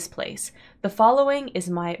history of this place. The following is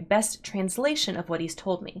my best translation of what he's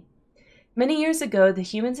told me. Many years ago, the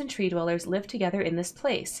humans and tree dwellers lived together in this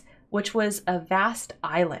place. which was a vast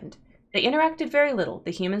island. They interacted very little.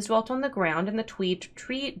 The humans dwelt on the ground, and the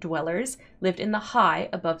tree dwellers lived in the high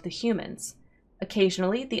above the humans.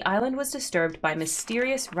 Occasionally, the island was disturbed by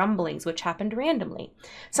mysterious rumblings which happened randomly,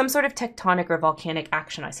 some sort of tectonic or volcanic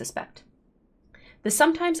action, I suspect. The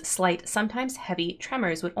sometimes slight, sometimes heavy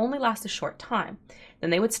tremors would only last a short time. Then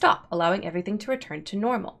they would stop, allowing everything to return to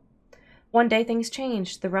normal. One day things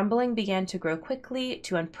changed. The rumbling began to grow quickly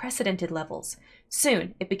to unprecedented levels.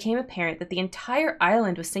 Soon, it became apparent that the entire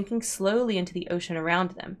island was sinking slowly into the ocean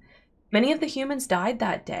around them. Many of the humans died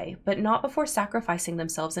that day, but not before sacrificing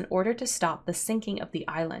themselves in order to stop the sinking of the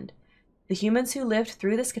island. The humans who lived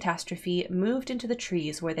through this catastrophe moved into the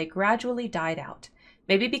trees, where they gradually died out,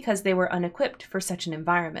 maybe because they were unequipped for such an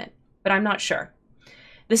environment, but I'm not sure.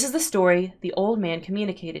 This is the story the old man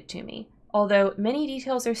communicated to me. Although many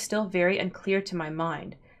details are still very unclear to my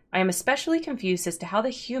mind, I am especially confused as to how the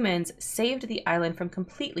humans saved the island from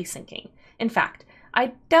completely sinking. In fact,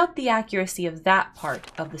 I doubt the accuracy of that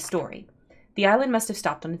part of the story. The island must have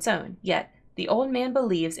stopped on its own, yet the old man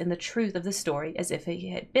believes in the truth of the story as if he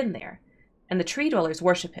had been there. And the tree dwellers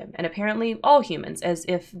worship him, and apparently all humans, as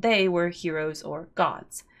if they were heroes or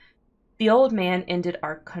gods. The old man ended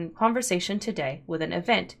our conversation today with an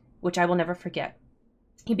event which I will never forget.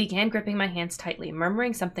 He began gripping my hands tightly,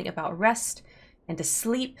 murmuring something about rest and to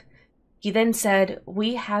sleep. He then said,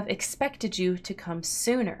 "We have expected you to come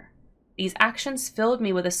sooner." These actions filled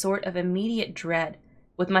me with a sort of immediate dread.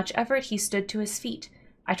 With much effort, he stood to his feet.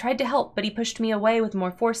 I tried to help, but he pushed me away with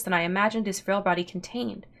more force than I imagined his frail body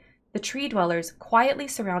contained. The tree dwellers quietly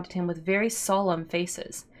surrounded him with very solemn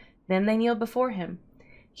faces. Then they kneeled before him.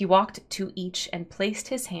 He walked to each and placed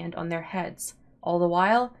his hand on their heads. All the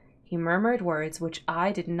while, he murmured words which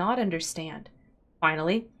I did not understand.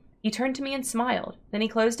 Finally, he turned to me and smiled. Then he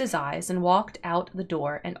closed his eyes and walked out the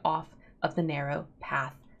door and off of the narrow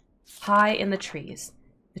path. High in the trees,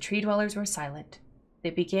 the tree dwellers were silent. They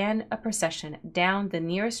began a procession down the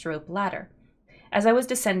nearest rope ladder. As I was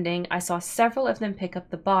descending, I saw several of them pick up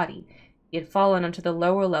the body. He had fallen onto the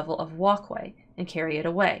lower level of walkway and carry it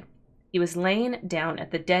away. He was lain down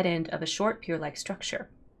at the dead end of a short pier-like structure.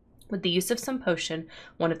 With the use of some potion,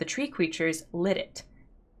 one of the tree creatures lit it.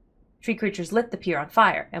 Tree creatures lit the pier on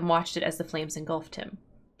fire and watched it as the flames engulfed him.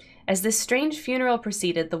 As this strange funeral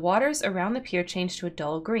proceeded, the waters around the pier changed to a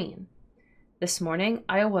dull green. This morning,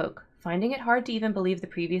 I awoke, finding it hard to even believe the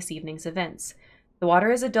previous evening's events. The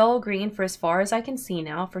water is a dull green for as far as I can see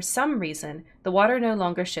now. For some reason, the water no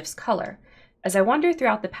longer shifts color. As I wander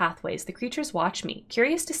throughout the pathways, the creatures watch me,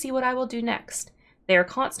 curious to see what I will do next. They are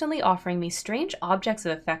constantly offering me strange objects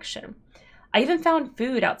of affection. I even found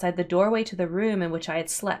food outside the doorway to the room in which I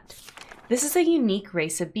had slept. This is a unique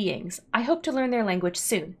race of beings. I hope to learn their language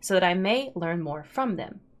soon, so that I may learn more from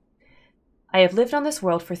them. I have lived on this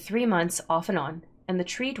world for 3 months off and on, and the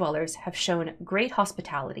tree dwellers have shown great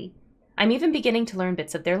hospitality. I'm even beginning to learn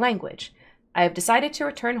bits of their language. I have decided to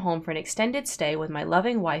return home for an extended stay with my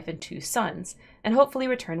loving wife and 2 sons, and hopefully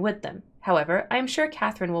return with them. However, I am sure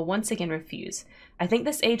Catherine will once again refuse. I think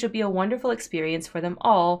this age will be a wonderful experience for them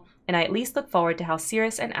all, and I at least look forward to how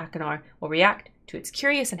Cirrus and Achenar will react to its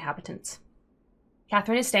curious inhabitants.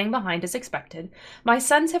 Catherine is staying behind as expected. My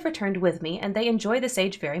sons have returned with me, and they enjoy this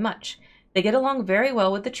age very much. They get along very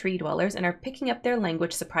well with the tree dwellers and are picking up their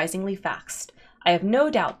language surprisingly fast. I have no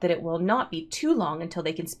doubt that it will not be too long until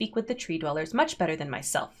they can speak with the tree dwellers much better than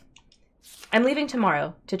myself. I'm leaving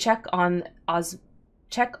tomorrow to check on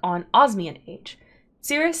Osmian age.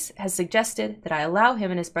 Cirrus has suggested that I allow him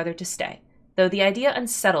and his brother to stay. Though the idea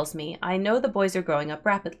unsettles me, I know the boys are growing up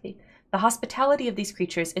rapidly. The hospitality of these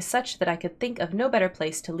creatures is such that I could think of no better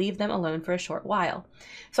place to leave them alone for a short while.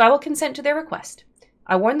 So I will consent to their request.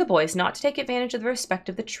 I warn the boys not to take advantage of the respect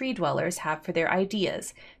of the tree dwellers have for their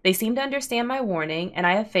ideas. They seem to understand my warning, and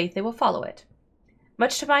I have faith they will follow it.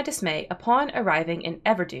 Much to my dismay, upon arriving in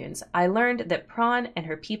Everdunes, I learned that Prawn and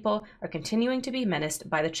her people are continuing to be menaced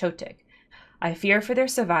by the Chotig. I fear for their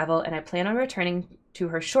survival, and I plan on returning to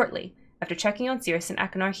her shortly, after checking on Cirrus and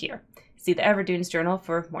Achenar here. See the Everdunes journal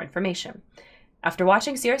for more information. After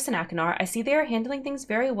watching Cirrus and Achenar, I see they are handling things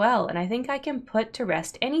very well, and I think I can put to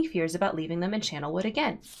rest any fears about leaving them in Channelwood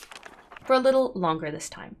again. For a little longer this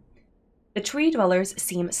time. The tree dwellers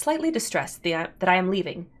seem slightly distressed that I am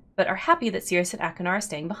leaving, but are happy that Cirrus and Achenar are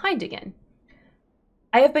staying behind again.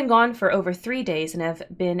 I have been gone for over 3 days and have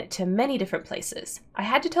been to many different places. I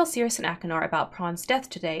had to tell Cirrus and Achenar about Prawn's death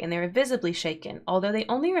today, and they are visibly shaken, although they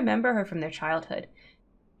only remember her from their childhood.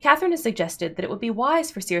 Catherine has suggested that it would be wise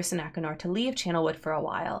for Cirrus and Achenar to leave Channelwood for a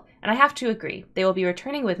while, and I have to agree. They will be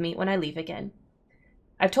returning with me when I leave again.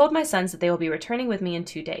 I've told my sons that they will be returning with me in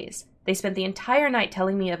 2 days. They spent the entire night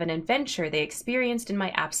telling me of an adventure they experienced in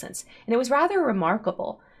my absence, and it was rather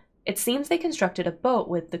remarkable. It seems they constructed a boat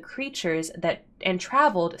with the creatures and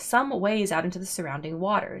traveled some ways out into the surrounding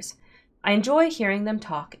waters. I enjoy hearing them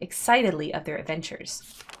talk excitedly of their adventures,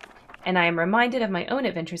 and I am reminded of my own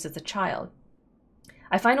adventures as a child.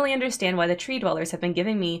 I finally understand why the tree dwellers have been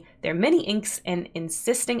giving me their many inks and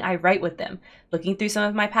insisting I write with them. Looking through some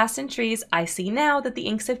of my past entries, I see now that the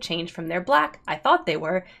inks have changed from their black, I thought they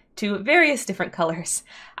were, to various different colors.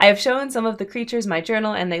 I have shown some of the creatures my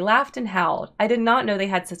journal, and they laughed and howled. I did not know they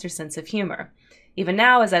had such a sense of humor. Even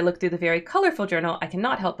now, as I look through the very colorful journal, I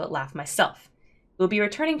cannot help but laugh myself. We'll be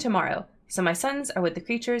returning tomorrow, so my sons are with the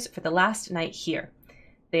creatures for the last night here.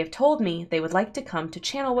 They have told me they would like to come to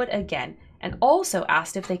Channelwood again, and also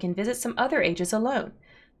asked if they can visit some other ages alone.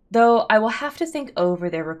 Though I will have to think over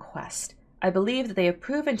their request. I believe that they have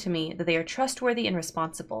proven to me that they are trustworthy and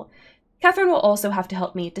responsible. Catherine will also have to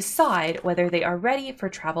help me decide whether they are ready for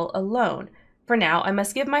travel alone. For now, I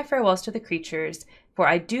must give my farewells to the creatures, for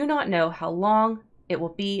I do not know how long it will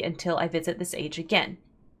be until I visit this age again.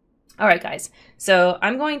 Alright guys, so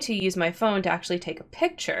I'm going to use my phone to actually take a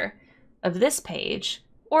picture of this page,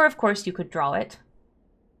 or of course you could draw it.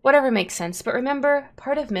 Whatever makes sense, but remember,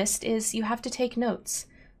 part of Myst is you have to take notes.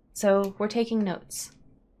 So we're taking notes.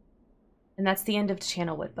 And that's the end of the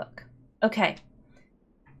Channelwood book. Okay.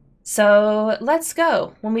 So let's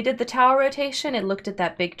go. When we did the tower rotation, it looked at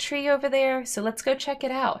that big tree over there, so let's go check it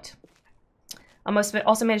out.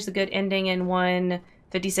 Also managed the good ending in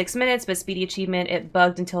 1:56 minutes, but speedy achievement, it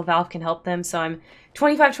bugged until Valve can help them, so I'm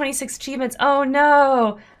 25-26 achievements. Oh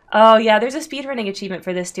no! Oh yeah, there's a speedrunning achievement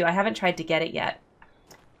for this too. I haven't tried to get it yet.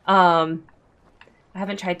 I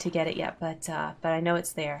haven't tried to get it yet, but I know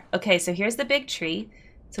it's there. Okay, so here's the big tree.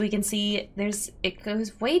 So we can see it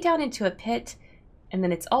goes way down into a pit, and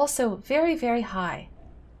then it's also very, very high.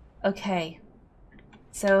 Okay,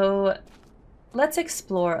 so let's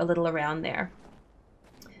explore a little around there.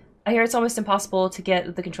 I hear it's almost impossible to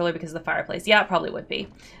get the controller because of the fireplace. Yeah, it probably would be.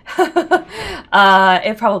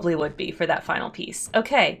 It probably would be for that final piece.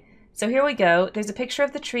 Okay, so here we go. There's a picture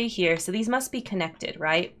of the tree here, so these must be connected,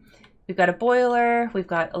 right? We've got a boiler, we've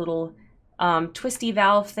got a little twisty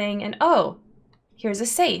valve thing, and oh, here's a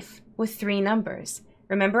safe with 3 numbers.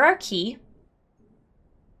 Remember our key.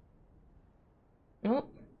 Oh.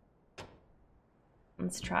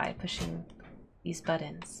 Let's try pushing these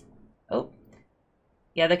buttons. Oh.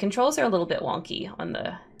 Yeah, the controls are a little bit wonky on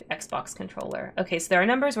the Xbox controller. Okay, so our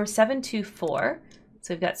numbers were 724.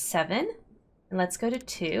 So we've got 7, and let's go to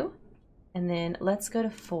 2, and then let's go to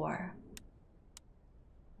 4.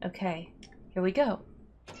 Okay, here we go.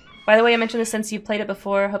 By the way, I mentioned this since you've played it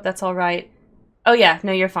before. Hope that's all right. Oh yeah,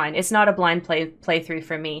 no, you're fine. It's not a blind playthrough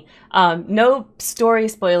for me. No story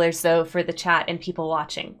spoilers, though, for the chat and people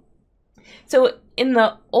watching. So in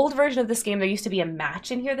the old version of this game, there used to be a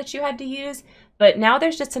match in here that you had to use, but now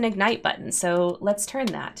there's just an ignite button, so let's turn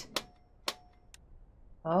that.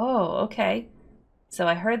 Oh, okay. So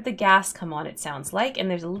I heard the gas come on, it sounds like, and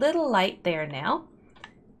there's a little light there now.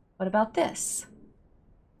 What about this?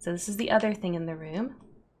 So this is the other thing in the room.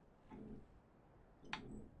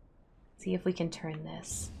 See if we can turn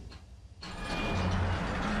this.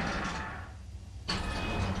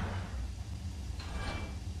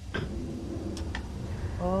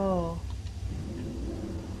 Oh.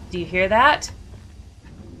 Do you hear that?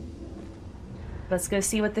 Let's go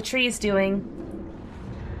see what the tree's doing.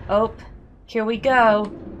 Oh, here we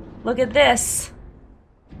go. Look at this.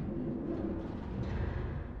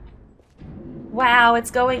 Wow,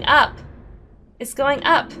 it's going up. It's going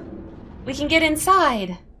up. We can get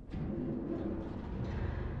inside.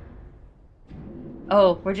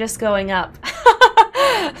 Oh, we're just going up.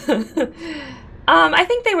 I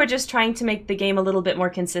think they were just trying to make the game a little bit more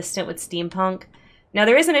consistent with steampunk. Now,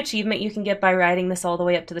 there is an achievement you can get by riding this all the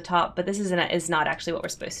way up to the top, but this is not actually what we're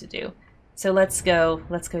supposed to do. So let's go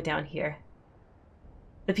down here.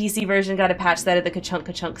 The PC version got a patch that had the ka-chunk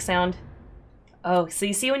ka-chunk sound. Oh, so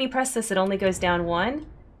you see when you press this, it only goes down 1.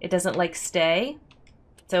 It doesn't, like, stay.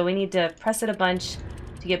 So we need to press it a bunch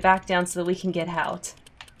to get back down so that we can get out.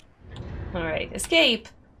 Alright, escape!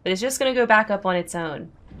 But it's just going to go back up on its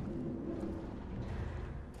own.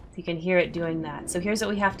 You can hear it doing that. So here's what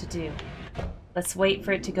we have to do. Let's wait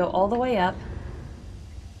for it to go all the way up.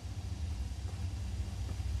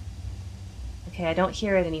 Okay, I don't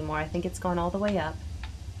hear it anymore. I think it's gone all the way up.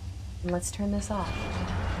 And let's turn this off.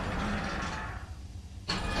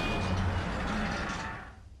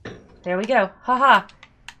 There we go. Haha.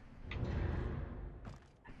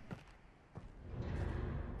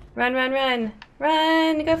 Run, run, run.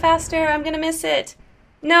 Run! Go faster! I'm gonna miss it!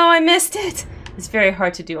 No, I missed it! It's very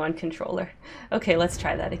hard to do on controller. Okay, let's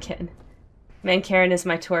try that again. Man, Karen is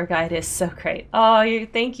my tour guide is so great. Oh,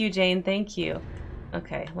 thank you, Jane, thank you.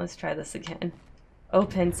 Okay, let's try this again.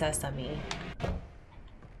 Open sesame.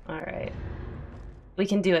 Alright. We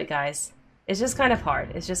can do it, guys. It's just kind of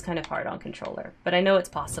hard. It's just kind of hard on controller. But I know it's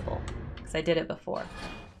possible, because I did it before.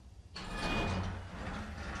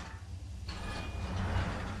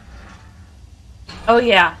 Oh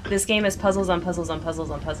yeah, this game is puzzles on puzzles on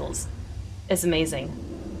puzzles on puzzles. It's amazing.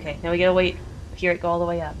 Okay, now we gotta wait, hear it go all the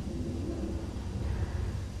way up.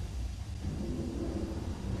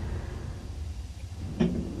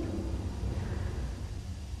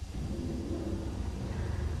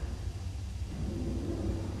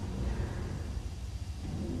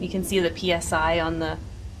 You can see the PSI on the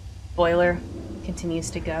boiler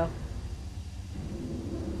continues to go.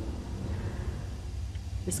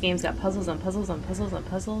 This game's got puzzles on puzzles on puzzles on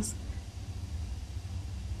puzzles.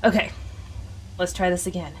 Okay, let's try this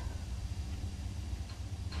again.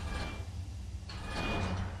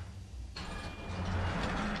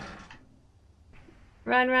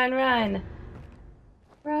 Run, run, run!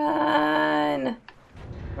 Run!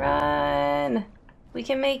 Run! We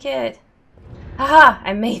can make it! Haha!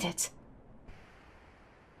 I made it!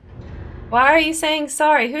 Why are you saying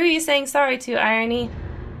sorry? Who are you saying sorry to, Irony?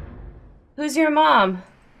 Who's your mom?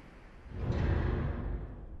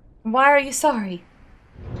 Why are you sorry?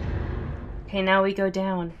 Okay, now we go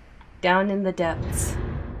down. Down in the depths.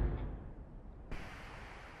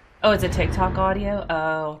 Oh, it's a TikTok audio?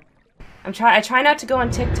 Oh. I try not to go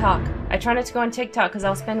on TikTok. I try not to go on TikTok because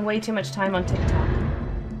I'll spend way too much time on TikTok.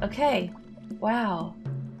 Okay. Wow.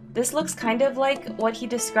 This looks kind of like what he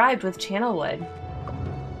described with Channelwood.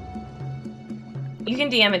 You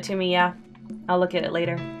can DM it to me, yeah. I'll look at it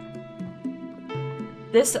later.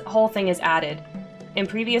 This whole thing is added. In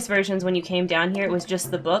previous versions, when you came down here, it was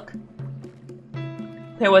just the book.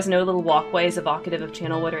 There was no little walkways evocative of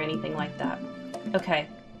Channelwood or anything like that. Okay.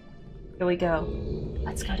 Here we go.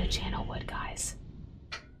 Let's go to Channelwood, guys.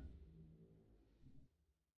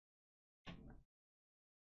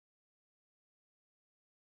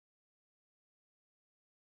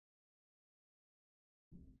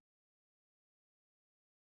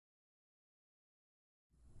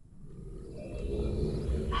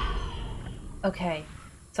 Okay,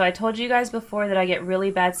 so I told you guys before that I get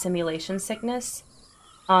really bad simulation sickness.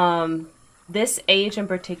 This age in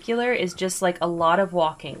particular is just like a lot of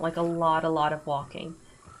walking, like a lot of walking.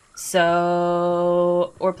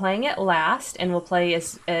 So we're playing it last, and we'll play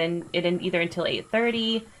either until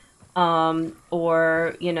 8:30,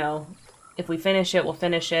 or you know, if we finish it, we'll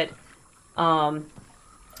finish it.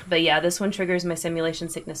 But yeah, this one triggers my simulation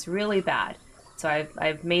sickness really bad. So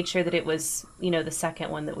I've made sure that it was, you know, the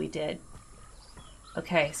second one that we did.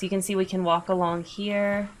 Okay, so you can see we can walk along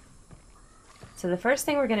here. So the first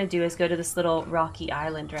thing we're gonna do is go to this little rocky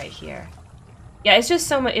island right here. Yeah, it's just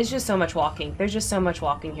so much walking. There's just so much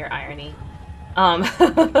walking here, Irony.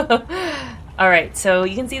 Alright, so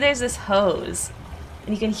you can see there's this hose.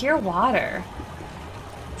 And you can hear water.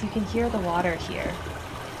 So you can hear the water here.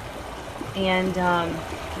 And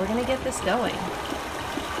we're gonna get this going.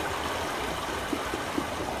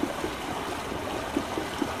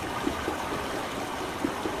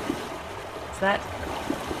 That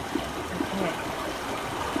okay.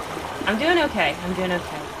 I'm doing okay. I'm doing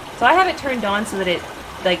okay. So I have it turned on so that it,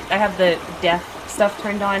 like, I have the deaf stuff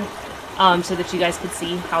turned on, so that you guys could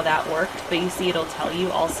see how that worked. But you see, it'll tell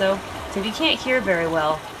you also. So if you can't hear very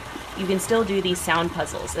well, you can still do these sound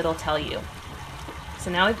puzzles. It'll tell you.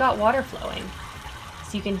 So now we've got water flowing.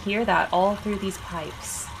 So you can hear that all through these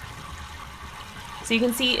pipes. So you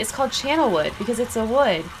can see it's called channelwood because it's a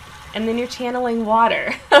wood, and then you're channeling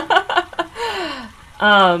water.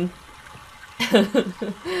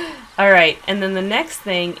 Alright, and then the next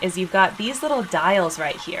thing is you've got these little dials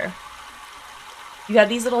right here. You got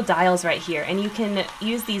these little dials right here, and you can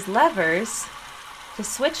use these levers to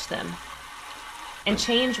switch them and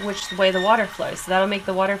change which way the water flows. So that'll make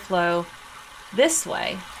the water flow this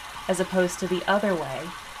way as opposed to the other way.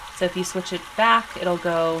 So if you switch it back, it'll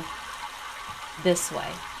go this way.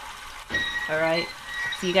 Alright?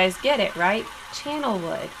 So you guys get it, right?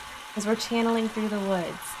 Channelwood. Because we're channeling through the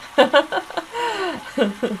woods.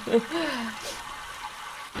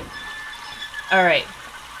 Alright.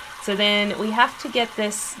 So then we have to get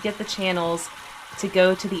the channels to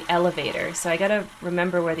go to the elevator. So I gotta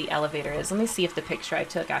remember where the elevator is. Let me see if the picture I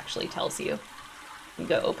took actually tells you. You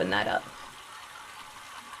go open that up.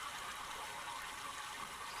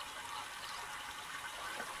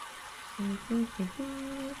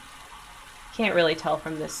 Can't really tell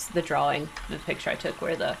from the drawing, the picture I took,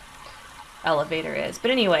 where the elevator is.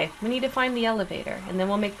 But anyway, we need to find the elevator, and then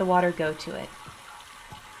we'll make the water go to it.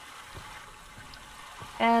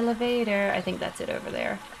 Elevator. I think that's it over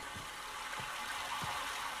there.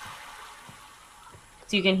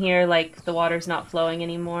 So you can hear, like, the water's not flowing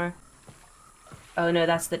anymore. Oh no,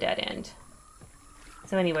 that's the dead end.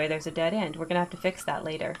 So anyway, there's a dead end. We're gonna have to fix that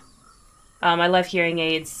later. I love hearing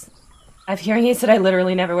aids. I have hearing aids that I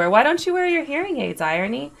literally never wear. Why don't you wear your hearing aids,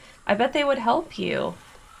 Irony? I bet they would help you.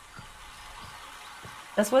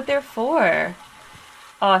 That's what they're for.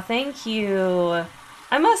 Aw, thank you.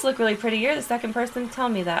 I must look really pretty. You're the second person to tell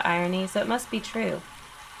me that, Irony, so it must be true.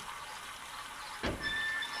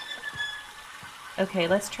 Okay,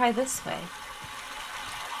 let's try this way.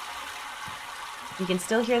 You can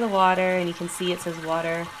still hear the water, and you can see it says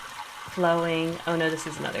water flowing. Oh no, this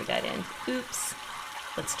is another dead end. Oops.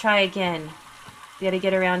 Let's try again. We gotta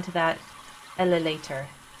get around to that elevator.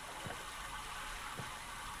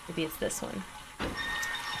 Maybe it's this one.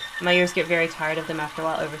 My ears get very tired of them after a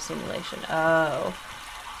while. Overstimulation. Oh.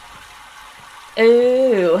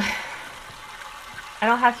 Ooh. I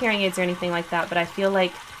don't have hearing aids or anything like that, but I feel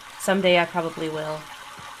like someday I probably will.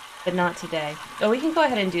 But not today. Oh, we can go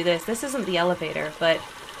ahead and do this. This isn't the elevator, but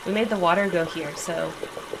we made the water go here, so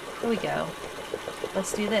here we go.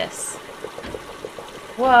 Let's do this.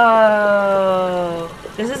 Whoa!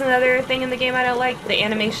 This is another thing in the game I don't like. The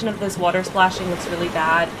animation of this water splashing looks really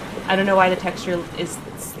bad. I don't know why the texture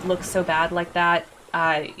looks so bad like that.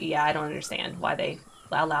 Yeah, I don't understand why they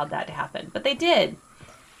allowed that to happen, but they did.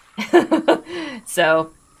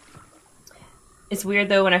 So it's weird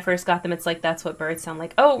though, when I first got them, it's like that's what birds sound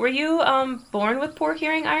like. Oh, were you born with poor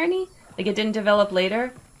hearing, Irony? Like it didn't develop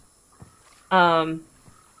later? So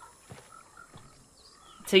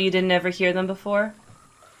you didn't ever hear them before?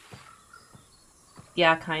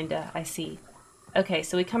 Yeah, kinda. I see. Okay,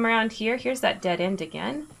 so we come around here. Here's that dead end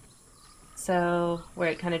again. So, where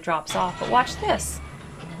it kind of drops off. But watch this.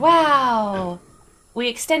 Wow! We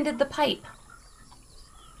extended the pipe.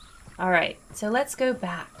 Alright, so let's go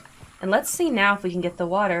back. And let's see now if we can get the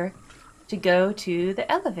water to go to the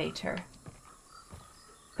elevator.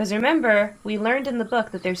 Because remember, we learned in the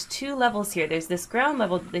book that there's two levels here. There's this ground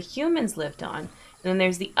level that the humans lived on, and then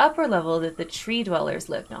there's the upper level that the tree dwellers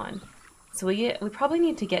lived on. So we probably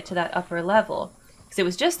need to get to that upper level. Because it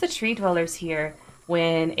was just the tree dwellers here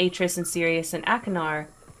when Atris and Sirius and Akinar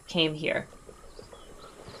came here.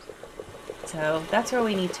 So that's where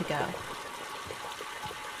we need to go.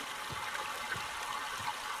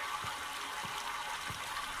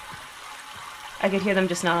 I could hear them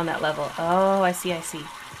just not on that level. Oh, I see, I see.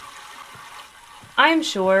 I'm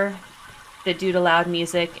sure that due to loud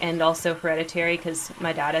music and also hereditary, because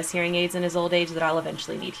my dad has hearing aids in his old age, that I'll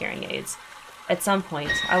eventually need hearing aids. At some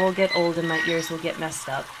point, I will get old and my ears will get messed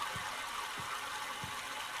up.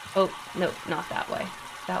 Oh, no, not that way.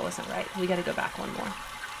 That wasn't right. We gotta go back one more.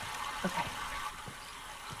 Okay.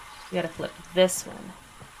 We gotta flip this one.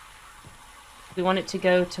 We want it to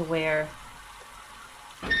go to where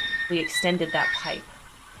we extended that pipe.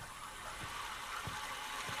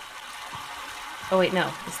 Oh wait,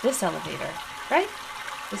 no. It's this elevator, right?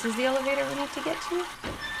 This is the elevator we need to get to?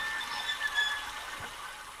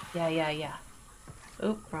 Yeah.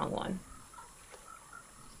 Oop, wrong one.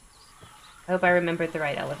 I hope I remembered the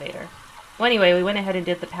right elevator. Well, anyway, we went ahead and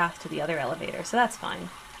did the path to the other elevator, so that's fine.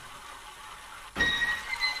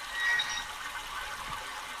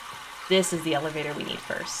 This is the elevator we need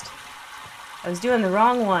first. I was doing the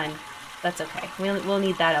wrong one. That's okay. We'll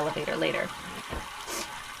need that elevator later.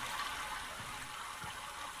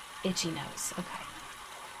 Itchy nose. Okay.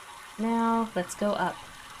 Now, let's go up.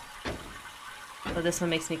 Oh, this one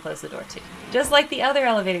makes me close the door too. Just like the other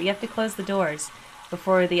elevator, you have to close the doors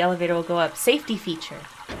before the elevator will go up. Safety feature.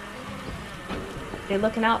 They're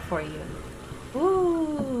looking out for you.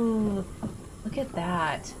 Ooh, look at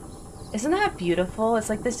that. Isn't that beautiful? It's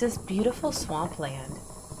like this just beautiful swampland.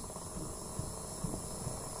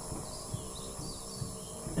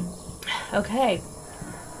 Okay.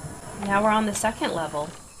 Now we're on the second level.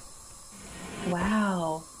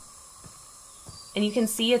 Wow. And you can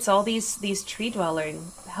see it's all these tree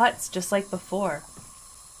dwelling huts just like before.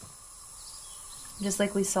 Just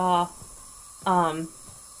like we saw,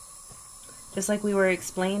 just like we were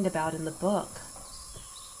explained about in the book.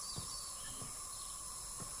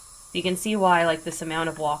 You can see why, like, this amount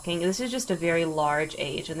of walking. This is just a very large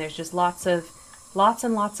age, and there's just lots and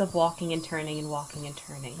lots of walking and turning and walking and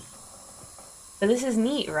turning. But this is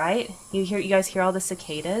neat, right? You guys hear all the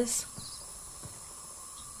cicadas?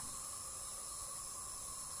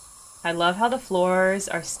 I love how the floors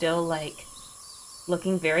are still, like,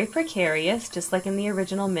 looking very precarious, just like in the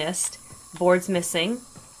original Myst. Boards missing.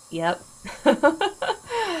 Yep.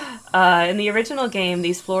 In the original game,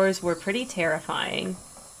 these floors were pretty terrifying,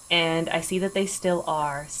 and I see that they still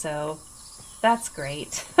are, so that's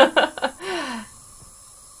great. I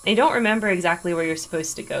don't remember exactly where you're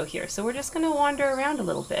supposed to go here, so we're just gonna wander around a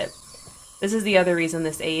little bit. This is the other reason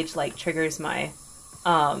this age, like, triggers my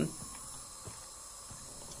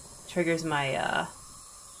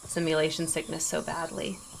simulation sickness so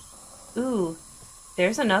badly. Ooh,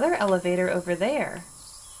 there's another elevator over there.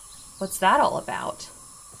 What's that all about?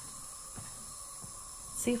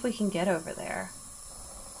 Let's see if we can get over there.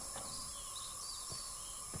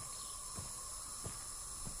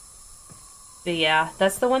 But yeah,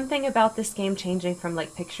 that's the one thing about this game changing from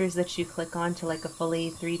like pictures that you click on to like a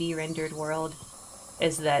fully 3D rendered world,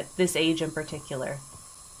 is that this age in particular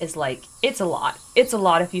is like, it's a lot. It's a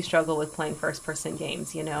lot if you struggle with playing first person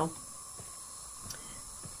games, you know?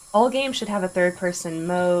 All games should have a third person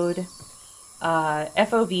mode.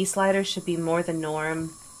 FOV sliders should be more the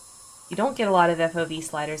norm. You don't get a lot of FOV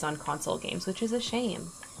sliders on console games, which is a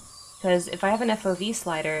shame. Because if I have an FOV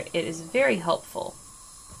slider, it is very helpful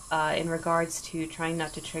in regards to trying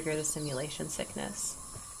not to trigger the simulation sickness.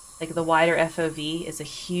 Like, the wider FOV is a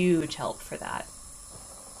huge help for that.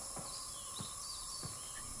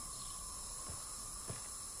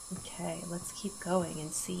 Okay, let's keep going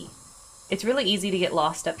and see. It's really easy to get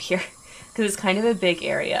lost up here, because it's kind of a big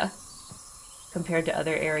area compared to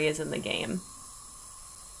other areas in the game.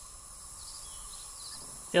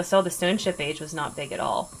 You'll saw the stone ship age was not big at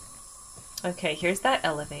all. Okay, here's that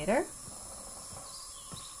elevator.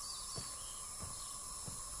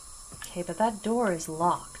 Okay, but that door is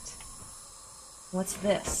locked. What's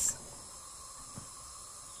this?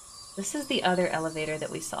 This is the other elevator that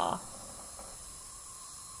we saw.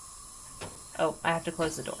 Oh, I have to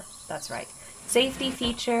close the door. That's right. Safety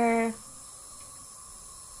feature.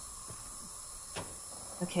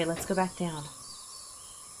 Okay, let's go back down.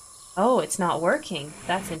 Oh, it's not working.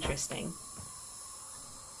 That's interesting.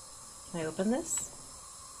 Can I open this?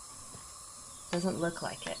 Doesn't look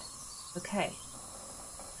like it. Okay.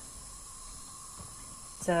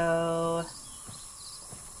 So...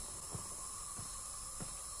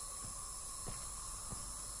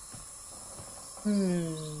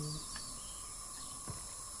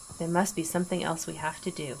 There must be something else we have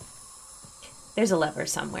to do. There's a lever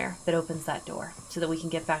somewhere that opens that door so that we can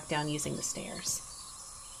get back down using the stairs.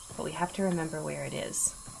 But we have to remember where it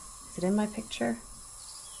is. Is it in my picture?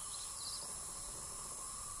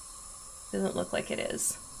 Doesn't look like it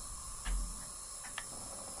is.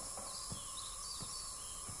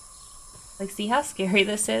 Like, see how scary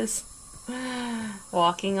this is?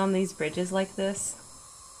 Walking on these bridges like this.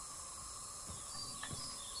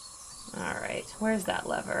 Alright, where's that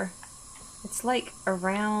lever? It's like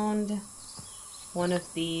around one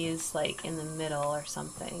of these, like in the middle or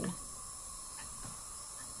something.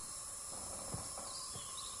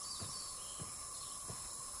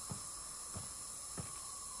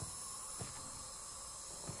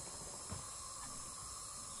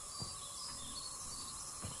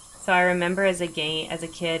 So I remember as a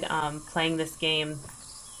kid, playing this game,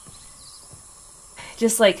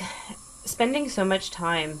 just like spending so much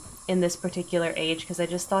time in this particular age because I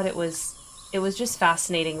just thought it was just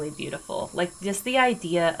fascinatingly beautiful. Like, just the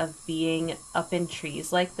idea of being up in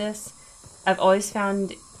trees like this, I've always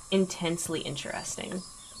found intensely interesting.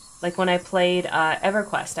 Like, when I played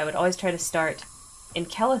EverQuest, I would always try to start in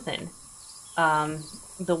Kelethin,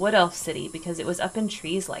 the Wood Elf city, because it was up in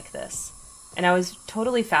trees like this. And I was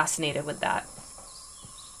totally fascinated with that.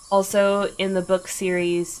 Also, in the book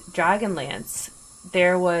series Dragonlance,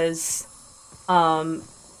 there was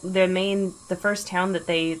the first town that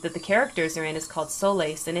the characters are in is called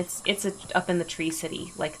Solace, and it's up in the tree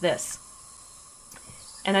city like this.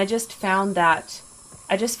 And I just find that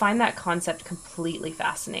concept completely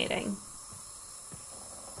fascinating.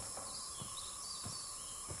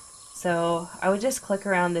 So I would just click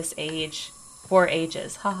around this age for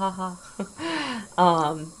ages, ha ha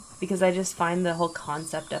ha, because I just find the whole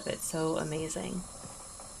concept of it so amazing.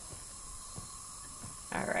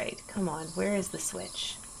 Alright, come on, where is the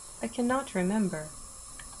switch? I cannot remember.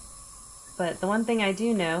 But the one thing I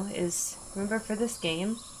do know is, remember, for this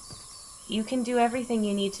game, you can do everything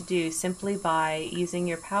you need to do simply by using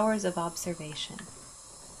your powers of observation.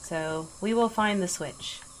 So, we will find the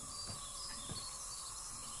switch.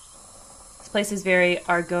 This place is very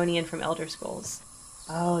Argonian from Elder Scrolls.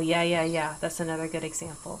 Oh, yeah, that's another good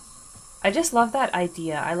example. I just love that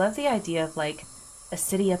idea. I love the idea of, like, a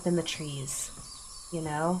city up in the trees. You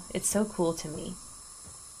know? It's so cool to me.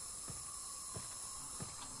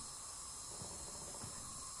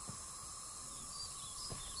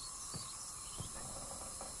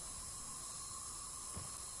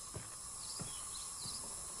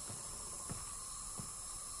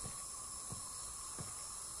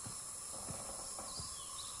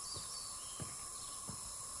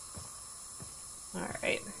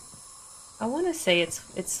 Alright. I want to say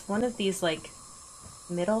it's one of these, like,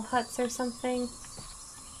 middle huts or something.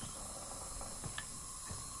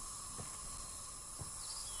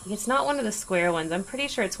 It's not one of the square ones. I'm pretty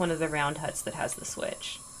sure it's one of the round huts that has the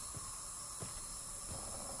switch.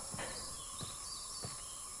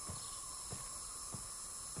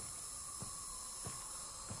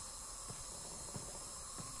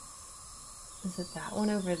 Is it that one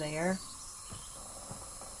over there?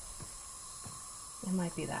 It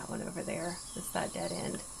might be that one over there. It's that dead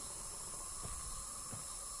end.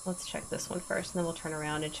 Let's check this one first, and then we'll turn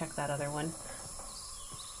around and check that other one.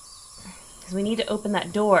 Because we need to open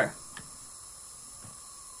that door.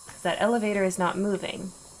 Because that elevator is not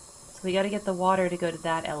moving. So we got to get the water to go to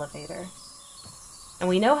that elevator. And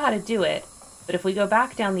we know how to do it, but if we go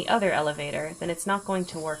back down the other elevator, then it's not going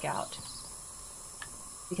to work out.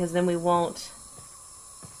 Because then we won't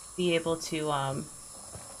be able to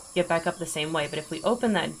get back up the same way. But if we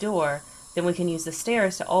open that door, then we can use the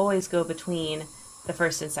stairs to always go between the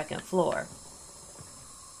first and second floor.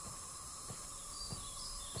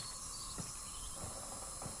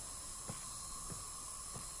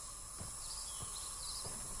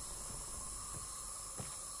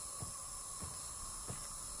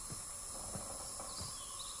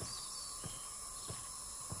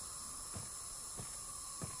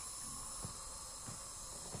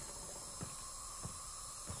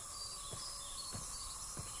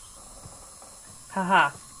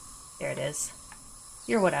 Haha. There it is.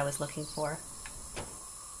 You're what I was looking for.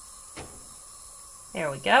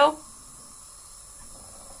 There we go.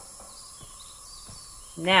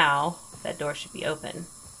 Now, that door should be open.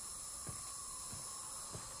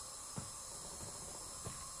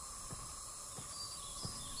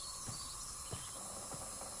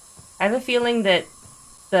 I have a feeling that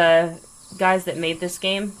the guys that made this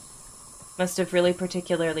game must have really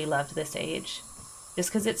particularly loved this age. Just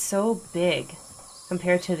because it's so big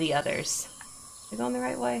compared to the others. Am I going the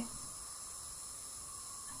right way?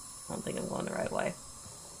 I don't think I'm going the right way.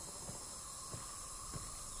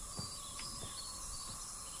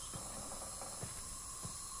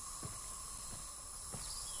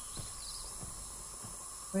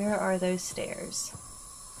 Where are those stairs?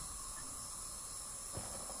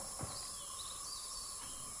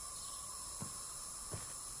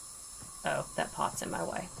 Oh, that pot's in my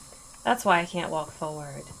way. That's why I can't walk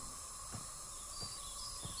forward.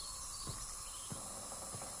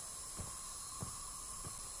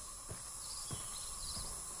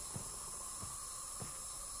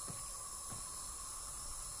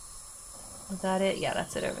 Is that it? Yeah,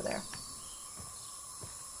 that's it over there.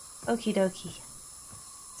 Okie dokie.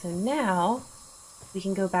 So now we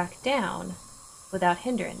can go back down without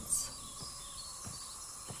hindrance.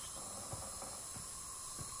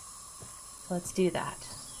 So let's do that.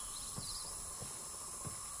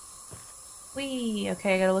 Whee!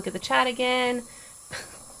 Okay, I gotta look at the chat again.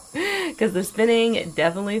 Because the spinning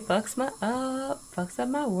definitely fucks up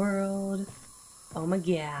my world. Oh my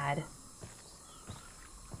god.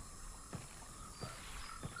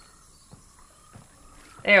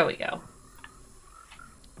 There we go.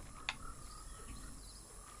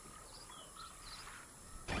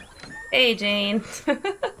 Hey, Jane.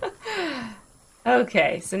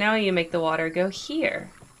 Okay, so now you make the water go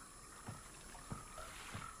here.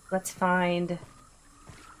 Let's find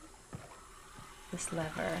this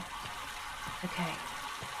lever. Okay,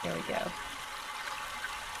 there we go.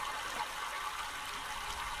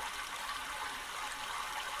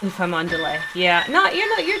 Oof, I'm on delay. Yeah,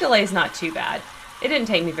 your delay's not too bad. It didn't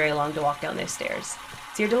take me very long to walk down those stairs.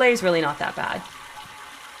 So your delay is really not that bad.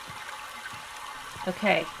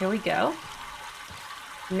 Okay, here we go.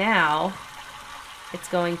 Now, it's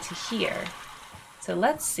going to here. So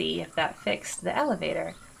let's see if that fixed the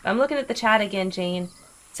elevator. I'm looking at the chat again, Jane.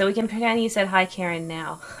 So we can pretend you said hi, Karen,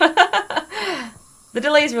 now. The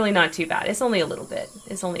delay is really not too bad. It's only a little bit.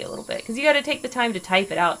 It's only a little bit. Because you got to take the time to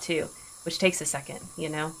type it out, too. Which takes a second, you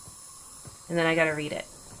know? And then I got to read it.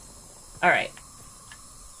 Alright.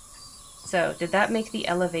 So, did that make the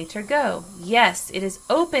elevator go? Yes, it is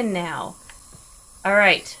open now.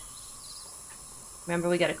 Alright. Remember,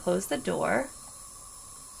 we got to close the door.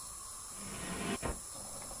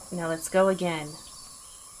 Now let's go again.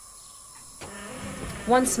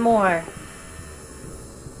 Once more.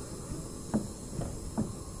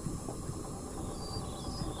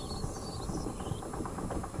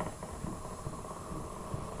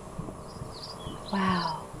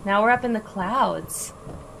 Wow. Now we're up in the clouds.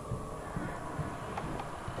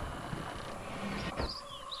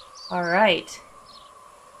 Alright.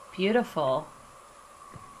 Beautiful.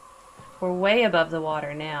 We're way above the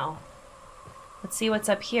water now. Let's see what's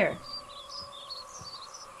up here.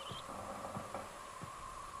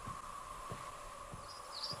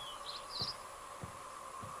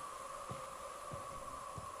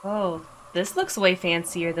 Oh, this looks way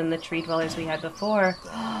fancier than the tree dwellers we had before.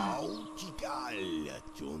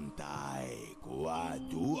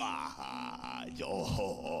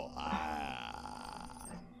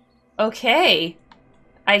 Okay,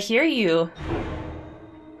 I hear you.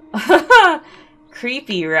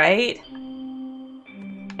 Creepy, right?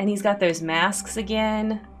 And he's got those masks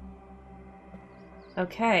again.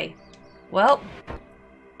 Okay. Well,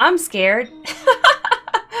 I'm scared.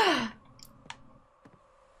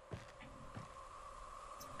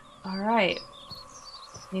 Alright.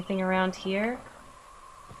 Anything around here?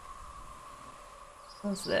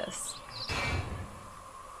 What's this?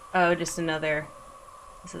 Oh, just another...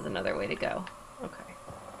 This is another way to go. Okay.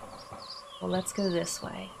 Well, let's go this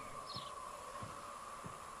way.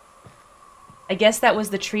 I guess that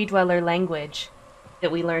was the tree dweller language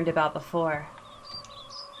that we learned about before.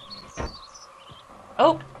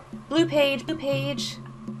 Oh! Blue page! Blue page!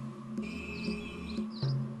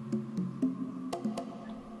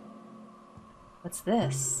 What's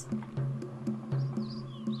this?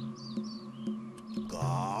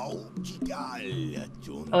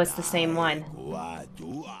 Oh, it's the same one.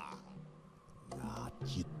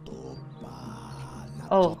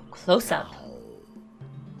 Oh, close up.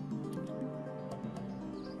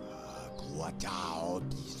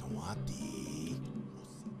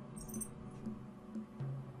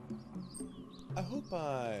 I hope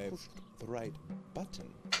I pushed the right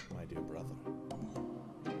button, my dear brother.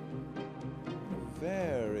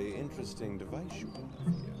 Very interesting device you have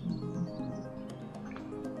here.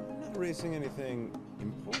 Not erasing anything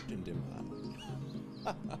important in mind.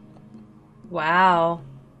 Wow.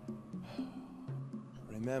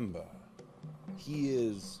 Remember, he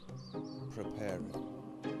is preparing.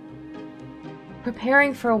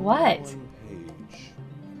 Preparing for what? One page.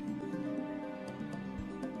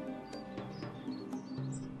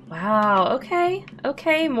 Wow, okay.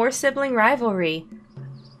 Okay, more sibling rivalry.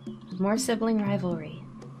 More sibling rivalry.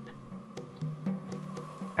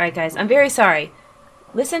 Alright guys, I'm very sorry.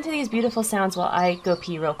 Listen to these beautiful sounds while I go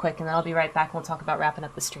pee real quick, and then I'll be right back and we'll talk about wrapping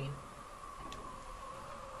up the stream.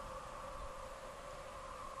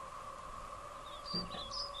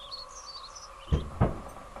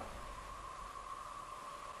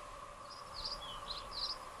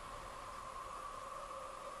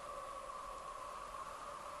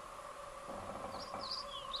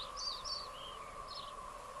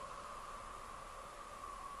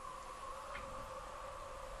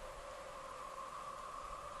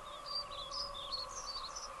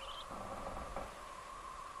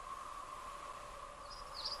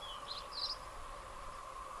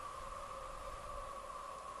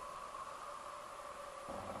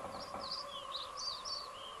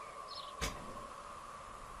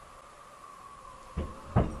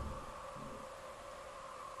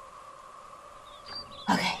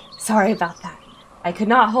 Okay, sorry about that. I could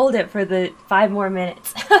not hold it for the 5 more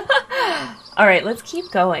minutes. Alright, let's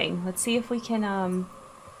keep going. Let's see if we can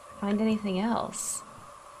find anything else.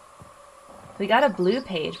 We got a blue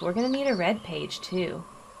page. We're gonna need a red page too.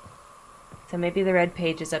 So maybe the red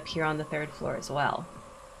page is up here on the 3rd floor as well.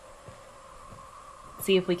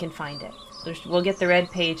 See if we can find it. We'll get the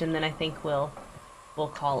red page and then I think we'll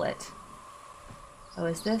call it. Oh,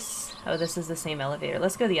 is this? Oh, this is the same elevator.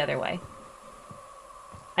 Let's go the other way.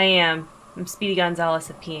 I'm Speedy Gonzalez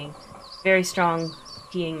of peeing. Very strong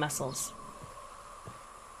peeing muscles.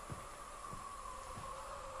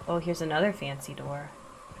 Oh, here's another fancy door.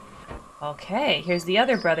 Okay, here's the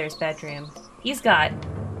other brother's bedroom. He's got,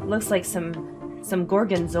 looks like some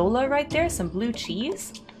gorgonzola right there, some blue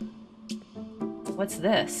cheese. What's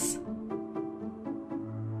this?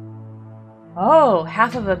 Oh,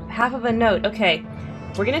 half of a note. Okay,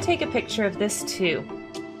 we're gonna take a picture of this too.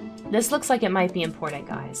 This looks like it might be important,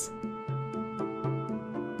 guys.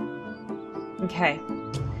 Okay.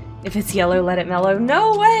 If it's yellow, let it mellow.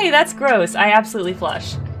 No way! That's gross. I absolutely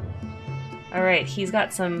flush. Alright, he's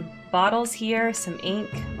got some bottles here, some ink.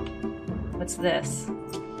 What's this?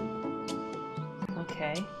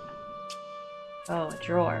 Okay. Oh, a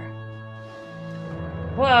drawer.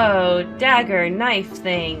 Whoa! Dagger, knife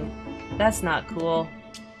thing. That's not cool.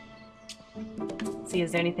 Let's see,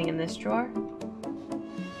 is there anything in this drawer?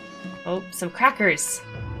 Oh, some crackers!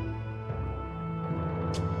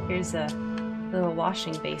 Here's a little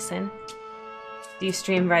washing basin. Do you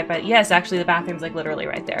stream right by... Yes, actually the bathroom's like literally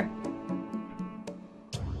right there.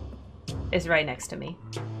 It's right next to me.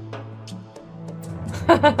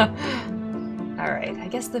 Alright, I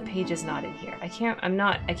guess the page is not in here. I can't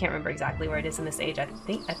remember exactly where it is in this age. I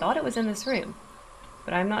thought it was in this room,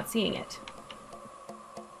 but I'm not seeing it.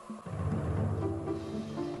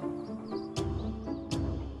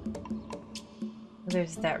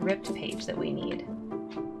 There's that ripped page that we need.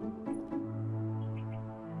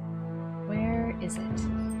 Where is it?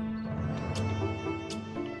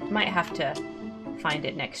 Might have to find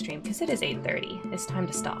it next stream because it is 8:30. It's time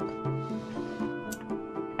to stop.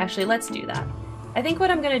 Actually, let's do that. I think what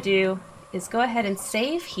I'm gonna do is go ahead and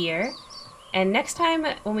save here, and next time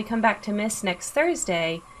when we come back to Myst next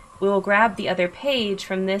Thursday, we will grab the other page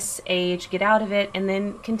from this age, get out of it, and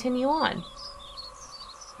then continue on.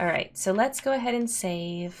 Alright, so let's go ahead and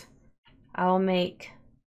save. I'll make...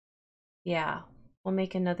 yeah, we'll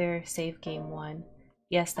make another save game 1.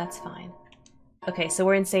 Yes, that's fine. Okay, so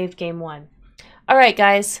we're in saved game 1. Alright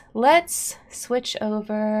guys, let's switch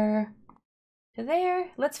over to there.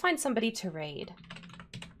 Let's find somebody to raid.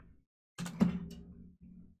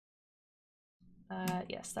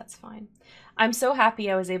 Yes, that's fine. I'm so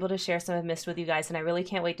happy I was able to share some of Myst with you guys, and I really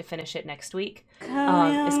can't wait to finish it next week. It's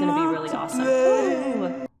going to be really awesome.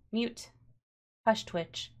 Ooh, mute. Hush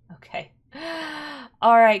Twitch. Okay.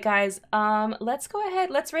 Alright guys, let's go ahead.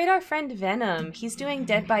 Let's raid our friend Venom. He's doing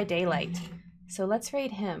Dead by Daylight. So let's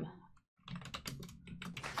raid him.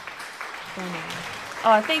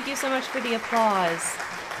 Oh, thank you so much for the applause.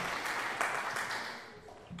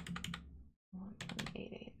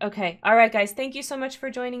 Okay, alright guys, thank you so much for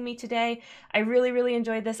joining me today. I really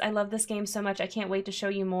enjoyed this. I love this game so much. I can't wait to show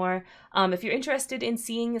you more. If you're interested in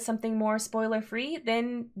seeing something more spoiler-free,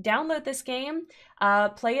 then download this game.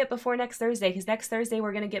 Play it before next Thursday, because next Thursday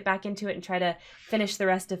we're going to get back into it and try to finish the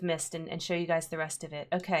rest of Myst and show you guys the rest of it.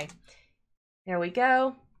 Okay, there we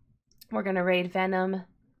go. We're going to raid Venom. Let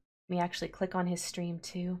me actually click on his stream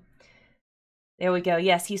too. There we go.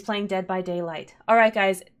 Yes, he's playing Dead by Daylight. All right,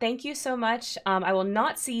 guys, thank you so much. I will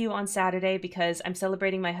not see you on Saturday because I'm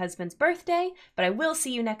celebrating my husband's birthday, but I will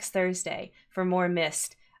see you next Thursday for more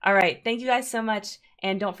Myst. All right, thank you guys so much,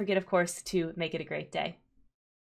 and don't forget, of course, to make it a great day.